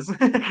Martinez.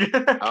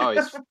 Oh,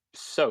 he's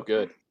so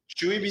good.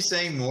 Should we be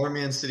saying more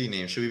Man City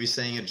names? Should we be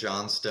saying a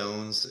John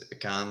Stones, a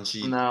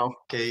Kanji? No.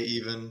 Okay,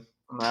 even?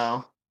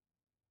 No.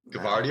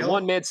 Gavardiol?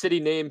 One Man City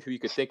name who you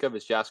could think of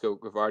is Josko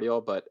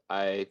Gavardiol, but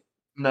I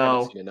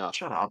haven't seen enough.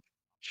 Shut up.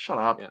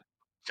 Yeah.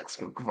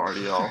 Josko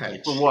Gavardiol.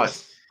 Right, For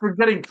what? For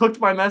getting cooked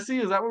by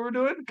Messi? Is that what we're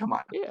doing? Come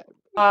on. Yeah.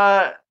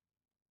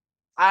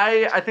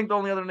 I think the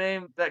only other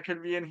name that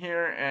could be in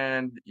here,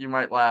 and you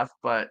might laugh,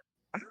 but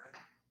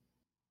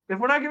if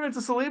we're not giving it to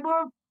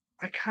Saliba,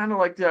 I kind of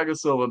like Thiago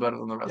Silva better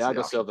than the rest of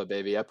the Thiago Silva,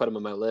 baby. I put him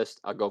on my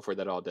list. I'll go for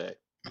that all day.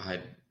 I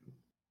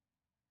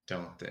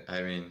don't think.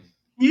 I mean,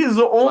 he is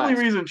the only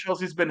reason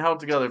Chelsea's been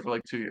held together for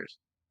like 2 years.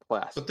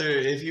 Class. But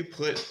if you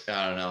put,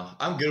 I don't know.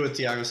 I'm good with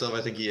Thiago Silva.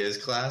 I think he is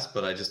class,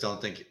 but I just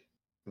don't think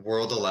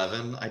World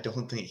 11. I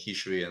don't think he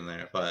should be in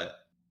there. But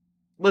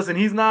listen,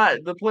 he's not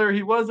the player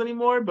he was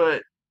anymore.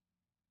 But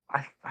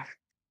I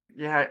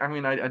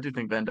do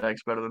think Van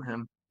Dijk's better than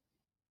him.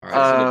 All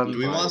right. Do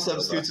we want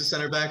substitutes to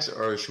center backs,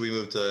 or should we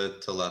move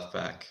to left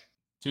back?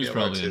 2's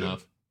probably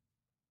enough.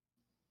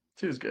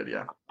 2's good,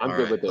 yeah. I'm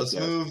good with this.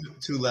 Let's move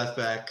to left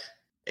back,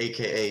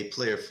 aka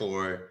player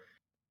 4.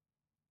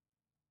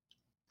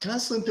 Kind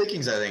of slim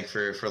pickings, I think,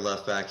 for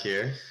left back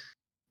here.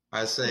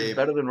 I say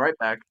better than right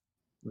back.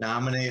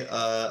 Nominate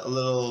a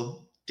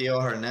little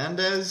Theo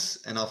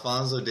Hernandez and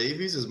Alphonso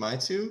Davies as my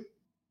two.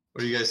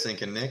 What are you guys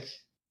thinking, Nick?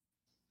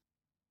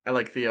 I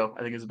like Theo.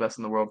 I think he's the best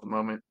in the world at the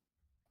moment.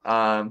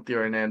 Theo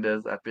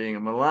Hernandez at being a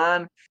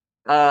Milan.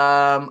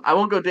 I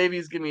won't go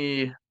Davies. Give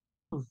me.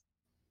 He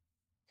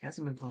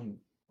hasn't been playing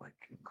like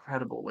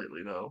incredible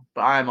lately though.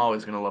 But I'm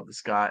always gonna love the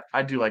Scot.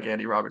 I do like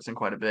Andy Robertson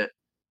quite a bit.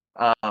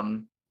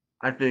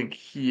 I think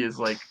he is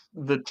like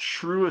the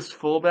truest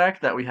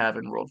fullback that we have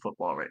in world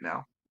football right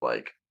now.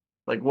 Like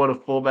what a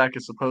fullback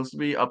is supposed to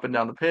be, up and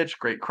down the pitch,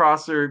 great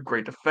crosser,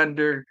 great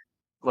defender,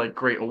 like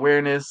great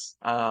awareness,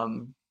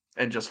 and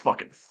just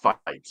fucking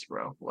fights,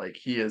 bro. Like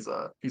he's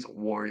a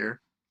warrior.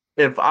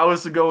 If I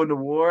was to go into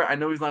war, I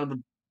know he's not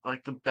in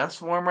the best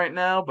form right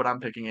now, but I'm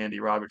picking Andy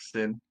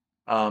Robertson.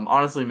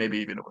 Honestly, maybe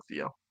even with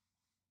Theo.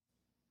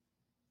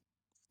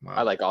 Wow.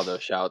 I like all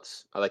those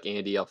shouts. I like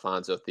Andy,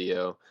 Alfonso,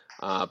 Theo.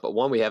 But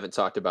one we haven't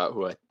talked about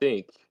who I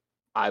think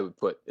I would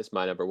put as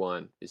my number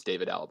one is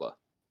David Alaba.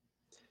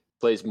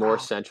 Plays more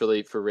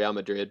centrally for Real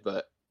Madrid,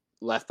 but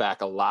left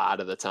back a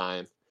lot of the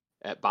time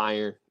at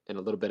Bayern and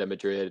a little bit of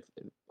Madrid.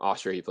 In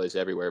Austria, he plays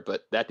everywhere.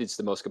 But that dude's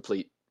the most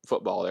complete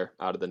footballer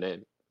out of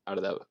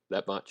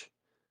that bunch.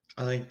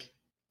 I think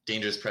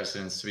dangerous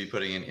precedence to be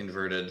putting in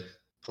inverted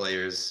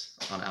players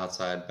on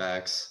outside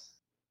backs.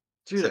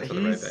 Dude, except for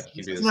the right back,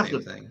 you can do the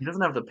same thing. He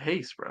doesn't have the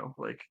pace, bro.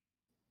 Like,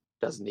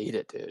 doesn't need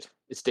it, dude.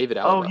 It's David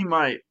Alaba. Oh, he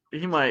might.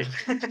 He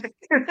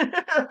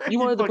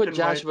wanted to put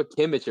Joshua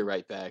Kimmich at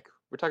right back.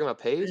 We're talking about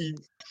pace?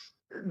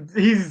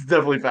 He's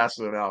definitely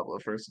faster than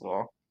Alaba, first of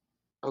all.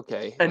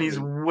 Okay. And he's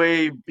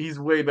way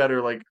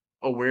better, like,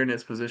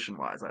 awareness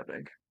position-wise, I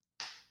think.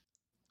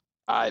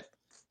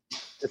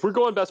 If we're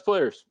going best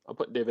players, I'm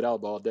putting David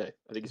Alaba all day.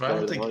 I think he's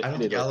better than I don't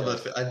think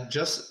Alaba.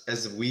 Just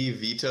as we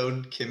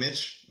vetoed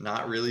Kimmich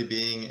not really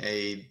being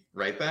a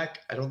right back,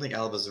 I don't think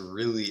Alba's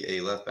really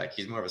a left back.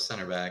 He's more of a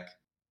center back.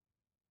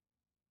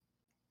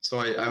 So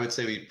I would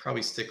say we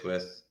probably stick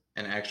with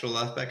an actual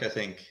left back. I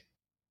think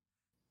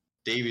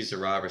Davies or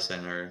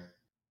Robertson are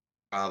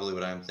probably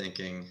what I'm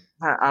thinking.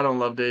 I don't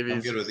love I'm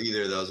Davies. good with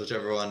either of those,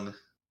 whichever one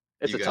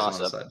It's you a guys want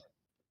to toss-up. decide.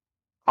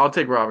 I'll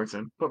take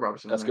Robertson. Put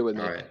Robertson That's in good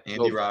there. with me. All right,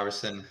 Andy Go-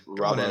 Robertson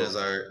going in Robbo. as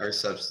our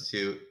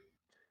substitute.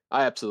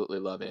 I absolutely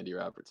love Andy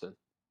Robertson.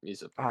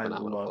 He's a I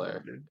phenomenal love player.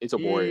 him, dude. He's a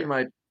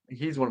warrior.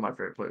 He's one of my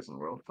favorite players in the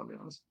world, if I'm being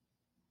honest.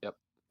 Yep.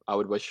 I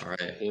would wish All right.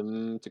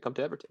 him to come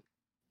to Everton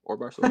or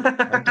Barcelona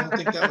I don't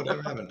think that would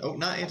ever happen. Oh,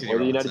 not Anthony or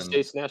the Robertson. United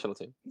States national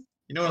team.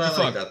 You know what? That'd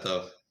I be like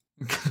fun.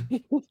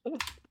 that though.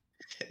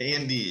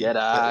 Andy. Get but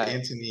out.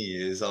 Anthony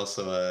is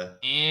also a.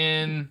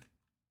 Andy.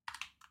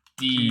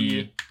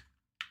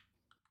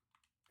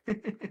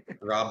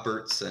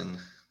 Robertson.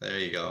 There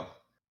you go.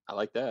 I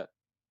like that.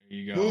 There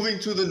you go. Moving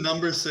to the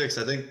number 6.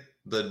 I think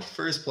the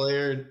first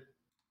player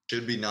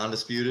should be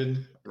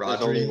non-disputed.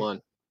 There's only Rodri.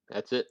 one.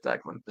 That's it.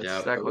 Declan. That's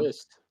Yeah. the Declan.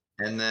 list.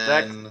 And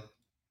then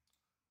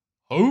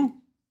Who?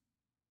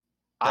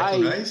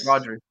 Declan Rice.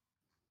 Rodri.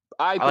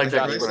 I like put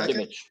Declan Joshua Rice.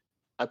 Kimmich.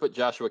 I put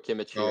Joshua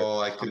Kimmich here Oh,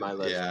 I on could. my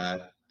list.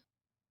 Yeah.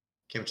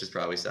 Kimmich is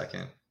probably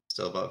second.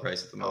 Still above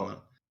Rice at the moment.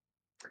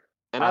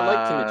 And I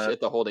like Kimmich at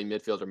the holding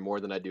midfielder more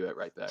than I do at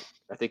right back.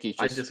 I think he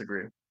I just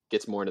disagree.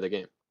 gets more into the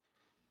game.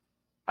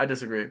 I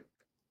disagree.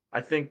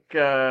 I think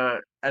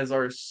as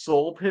our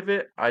sole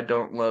pivot, I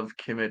don't love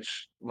Kimmich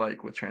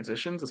like with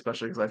transitions,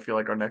 especially because I feel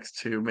like our next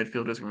two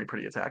midfielders are gonna be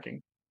pretty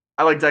attacking.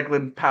 I like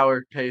Declan,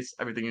 power, pace,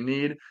 everything you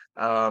need.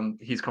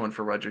 He's coming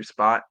for Rodri's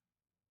spot.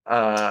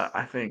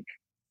 I think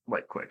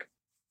like quick.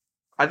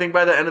 I think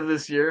by the end of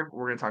this year,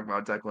 we're gonna talk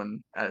about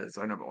Declan as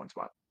our number 1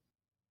 spot.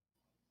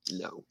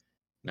 No.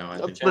 No, I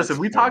No think. chance. Listen,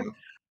 we talked.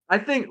 I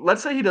think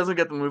let's say he doesn't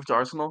get the move to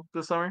Arsenal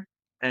this summer,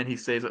 and he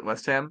stays at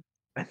West Ham.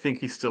 I think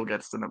he still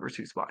gets the number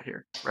 2 spot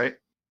here, right?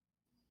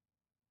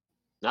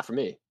 Not for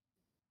me.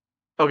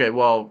 Okay,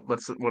 well,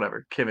 let's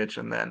whatever Kimmich,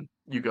 and then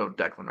you go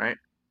Declan, right?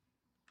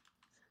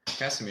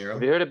 Casemiro.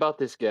 Have you heard about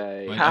this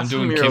guy? Wait, I'm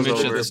doing Casemiro's Kimmich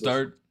at over. the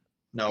start.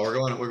 No, we're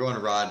going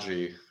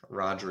Rodri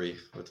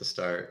with the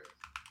start.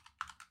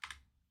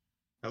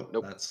 Nope.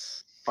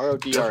 That's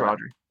Just RODR. Rodri.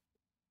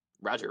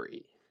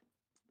 Rodri.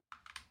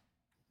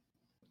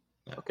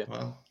 yeah, Okay.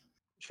 Well,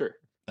 Sure.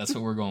 That's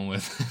what we're going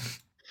with.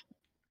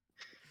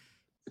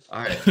 all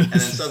right. And then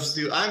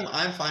substitute.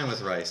 I'm fine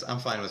with Rice. I'm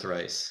fine with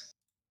Rice.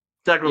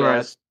 Declan Yeah,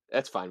 Rice.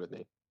 that's fine with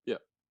me. Yeah.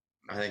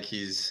 I think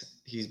he's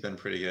been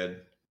pretty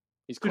good.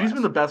 He's Dude, he's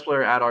been the class. best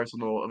player at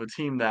Arsenal of a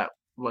team that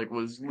like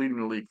was leading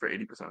the league for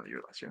 80% of the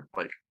year last year.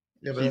 Like,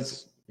 Yeah, but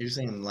He's- you're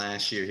saying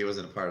last year he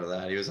wasn't a part of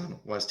that. He was on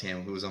West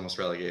Ham, who was almost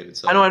relegated.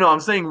 So I know. I'm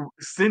saying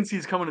since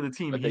he's coming to the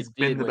team, But they he's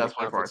been did the win the best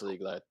player for Conference Arsenal.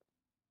 League, lad.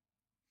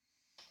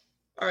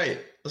 All right,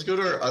 let's go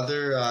to our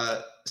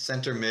other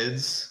center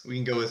mids. We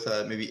can go with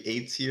maybe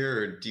 8s here,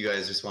 or do you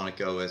guys just want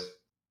to go with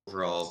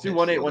overall? Let's do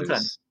 1-8, 1-10.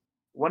 midfielders?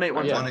 1-8,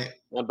 1-10. Yeah. 1-8.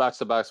 One box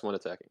to box, one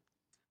attacking.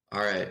 All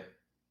right,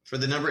 for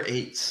the number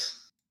 8s,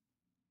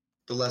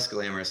 the less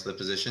glamorous of the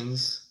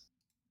positions.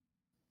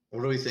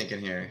 What are we thinking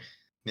here,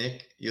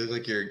 Nick? You look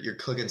like you're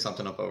cooking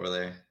something up over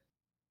there.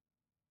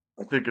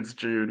 I think it's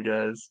Jude,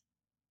 guys.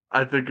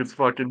 I think it's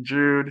fucking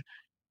Jude.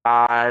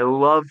 I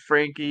love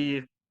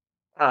Frankie.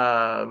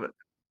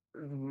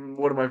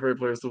 One of my favorite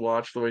players to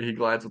watch, the way he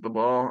glides with the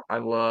ball.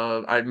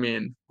 I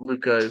mean,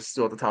 Luka is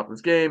still at the top of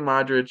his game.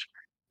 Modric,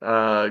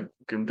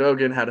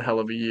 Gundogan had a hell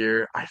of a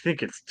year. I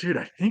think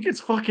it's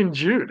fucking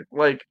Jude.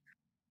 Like,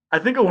 I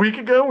think a week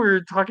ago we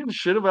were talking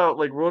shit about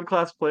like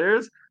world-class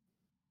players.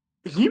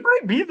 He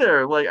might be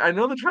there. Like, I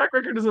know the track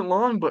record isn't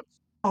long, but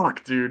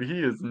fuck, dude,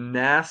 he is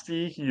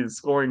nasty. He is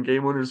scoring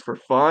game winners for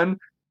fun.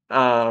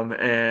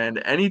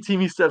 And any team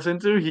he steps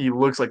into, he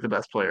looks like the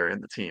best player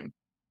in the team.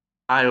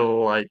 I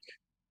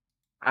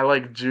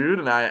like Jude,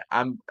 and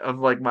I'm of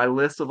like my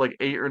list of like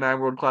 8 or 9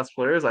 world class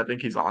players. I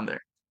think he's on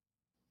there.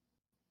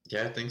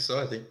 Yeah, I think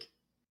so. I think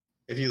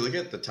if you look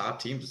at the top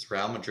teams, it's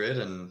Real Madrid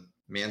and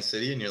Man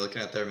City, and you're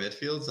looking at their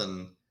midfields,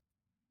 and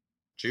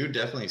Jude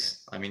definitely.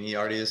 I mean, he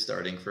already is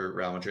starting for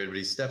Real Madrid, but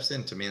he steps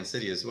into Man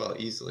City as well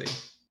easily.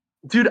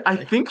 Dude, I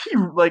think he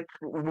like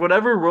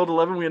whatever World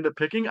 11 we end up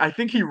picking. I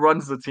think he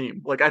runs the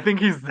team. Like, I think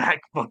he's that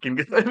fucking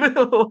good.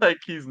 Like,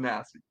 he's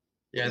nasty.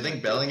 Yeah, I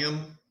think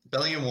Bellingham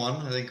 1.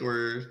 I think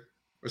we're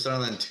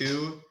starting on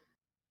 2.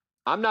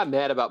 I'm not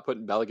mad about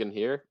putting Bellingham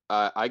here.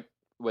 I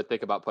would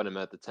think about putting him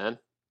at the 10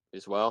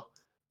 as well.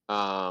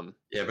 Yeah,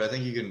 but I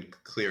think you can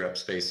clear up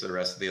space for the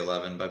rest of the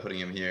 11 by putting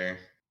him here.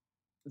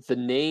 The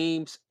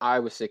names I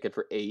was thinking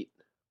for 8,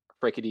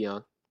 Frankie de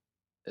Jong,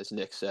 as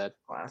Nick said.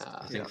 Classic.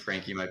 I think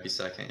Frankie might be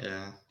second.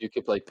 Yeah, You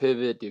could play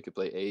pivot. You could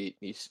play 8.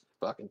 He's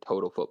fucking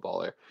total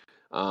footballer.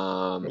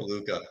 or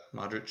Luka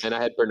Modric. And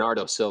I had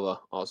Bernardo Silva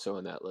also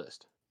on that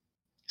list.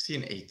 Is he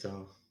an 8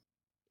 though?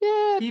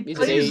 Yeah, He he's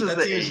an plays 8. as That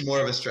the seems 8.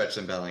 more of a stretch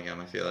than Bellingham.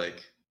 I feel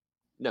like.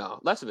 No,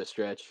 less of a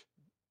stretch.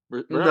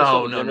 No, Bernardo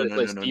Silva no, generally no,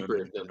 plays no, no, deeper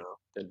no, no, no.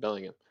 than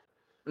Bellingham.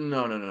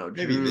 No.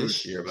 Maybe Jude,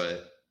 this year,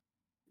 but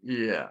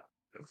yeah.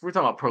 If we're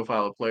talking about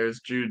profile of players,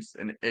 Jude's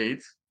an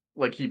 8.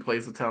 Like, he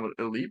plays the talent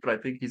elite, but I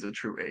think he's a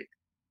true 8.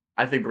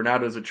 I think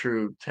Bernardo's a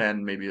true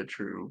 10, maybe a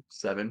true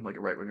 7, like a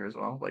right winger as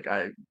well. Like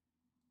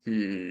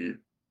he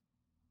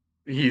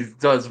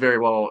does very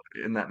well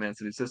in that Man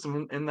City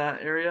system in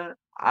that area.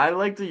 I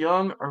like De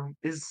Jong. Or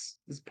is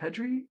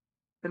Pedri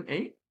an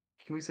 8?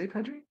 Can we say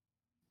Pedri?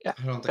 Yeah,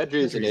 I don't think Pedri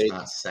is an Pedri's 8.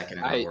 not second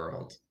in the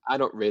world. I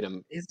don't rate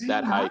him Is he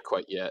that high not?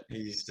 quite yet.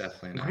 He's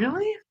definitely not.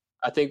 Really?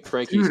 I think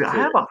Frankie's Dude, I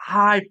clear. have a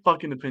high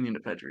fucking opinion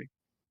of Pedri.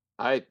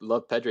 I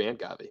love Pedri and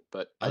Gavi,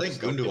 but I think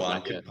just don't give him Gundogan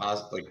that could yet.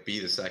 possibly be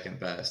the second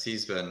best.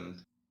 He's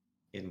been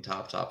in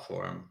top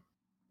form,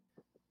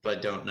 but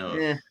I don't know.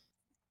 Yeah.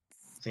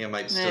 I think I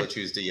might still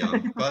choose De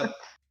Jong. But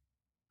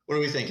what are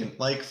we thinking?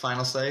 Like,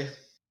 final say?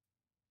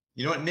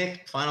 You know what,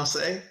 Nick? Final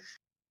say?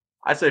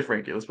 I say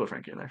Frankie. Let's put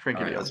Frankie in there. Frankie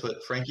All right, De Jong. let's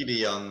put Frankie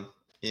De Jong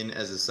in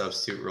as a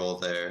substitute role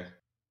there.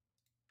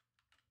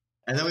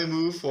 And then we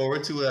move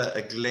forward to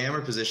a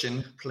glamour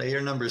position,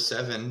 player number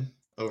 7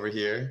 over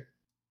here,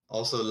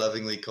 also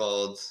lovingly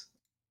called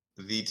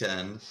the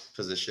 10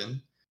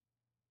 position.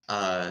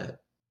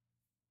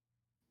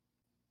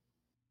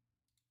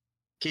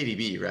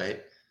 KDB,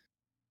 right?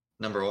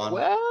 Number 1.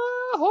 Well,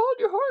 hold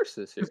your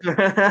horses here.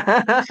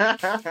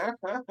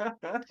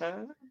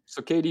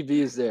 So KDB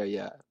is there,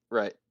 yeah,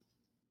 right.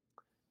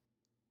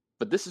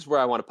 But this is where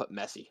I want to put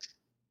Messi.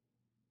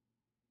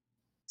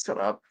 Shut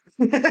up.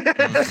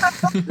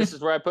 This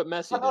is where I put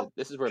Messi, dude.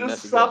 This is where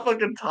Just Messi stop goes.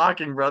 fucking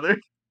talking, brother.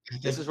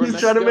 This is where He's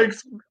Messi trying to make.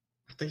 goes.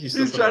 I think you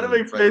still He's put trying to him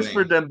make right space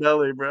for wing.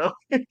 Dembele, bro.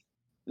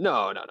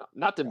 No,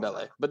 not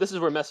Dembele. But this is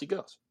where Messi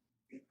goes.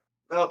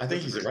 No, I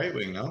think he's a disagree. right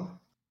wing, no?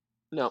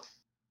 No,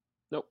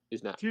 nope,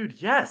 he's not.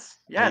 Dude, yes.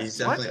 Yeah, Yes. he's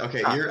definitely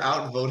okay. What? You're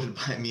outvoted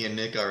by me and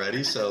Nick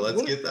already, so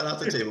let's get that off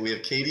the table. We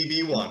have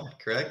KDB 1,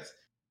 correct?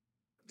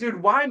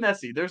 Dude, why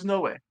Messi? There's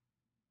no way.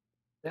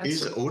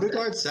 Is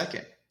Odegaard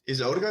second? Is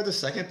Odegaard the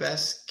second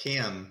best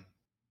cam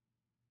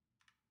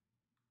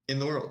in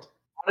the world?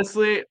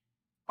 Honestly,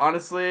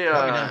 Probably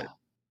not.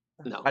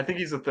 No. I think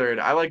he's the third.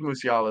 I like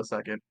Musiala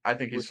second. I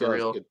think he's for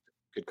Musiala's real.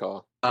 Good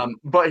call.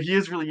 But he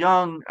is really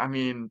young. I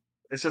mean,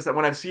 it's just that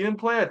when I've seen him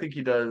play, I think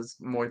he does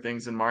more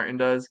things than Martin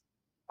does.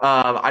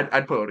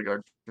 I'd put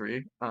Odegaard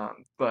 3.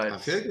 But I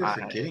feel like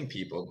we're forgetting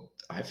people.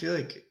 I feel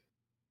like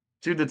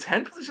dude, the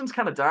 10 position's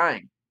kind of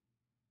dying.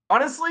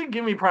 Honestly,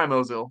 give me Prime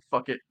Ozil.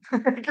 Fuck it.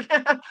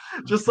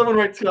 Just someone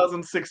write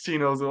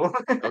 2016 Ozil.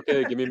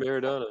 Okay, give me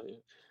Maradona.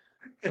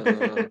 all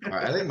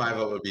right, I think my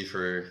vote would be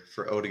for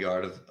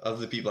Odegaard of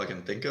the people I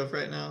can think of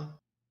right now.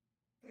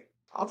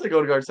 I'll take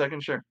Odegaard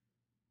second, sure.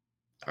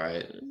 All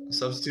right,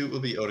 substitute will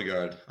be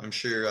Odegaard. I'm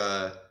sure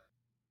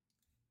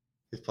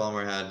if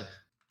Palmer had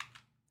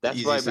the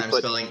easiest time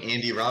spelling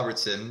Andy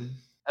Robertson,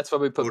 that's why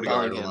we put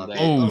Odegaard Bellingham there.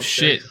 Oh, there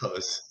shit. he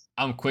goes.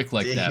 I'm quick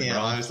like that, Damn,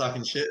 bro. I was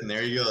talking shit, and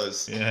there he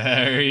goes.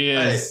 There he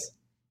All is.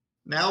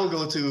 right, now we'll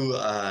go to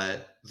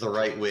the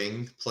right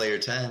wing, player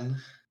 10.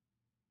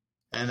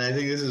 And I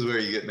think this is where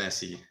you get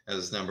Messi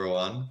as number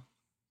 1.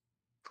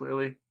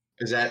 Clearly.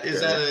 Is that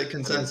a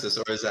consensus,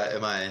 or is that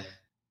am I?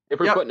 If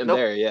we're putting him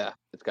there, yeah,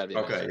 it's got to be.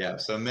 Okay, Messi. yeah.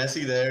 So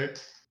Messi there.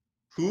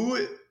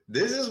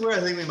 This is where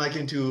I think we might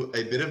get into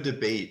a bit of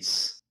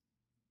debates.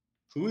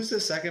 Who is the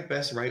second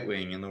best right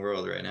wing in the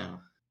world right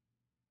now?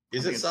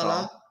 Is it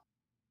Salah?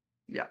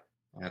 Yeah.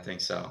 I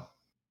think so.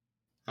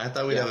 I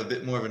thought we'd have a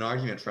bit more of an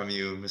argument from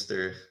you,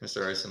 Mr.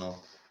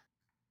 Arsenal.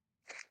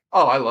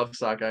 Oh, I love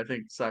Saka. I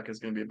think Saka's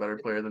going to be a better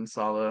player than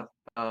Salah.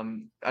 I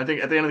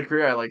think at the end of the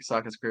career, I like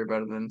Saka's career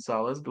better than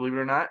Salah's, believe it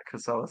or not,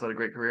 because Salah's had a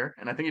great career,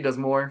 and I think he does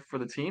more for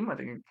the team. I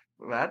think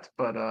that,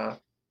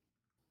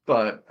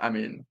 but I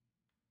mean,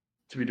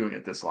 to be doing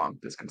it this long,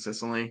 this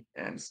consistently,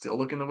 and still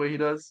looking the way he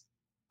does,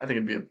 I think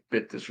it'd be a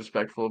bit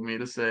disrespectful of me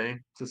to say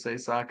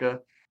Saka.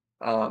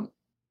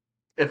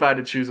 If I had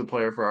to choose a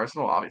player for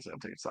Arsenal, obviously I'm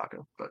taking Saka,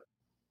 but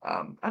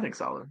I think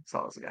Salah's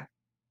the guy.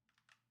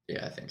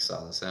 Yeah, I think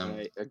Salah's him.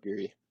 I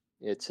agree.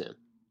 It's him.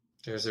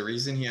 There's a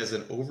reason he has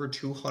an over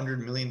 $200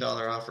 million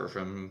offer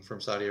from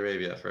Saudi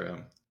Arabia for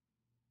him.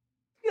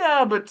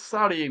 Yeah, but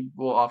Saudi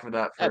will offer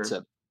that for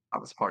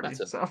this party.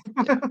 So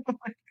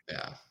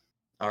yeah.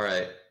 All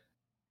right.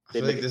 I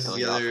feel like this is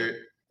the other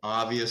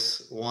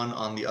obvious one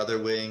on the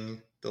other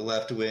wing, the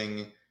left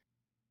wing.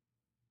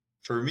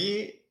 For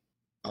me,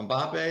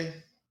 Mbappe,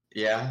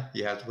 yeah,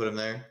 you have to put him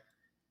there.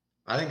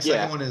 I think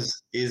second one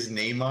is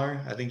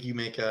Neymar. I think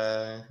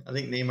I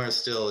think Neymar's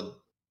still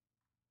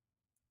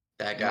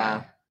that guy.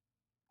 Nah.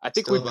 I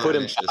think we put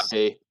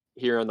Mbappe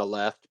here on the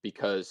left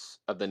because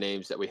of the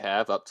names that we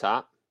have up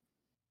top.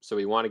 So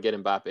we want to get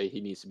Mbappe.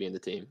 He needs to be in the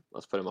team.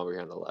 Let's put him over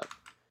here on the left.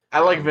 I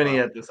like Vinny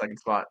at the second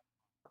spot.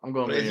 I'm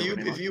going. But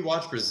if you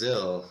watch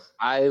Brazil,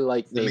 I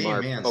like the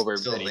Neymar main man's over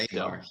still Vinny.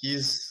 Neymar.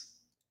 He's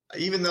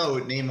even though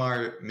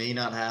Neymar may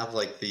not have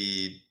like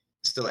the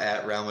still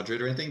at Real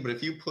Madrid or anything, but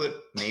if you put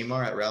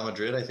Neymar at Real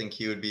Madrid, I think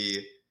he would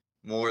be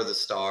more the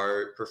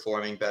star,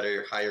 performing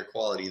better, higher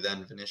quality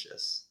than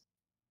Vinicius.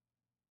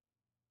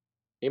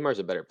 Neymar's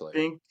a better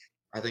player.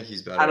 I think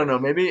he's better. I don't know.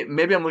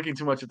 Maybe I'm looking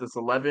too much at this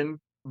 11,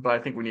 but I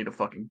think we need a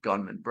fucking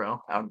gunman,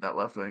 bro, out of that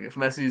left wing. If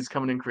Messi's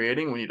coming in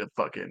creating, we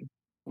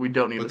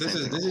don't need. But this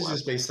is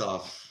just based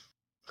off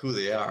who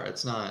they are.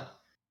 It's not.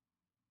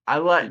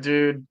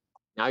 Dude.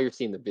 Now you're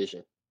seeing the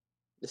vision.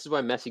 This is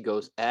why Messi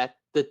goes at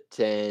the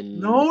 10.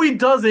 No, he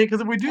doesn't. Because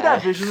if we do that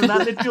At vision, then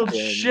that the midfield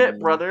 10. shit,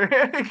 brother.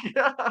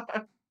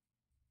 God.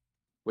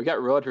 We got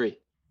Rodri.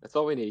 That's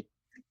all we need.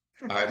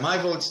 All right, my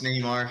vote's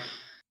Neymar.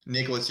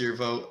 Nick, what's your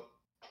vote?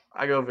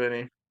 I go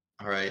Vinny.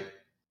 All right,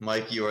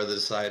 Mike, you are the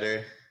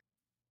decider.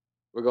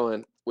 We're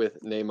going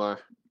with Neymar.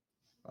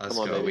 Let's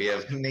Come on, go. baby. We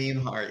have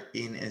Neymar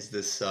in as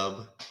the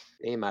sub.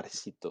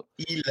 Neymarcito.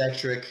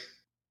 Electric.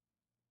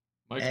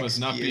 Mike must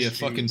not be a ex-PSG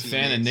fucking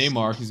fan of teammates.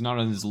 Neymar. He's not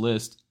on his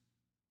list.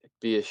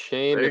 Be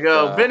ashamed. There you if,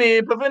 go.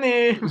 Vinny, but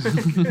Vinny.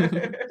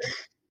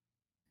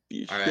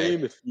 Be All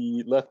ashamed right. if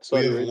he left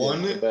We Saudi have Arabia and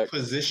one came back.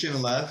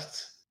 position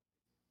left.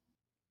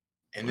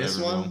 And this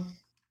Whatever, one,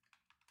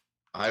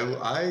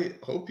 I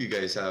hope you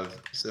guys have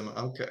some.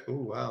 Okay.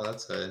 Oh, wow.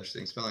 That's an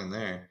interesting spelling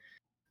there.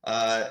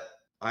 I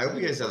hope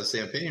you guys have the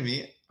same opinion as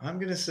me. I'm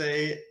going to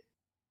say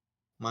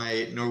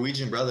my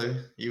Norwegian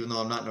brother, even though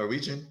I'm not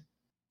Norwegian,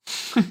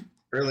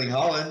 Erling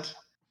Haaland,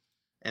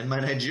 and my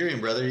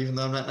Nigerian brother, even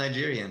though I'm not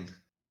Nigerian,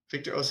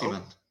 Victor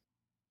Osimhen.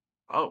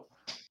 Oh,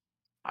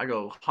 I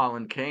go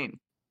Holland Kane.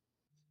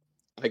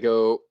 I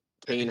go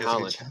I think Kane that's a good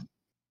Holland. shout.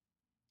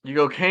 You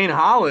go Kane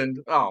Holland.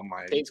 Oh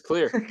my. Kane's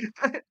clear.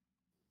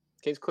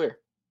 Kane's clear.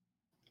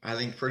 I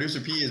think producer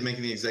P is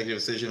making the executive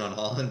decision on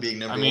Haaland being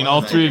number I one. mean, all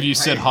and three of you I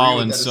said agree with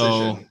Haaland, that so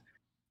decision.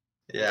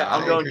 Yeah,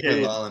 I'm I going agree with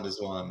Kane. Haaland as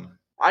one.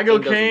 I go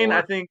Kane does Kane. I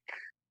more. think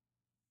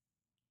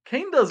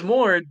Kane does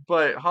more,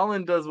 but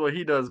Holland does what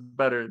he does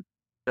better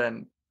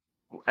than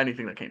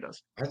anything that Kane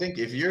does. I think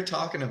if you're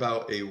talking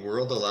about a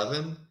World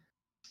 11,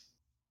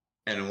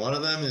 and one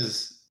of them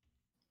is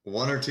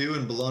 1 or 2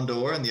 in Ballon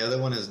d'Or, and the other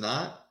one is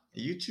not,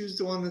 you choose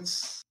the one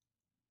that's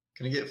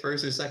going to get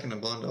first or second in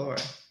Ballon d'Or.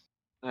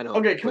 I don't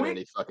Okay, can put we-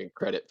 any fucking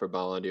credit for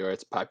Ballon d'Or.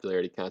 It's a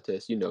popularity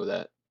contest. You know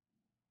that.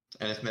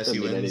 And if Messi Doesn't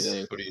mean wins,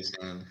 anything. what are you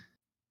saying?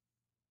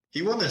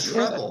 He won the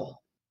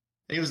treble.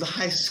 And he was the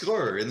highest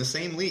scorer in the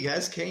same league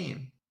as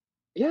Kane.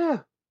 Yeah.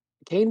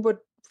 Kane would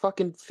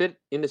fucking fit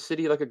in the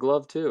city like a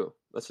glove, too.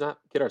 Let's not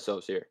kid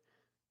ourselves here.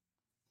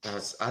 I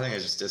think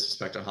it's just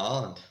disrespect on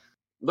Haaland.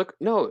 Look,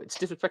 no, it's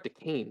disrespect to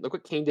Kane. Look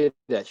what Kane did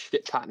to that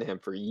shit Tottenham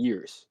for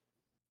years.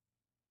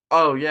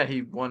 Oh yeah,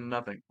 he won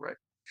nothing, right?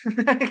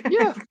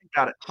 Yeah.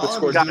 Got it. But Haaland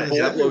scored was got it, doing it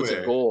yeah. boatloads of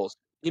everywhere. goals.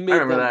 He made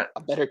remember them that.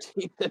 a better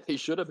team than they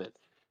should have been.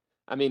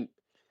 I mean,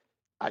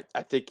 I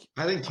think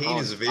I think Kane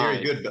is Haaland's very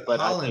fine, good, but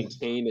I Haaland, think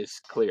Kane is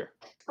clear.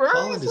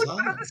 Haaland Spurs is look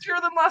better Haaland. this year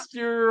than last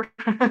year.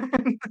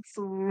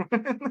 So-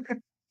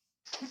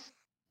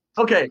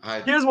 okay,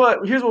 I- here's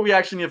what we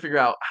actually need to figure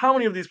out. How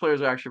many of these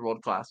players are actually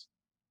world class?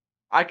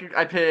 I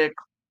pick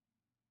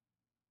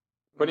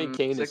Putting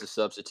Kane 6. as a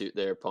substitute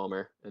there,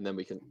 Palmer, and then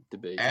we can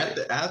debate.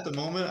 at the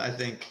moment, I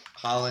think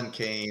Haaland,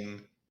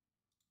 Kane,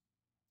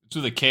 it's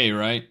with a K,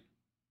 right?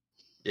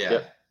 yeah.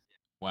 Yep.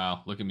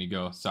 Wow, look at me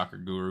go, soccer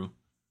guru.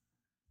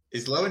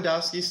 Is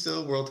Lewandowski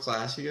still world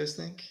class, you guys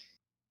think?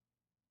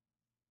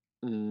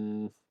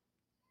 Mm,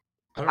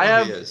 I don't know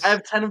I if he is.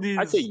 have 10 of these.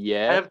 I'd say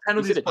yeah. I have 10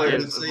 of He's these at a I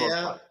players. would as say world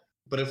yeah, class.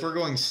 but if we're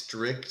going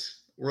strict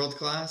world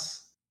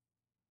class,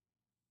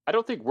 I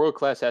don't think world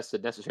class has to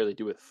necessarily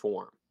do with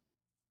form.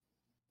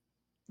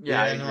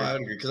 Yeah, I agree. I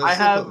would agree because I I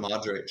still have- put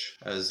Modric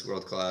as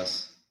world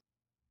class.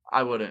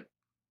 I wouldn't.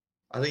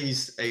 I think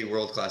he's a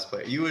world class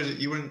player. You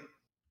wouldn't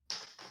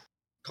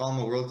call him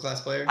a world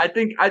class player? I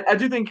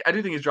do think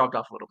he's dropped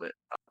off a little bit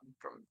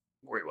from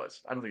where he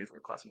was. I don't think he's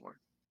world class anymore.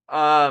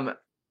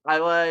 I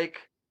like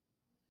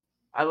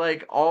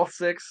all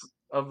 6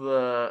 of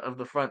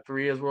the front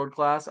 3 as world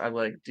class. I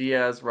like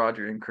Diaz,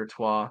 Roger, and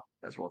Courtois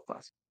as world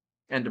class.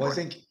 And De Well, I Bruyne.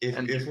 think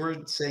if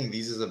we're saying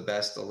these are the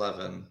best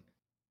 11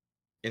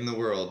 in the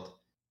world,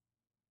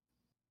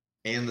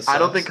 and the I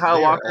don't subs, think Kyle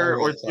they are all Walker or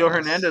world Theo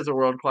class. Hernandez are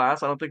world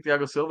class. I don't think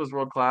Thiago Silva is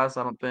world class.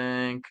 I don't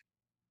think.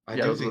 I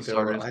Yeah, do those are think the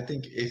they're starters. I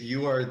think if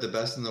you are the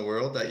best in the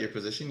world at your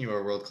position, you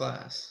are world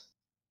class.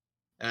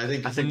 And I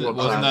think think the world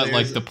Wasn't class other that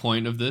like players, the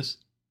point of this?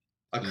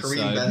 a Decide.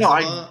 Kareem Benzema,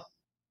 No,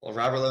 or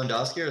Robert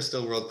Lewandowski are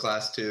still world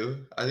class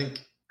too. I think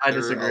I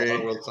they're disagree.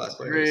 all world class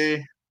players.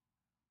 Disagree.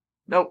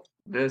 Nope.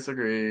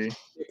 Disagree.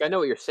 Like, I know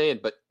what you're saying,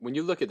 but when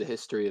you look at the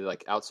history of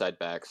like outside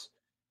backs,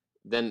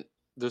 then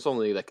there's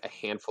only like a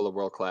handful of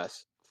world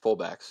class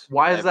fullbacks.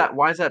 Why is ever. that?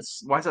 Why is that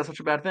such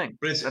a bad thing?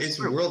 But That's it's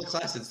true. world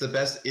class. It's the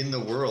best in the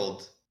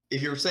world.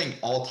 If you're saying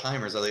all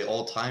timers, are they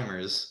all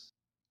timers?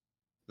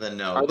 Then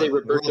no. Are they But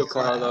Roberto world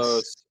class,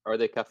 Carlos? Are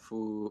they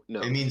Cafu?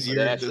 No. It means Are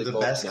you're they actually the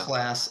both? best No.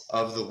 class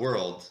of the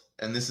world,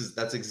 and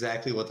that's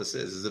exactly what this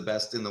is the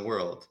best in the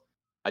world.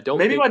 I don't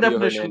Maybe think my Theo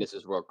definition- Hernandez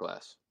is world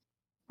class.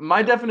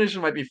 My No.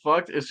 definition might be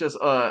fucked. It's just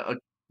like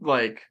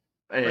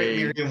a.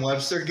 Right,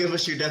 Merriam-Webster, give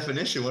us your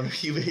definition. What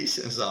are you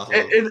basing this off of?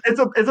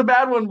 It's a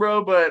bad one,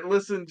 bro. But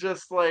listen,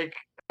 just like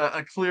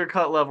a clear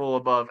cut level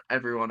above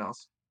everyone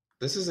else.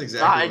 This is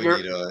exactly what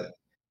we need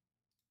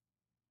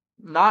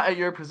Not at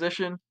your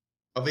position.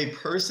 of a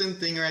person,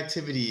 thing, or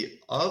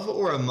activity of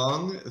or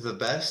among the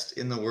best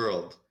in the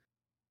world.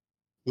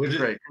 Would Great,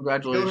 Theo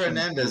congratulations.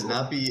 Hernandez Google.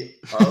 not be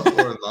of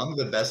or among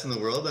the best in the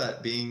world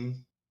at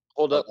being?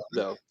 Hold up,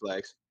 though,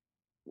 Flags.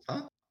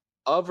 Huh?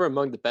 of or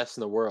among the best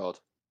in the world,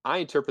 I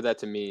interpret that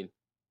to mean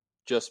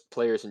just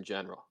players in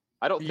general.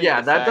 I don't think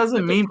Yeah, the that fact doesn't that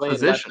they're mean playing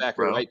left position, back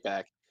or bro. right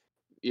back,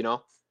 you know,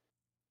 I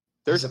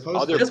there's suppose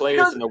other Just players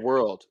because in the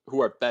world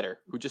who are better,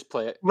 who just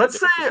play at a let's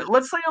say different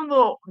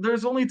position.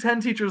 there's only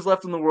 10 teachers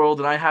left in the world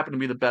and I happen to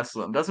be the best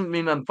of them. Doesn't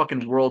mean I'm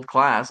fucking world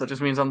class. That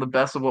just means I'm the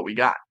best of what we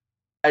got.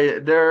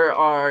 There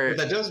are But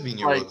that does mean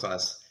you're like world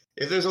class.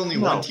 If there's only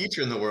one no.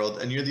 teacher in the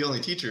world and you're the only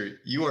teacher,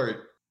 you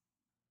are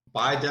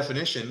by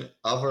definition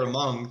of or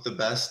among the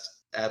best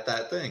at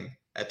that thing,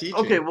 at teaching.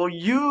 Okay, well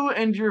you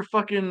and your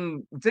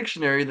fucking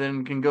dictionary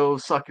then can go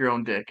suck your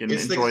own dick and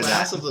It's the enjoy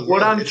class that. of the What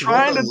world. I'm It's what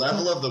trying the to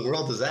level of the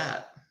world is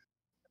at.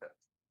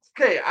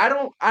 Okay,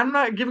 I'm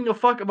not giving a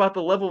fuck about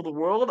the level of the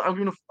world. I'm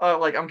gonna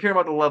I'm caring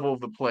about the level of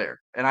the player,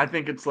 and I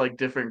think it's like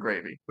different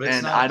gravy. But it's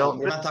And I not. don't.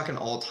 We're not talking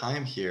all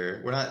time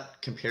here. We're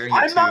not comparing it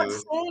I'm not to.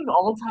 saying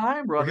all time,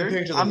 We're brother.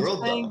 comparing to the I'm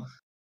world, saying though.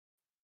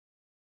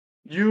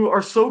 you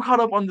are so caught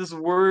up on this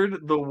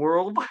word, the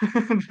world,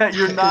 that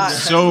you're not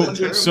That's So- the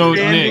term. so, We're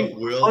talking Nick,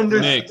 about world class.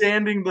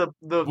 understanding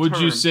the Would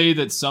you term. say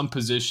that some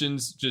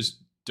positions just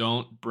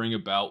don't bring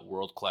about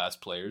world-class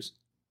players?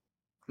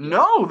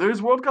 No,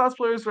 there's world class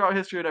players throughout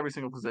history at every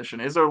single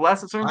position. Is there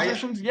less at certain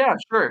positions? Yeah,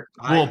 sure.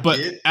 Well, but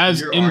get as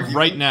your in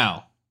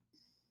argument.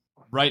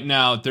 right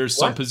now, there's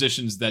some What?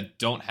 positions that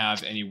don't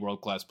have any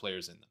world-class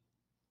players in them.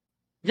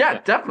 Yeah,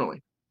 Yeah.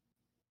 definitely.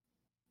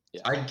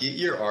 I get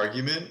your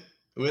argument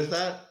with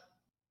that,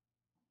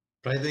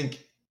 but I think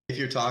if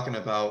you're talking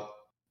about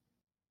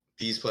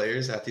these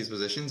players at these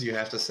positions, you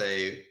have to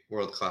say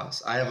world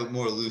class. I have a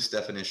more loose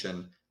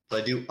definition,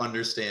 but I do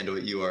understand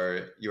what you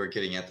are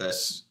getting at. That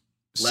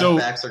So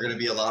left backs are going to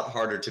be a lot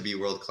harder to be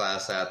world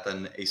class at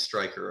than a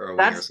striker or a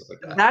winger or That's something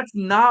like that. that's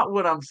not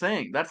what I'm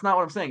saying. That's not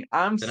what I'm saying.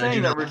 I'm Then I do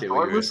saying that not get what you were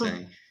regardless of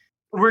saying.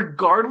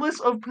 regardless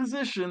of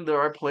position, there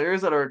are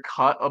players that are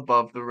cut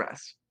above the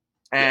rest.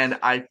 And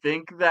I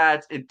think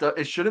that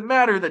it shouldn't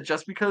matter that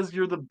just because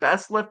you're the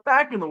best left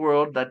back in the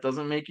world, that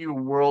doesn't make you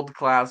a world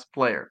class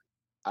player,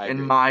 I in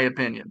agree. my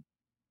opinion.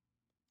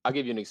 I'll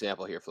give you an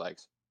example here,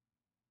 Flags.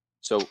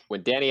 So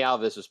when Danny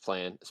Alves was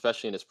playing,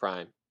 especially in his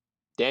prime,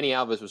 Danny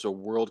Alves was a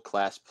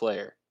world-class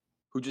player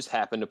who just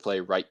happened to play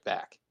right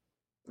back.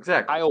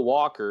 Exactly. Kyle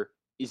Walker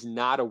is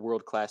not a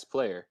world-class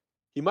player.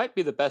 He might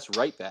be the best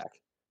right back,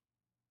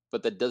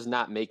 but that does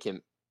not make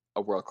him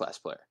a world-class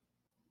player.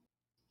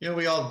 You know,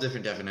 we all have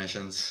different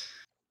definitions.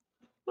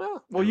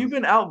 Well, you've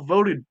been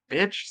outvoted,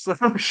 bitch. So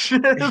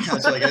shit. Yeah,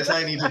 so I guess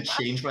I need to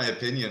change my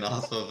opinion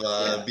off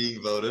of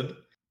being voted.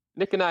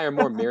 Nick and I are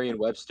more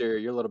Merriam-Webster.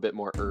 You're a little bit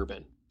more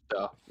urban.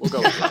 So we'll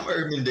go with that. I'm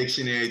Urban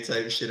Dictionary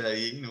type shit.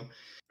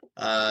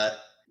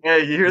 Yeah,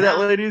 you hear that,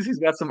 Now- ladies? He's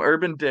got some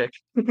urban dick.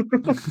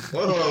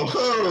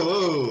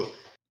 Whoa.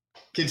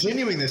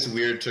 Continuing this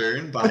weird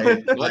turn by Might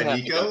have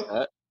to Nico, cut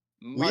that.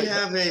 we Might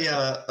have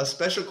a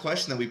special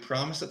question that we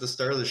promised at the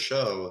start of the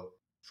show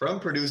from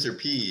producer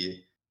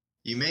P.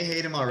 You may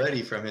hate him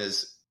already from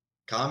his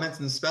comments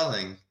and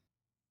spelling,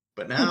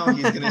 but now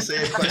he's going to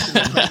say a question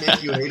that might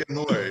make you hate him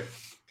more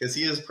because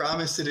he has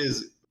promised it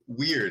is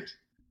weird.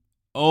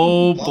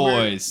 Oh, Lumber,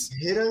 boys.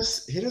 hit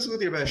us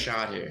with your best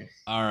shot here.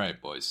 All right,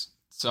 boys.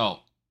 So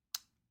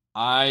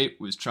I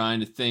was trying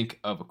to think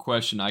of a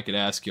question I could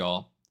ask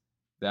y'all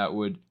that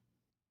would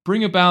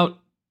bring about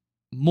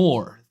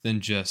more than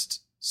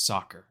just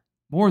soccer,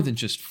 more than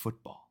just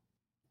football,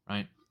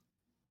 right?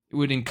 It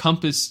would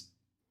encompass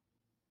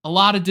a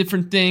lot of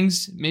different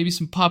things, maybe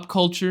some pop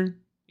culture,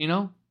 you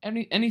know,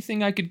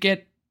 anything I could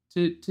get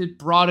to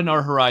broaden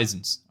our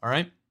horizons, all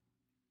right?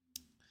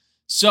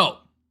 So,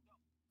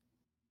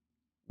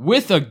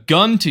 with a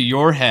gun to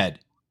your head,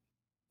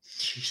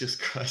 Jesus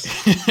Christ.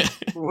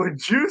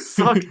 Would you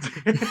suck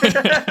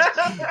dick?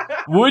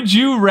 would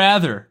you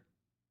rather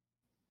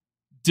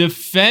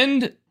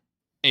defend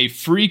a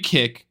free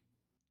kick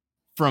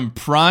from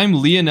prime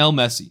Lionel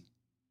Messi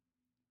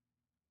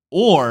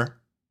or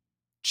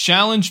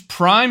challenge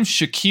prime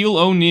Shaquille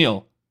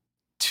O'Neal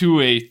to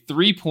a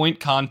 3-point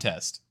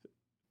contest?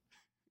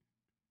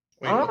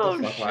 Wait, what Oh,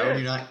 the fuck? Why would shit.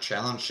 you not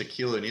challenge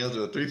Shaquille O'Neal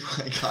to a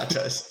 3-point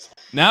contest?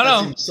 Now, That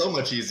no. seems so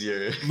much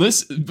easier.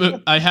 Listen,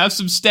 but I have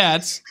some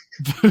stats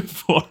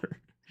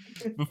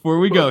before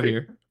we go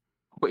here.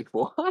 Wait,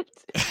 what?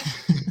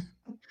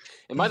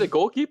 Am I the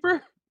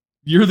goalkeeper?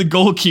 You're the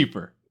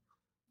goalkeeper.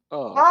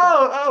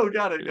 Oh, okay.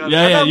 Got it. Yeah, I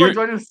yeah, thought, you're-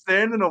 do I just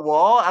stand in a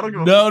wall? I don't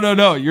give a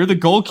No. You're the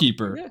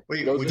goalkeeper Yeah.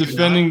 Wait, Goes would you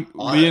defending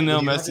not- Lionel would you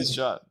not Messi's just-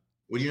 shot.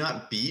 Would you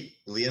not beat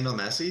Lionel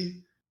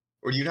Messi?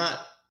 Or do you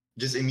not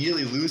just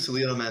immediately lose to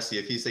Lionel Messi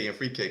if he's taking a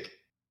free kick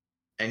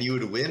and you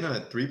would win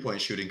a 3-point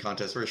shooting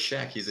contest for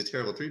Shaq? He's a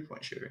terrible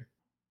 3-point shooter.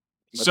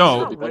 But So- this I'm will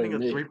not be better winning a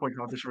than me. 3-point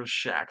contest for a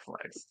Shaq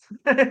Flags.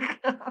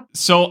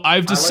 So I've I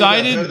like that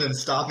decided better than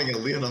stopping a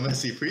Lionel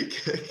Messi free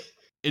kick.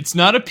 it's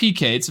not a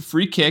PK, it's a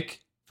free kick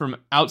from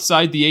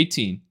outside the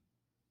 18.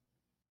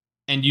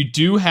 And you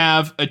do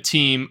have a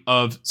team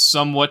of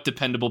somewhat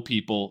dependable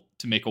people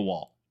to make a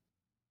wall.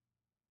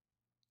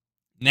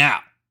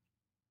 Now,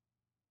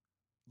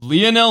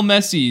 Lionel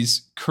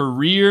Messi's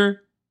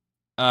career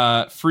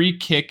free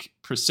kick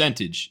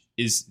percentage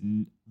is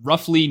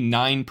roughly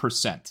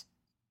 9%,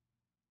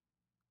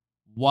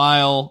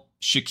 while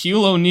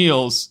Shaquille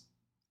O'Neal's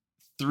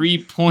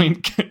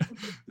 3-point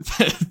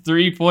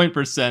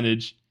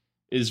percentage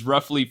is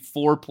roughly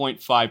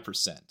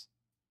 4.5%.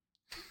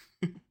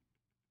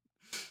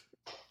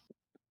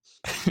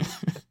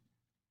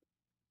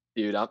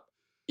 Dude, I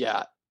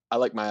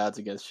like my odds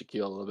against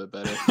Shaquille a little bit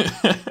better.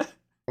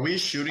 Are we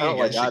shooting I don't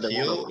like against either one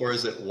of Shaquille, them. or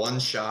is it one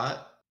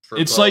shot for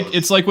It's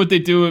both? like what they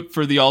do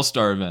for the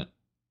All-Star event.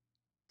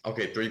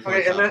 Okay, 3-point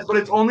Okay, but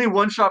it's only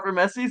one shot for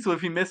Messi, so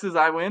if he misses,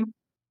 I win.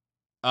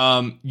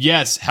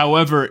 Yes.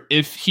 However,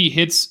 if he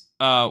hits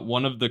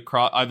one of the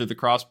either the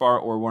crossbar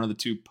or one of the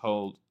two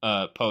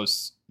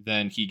posts,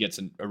 then he gets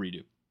a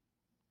redo.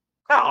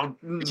 Oh,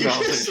 You no.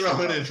 just throw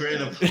it in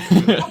random.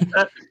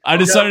 I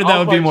decided that I'll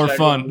would be fight more Shaq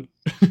fun.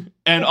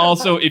 And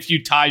also, if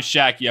you tie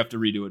Shaq, you have to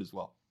redo it as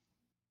well.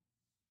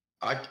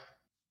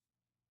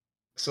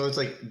 So it's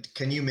like,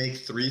 can you make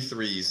 3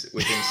 threes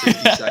within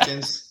 60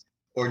 seconds?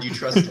 Or do you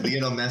trust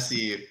Lionel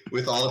Messi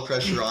with all the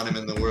pressure on him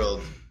in the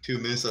world to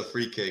miss a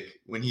free kick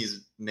when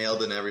he's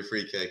nailed in every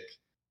free kick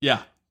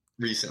Yeah.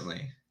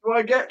 recently?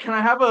 Can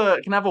I have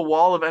a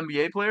wall of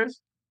NBA players?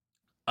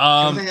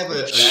 Can they have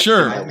a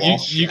Sure. wall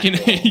You can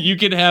Shaq wall? you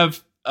can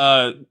have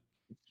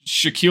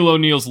Shaquille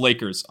O'Neal's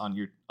Lakers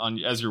on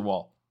as your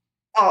wall.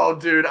 Oh,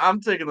 dude, I'm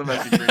taking the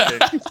Messi free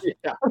kick.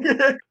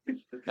 Yeah.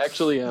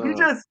 Actually, I don't You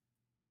know.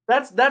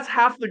 that's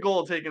half the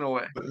goal taken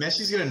away. But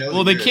Messi's gonna know.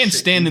 Well, that they you're a can't shit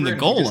stand in keeper the and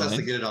goal he just has line.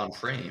 to get it on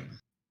frame.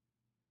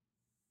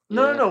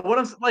 No. What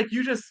I'm like,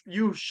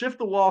 you shift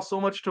the wall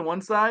so much to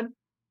one side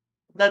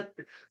that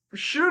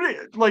shooting,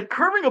 like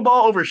curving a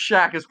ball over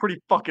Shaq is pretty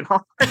fucking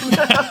hard.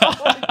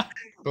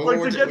 But Like,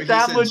 we're, to get he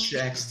that said much-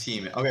 Shaq's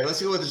team. Okay,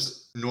 let's go with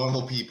just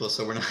normal people,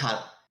 so we're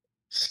not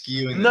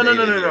skewing. No. The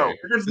data here. There's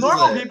This is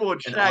normal people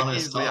with an Shaq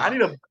honest easily.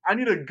 talk. I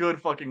need a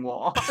good fucking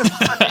wall.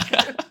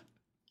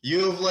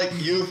 You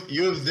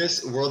have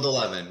this World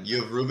 11.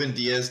 You have Ruben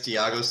Diaz,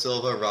 Thiago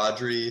Silva,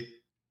 Rodri,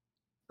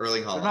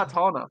 Erling They're Haaland. not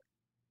tall enough.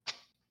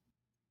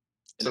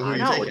 So who are I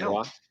you know, taking?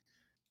 no.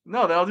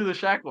 No, they'll do the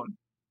Shaq one.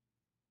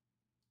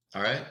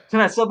 All right. Can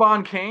I sub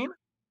on Kane?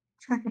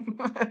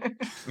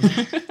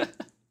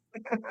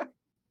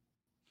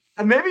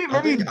 And maybe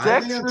I think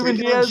Dex, I'm Ruben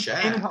taking on Diaz,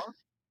 Kane, and Shaq. Haaland.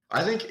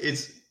 I think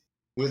it's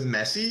with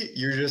Messi.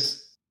 You're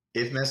just,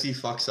 if Messi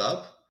fucks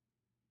up,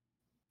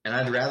 and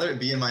I'd rather it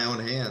be in my own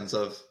hands.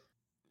 Of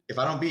if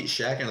I don't beat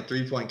Shaq in a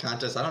 3-point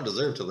contest, I don't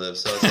deserve to live.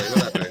 So it's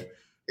like whatever.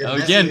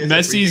 If Again, Messi hits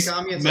a free Messi's kick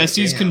on me, it's like,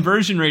 Messi's damn.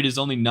 conversion rate is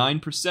only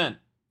 9%.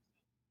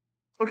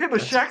 Okay,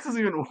 but Shaq's isn't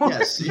even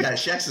worse. Yes, yeah,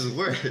 Shaq's is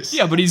worse.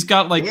 Yeah, but he's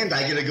got like and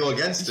I get to go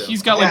against him.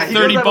 he's got Yeah, like he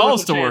 30 does have a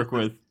balls to little work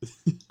with.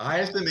 I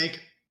have to make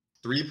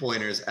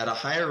 3-pointers at a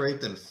higher rate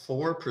than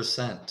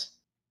 4%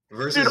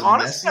 versus Dude,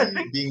 honestly, I Messi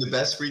think- being the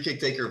best free kick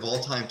taker of all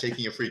time,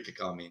 taking a free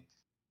kick on me.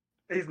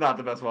 He's not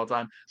the best of all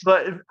time,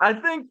 but I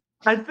think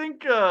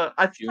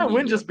I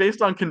win just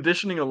based on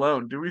conditioning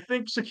alone. Do we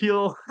think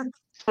Shaquille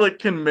like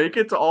can make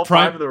it to all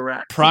Prime- 5 of the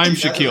racks? Prime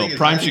See, that's the thing Shaquille. is,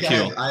 Prime I think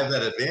Shaquille. I have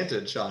that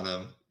advantage on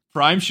him.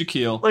 Prime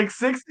Shaquille. Like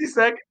 60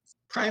 seconds?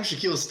 Prime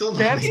Shaquille is still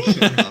Can not he?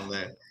 making it on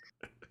there.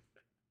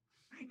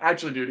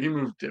 Actually, dude, he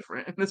moved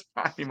different. In this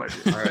prime, he might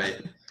be. All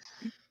right.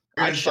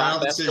 I Final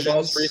shot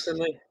basketballs decisions.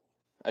 recently.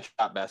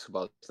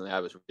 I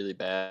was really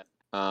bad.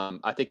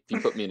 I think if you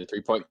put me in a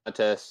 3-point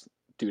contest,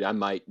 dude, I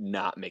might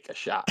not make a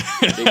shot.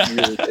 It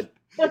really could,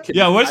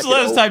 Yeah, when's I the could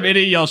last time over it.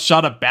 any of y'all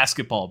shot a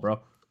basketball, bro?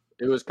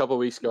 It was a couple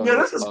weeks ago. Yeah,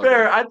 this is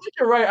fair. I think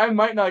you're right. I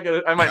might not get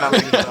it. I might not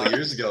make A it. couple No,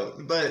 years ago.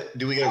 But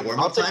do we get a warm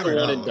I'll up take time the or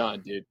one no? and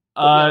done, dude.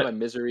 Put me out of my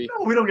misery.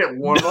 we don't get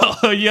warm up.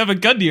 No, you have a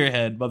gun to your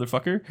head,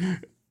 motherfucker.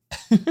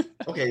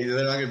 Okay,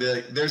 they're not gonna be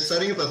like they're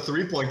setting up a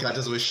 3-point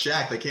contest with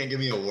Shaq. They can't give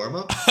me a warm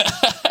up.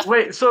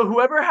 Wait, so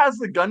whoever has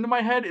the gun to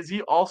my head, is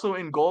he also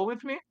in goal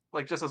with me?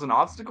 Like just as an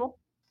obstacle?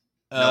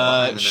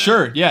 behind the net.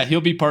 Sure, yeah,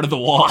 he'll be part of the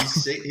wall.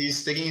 He's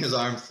sticking his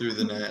arm through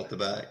the net at the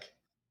back.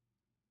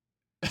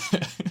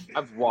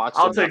 I've watched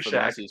I'll enough take of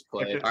Shaq. Messi's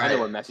play. Okay. All I know right.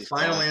 where Messi's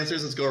Final playing.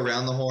 answers. Let's go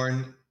around the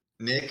horn.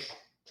 Nick.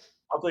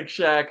 I'll take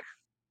Shaq.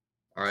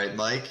 All right,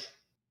 Mike.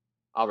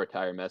 I'll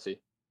retire Messi.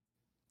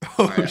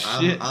 Oh All right,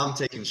 shit! I'm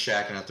taking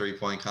Shaq in a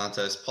 3-point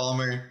contest.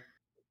 Palmer.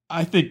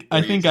 I think What I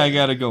are you think I taking?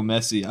 gotta go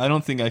Messi. I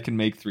don't think I can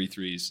make 3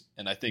 threes,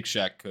 and I think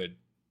Shaq could.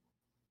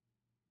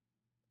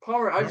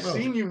 Power, I've don't know.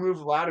 seen you move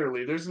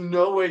laterally. There's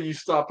no way you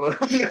stop a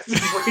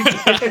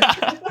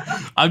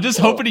I'm just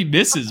hoping he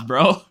misses,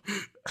 bro.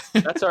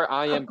 That's our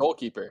I am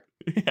goalkeeper.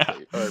 Yeah,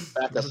 Or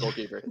backup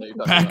goalkeeper. that you're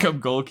talking backup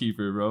about.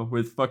 goalkeeper, bro,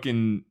 with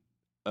fucking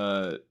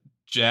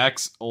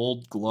Jack's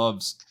old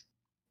gloves.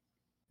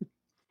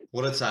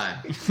 What a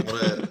time.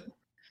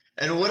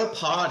 What a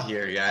pod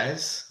here,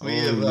 guys. We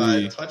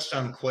Holy. have touched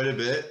on quite a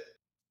bit.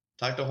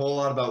 Talked a whole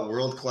lot about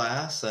world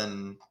class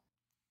and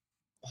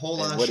a whole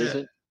lot And of what shit. is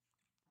it?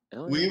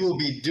 Oh, We will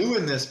be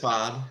doing this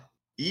pod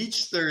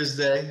each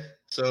Thursday.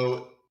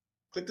 So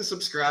click the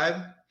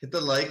subscribe, hit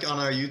the like on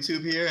our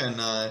YouTube here, and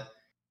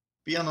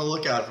be on the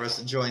lookout for us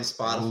to join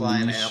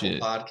Spotify and Holy Apple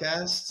shit.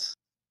 Podcasts.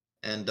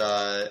 And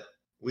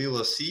we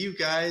will see you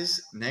guys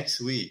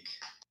next week.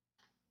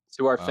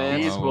 To our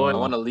fans, Jeez, I boy.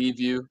 want to leave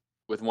you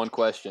with one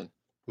question.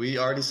 We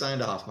already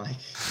signed off, Mike.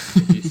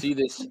 If you see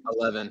this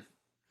 11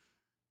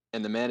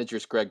 and the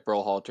manager's Greg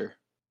Berhalter,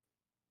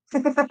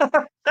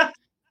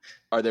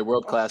 are they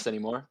world class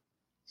anymore?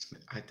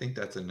 I think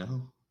that's a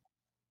no.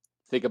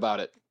 Think about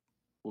it.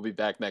 We'll be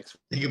back next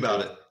week. Think about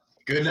it.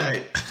 Good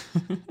night.